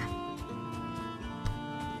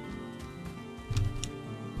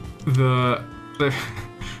 I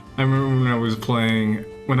remember when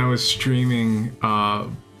I was streaming, I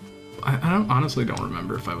honestly don't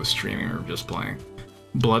remember if I was streaming or just playing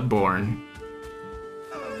Bloodborne.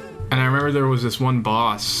 And I remember there was this one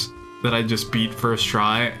boss that I just beat first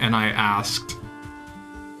try, and I asked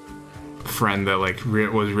a friend that like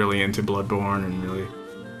was really into Bloodborne and really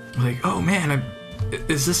like, oh man,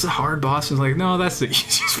 is this a hard boss? And like, no, that's the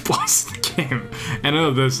easiest boss of the game. I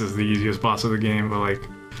know this is the easiest boss of the game, but like,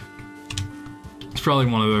 it's probably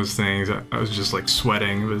one of those things. I was just like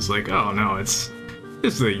sweating. It was like, oh no, it's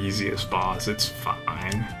the easiest boss. It's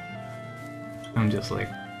fine. I'm just like,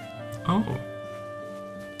 oh.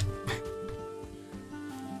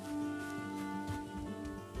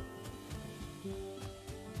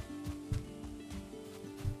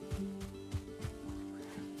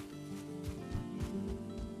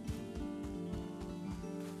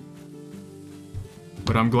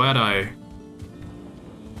 But I'm glad I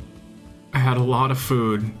had a lot of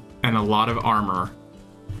food and a lot of armor,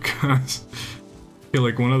 because I feel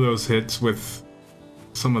like one of those hits with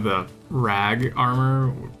some of the rag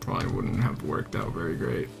armor probably wouldn't have worked out very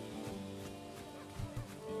great.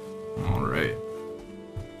 Alright.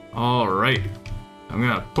 Alright. I'm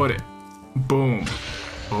gonna put it. Boom.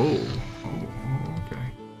 Oh, okay.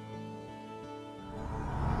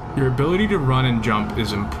 Your ability to run and jump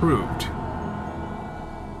is improved.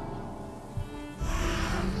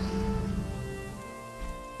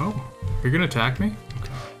 You're gonna attack me?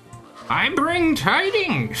 Okay. I bring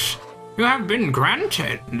tidings! You have been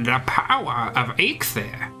granted the power of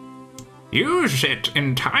Eikthyr. Use it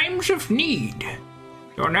in times of need.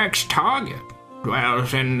 Your next target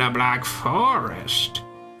dwells in the Black Forest.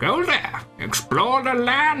 Go there, explore the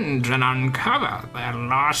lands, and uncover their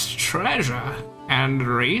lost treasure and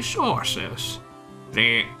resources.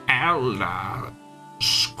 The Elder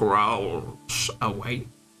Scrolls await.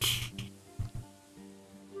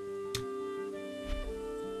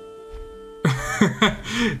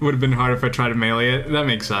 It would have been hard if I tried to melee it. That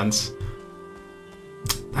makes sense.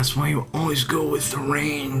 That's why you always go with the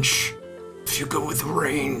range. If you go with the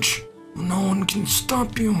range, no one can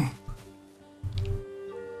stop you.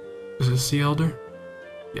 Is this the Elder?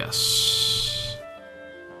 Yes.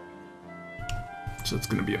 So it's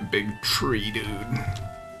gonna be a big tree, dude.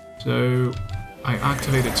 So I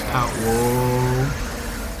activate its power. Whoa.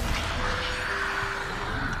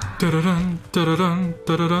 Da-da-dun, da-da-dun,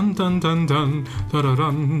 da-da-dun, dun, dun, dun,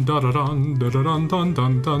 da-da-dun, da-da-dun, da-da-dun, dun,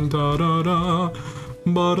 dun, dun, da-da-da.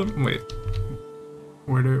 Wait.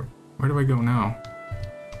 Where do I go now?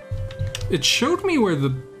 It showed me where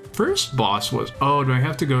the first boss was. Oh, do I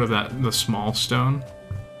have to go to the small stone?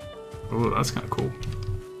 Oh, that's kind of cool.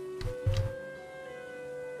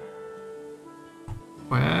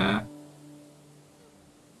 Where?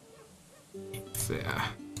 There.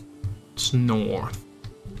 miles north.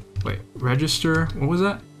 Wait, register? What was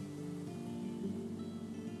that?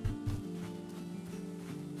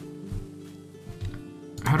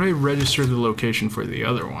 How do I register the location for the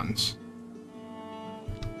other ones?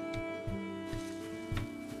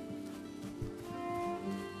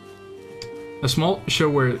 A small show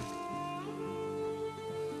where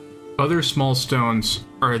other small stones,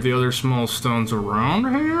 are the other small stones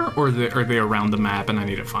around here? Or are they around the map and I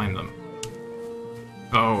need to find them?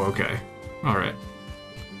 Oh, okay. Alright.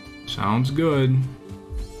 Sounds good.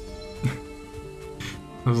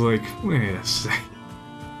 I was like, wait a sec.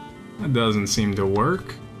 That doesn't seem to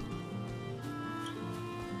work.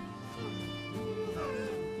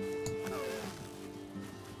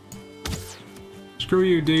 Screw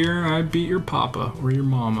you, dear. I beat your papa or your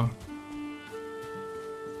mama.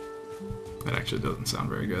 That actually doesn't sound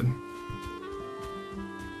very good.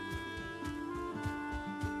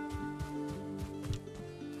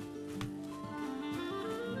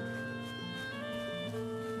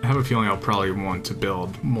 I have a feeling I'll probably want to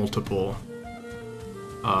build multiple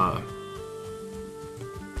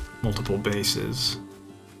bases,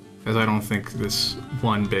 because I don't think this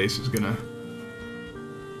one base is gonna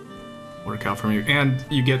work out for me. And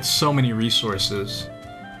you get so many resources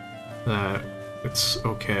that it's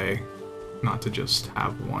okay not to just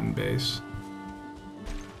have one base.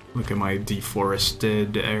 Look at my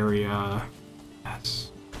deforested area.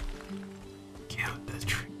 Yes. Kill the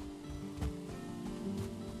tree.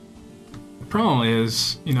 The problem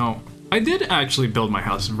is, you know, I did actually build my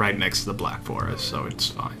house right next to the Black Forest, so it's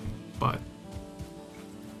fine, but...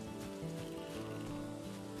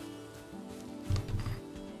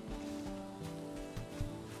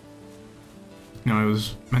 You know, I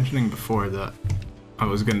was mentioning before that I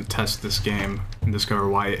was gonna test this game and discover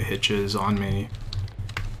why it hitches on me.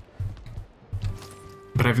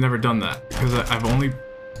 But I've never done that, because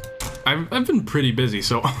I've been pretty busy,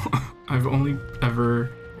 so I've only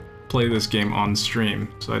ever played this game on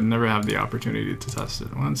stream, so I'd never have the opportunity to test it.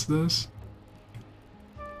 What's this?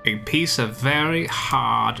 A piece of very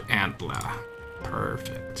hard antler.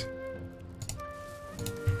 Perfect.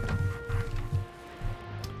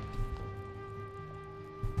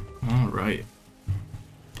 Alright.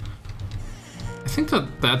 I think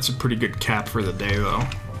that's a pretty good cap for the day, though.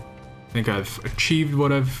 I think I've achieved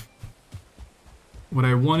what I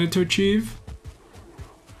wanted to achieve.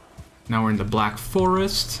 Now we're in the Black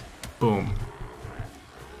Forest. Boom.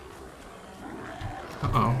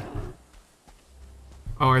 Uh-oh.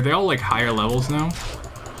 Oh, are they all like higher levels now?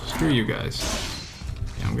 Screw you guys.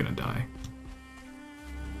 Yeah, I'm gonna die.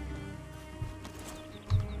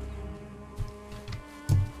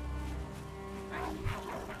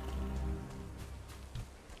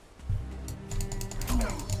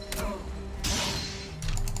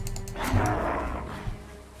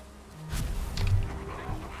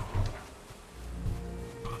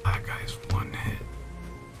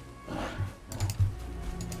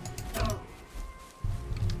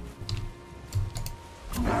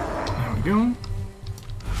 Go.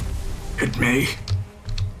 Hit me.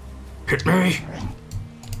 Hit me.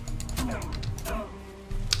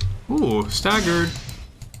 Ooh, staggered.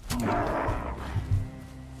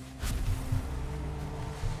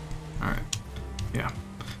 Alright. Yeah.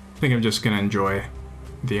 I think I'm just gonna enjoy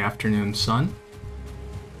the afternoon sun.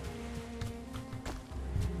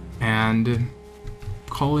 And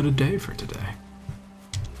call it a day for today.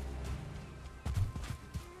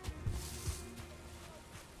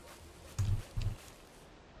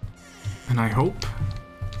 And I hope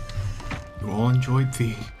you all enjoyed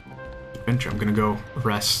the adventure. I'm gonna go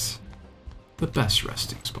rest. The best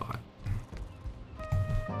resting spot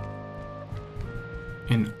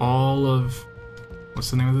in all of...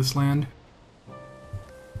 What's the name of this land?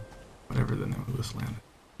 Whatever the name of this land.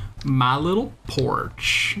 My little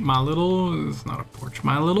porch. My little... It's not a porch.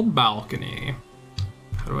 My little balcony.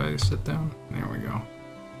 How do I sit down? There we go.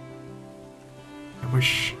 I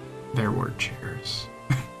wish there were chairs.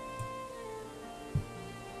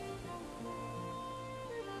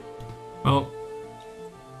 Well,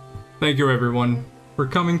 thank you everyone for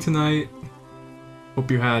coming tonight.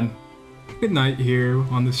 Hope you had a good night here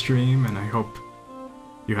on the stream, and I hope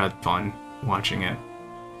you had fun watching it.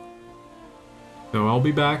 So I'll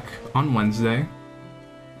be back on Wednesday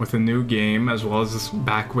with a new game, as well as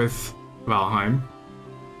back with Valheim.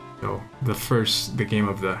 So the game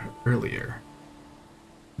of the earlier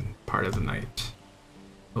part of the night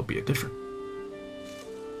will be a different.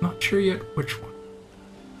 Not sure yet which one.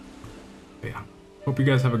 But yeah, hope you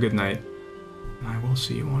guys have a good night, and I will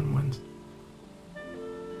see you on Wednesday.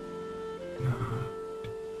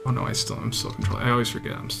 Oh no, I'm still controlling. I always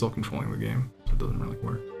forget I'm still controlling the game, so it doesn't really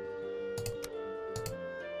work.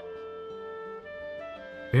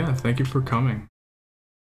 Yeah, thank you for coming.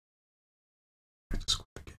 I just quit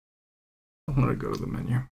the game. I want to go to the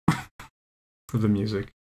menu for the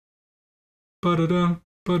music. Ba-da-dum,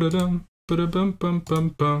 ba-da-dum, ba-da-bum, bum,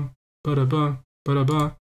 bum, bum, ba-da-bum,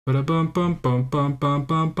 ba-da-bum, ba-da-bum, bum, bum, bum, bum,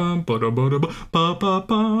 bum, bum, ba-da-ba-da-ba,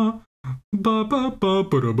 ba-ba-ba, ba-ba-ba,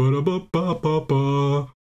 ba-da-ba-da-ba, ba-ba-ba,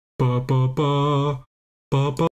 ba-ba-ba, ba-ba.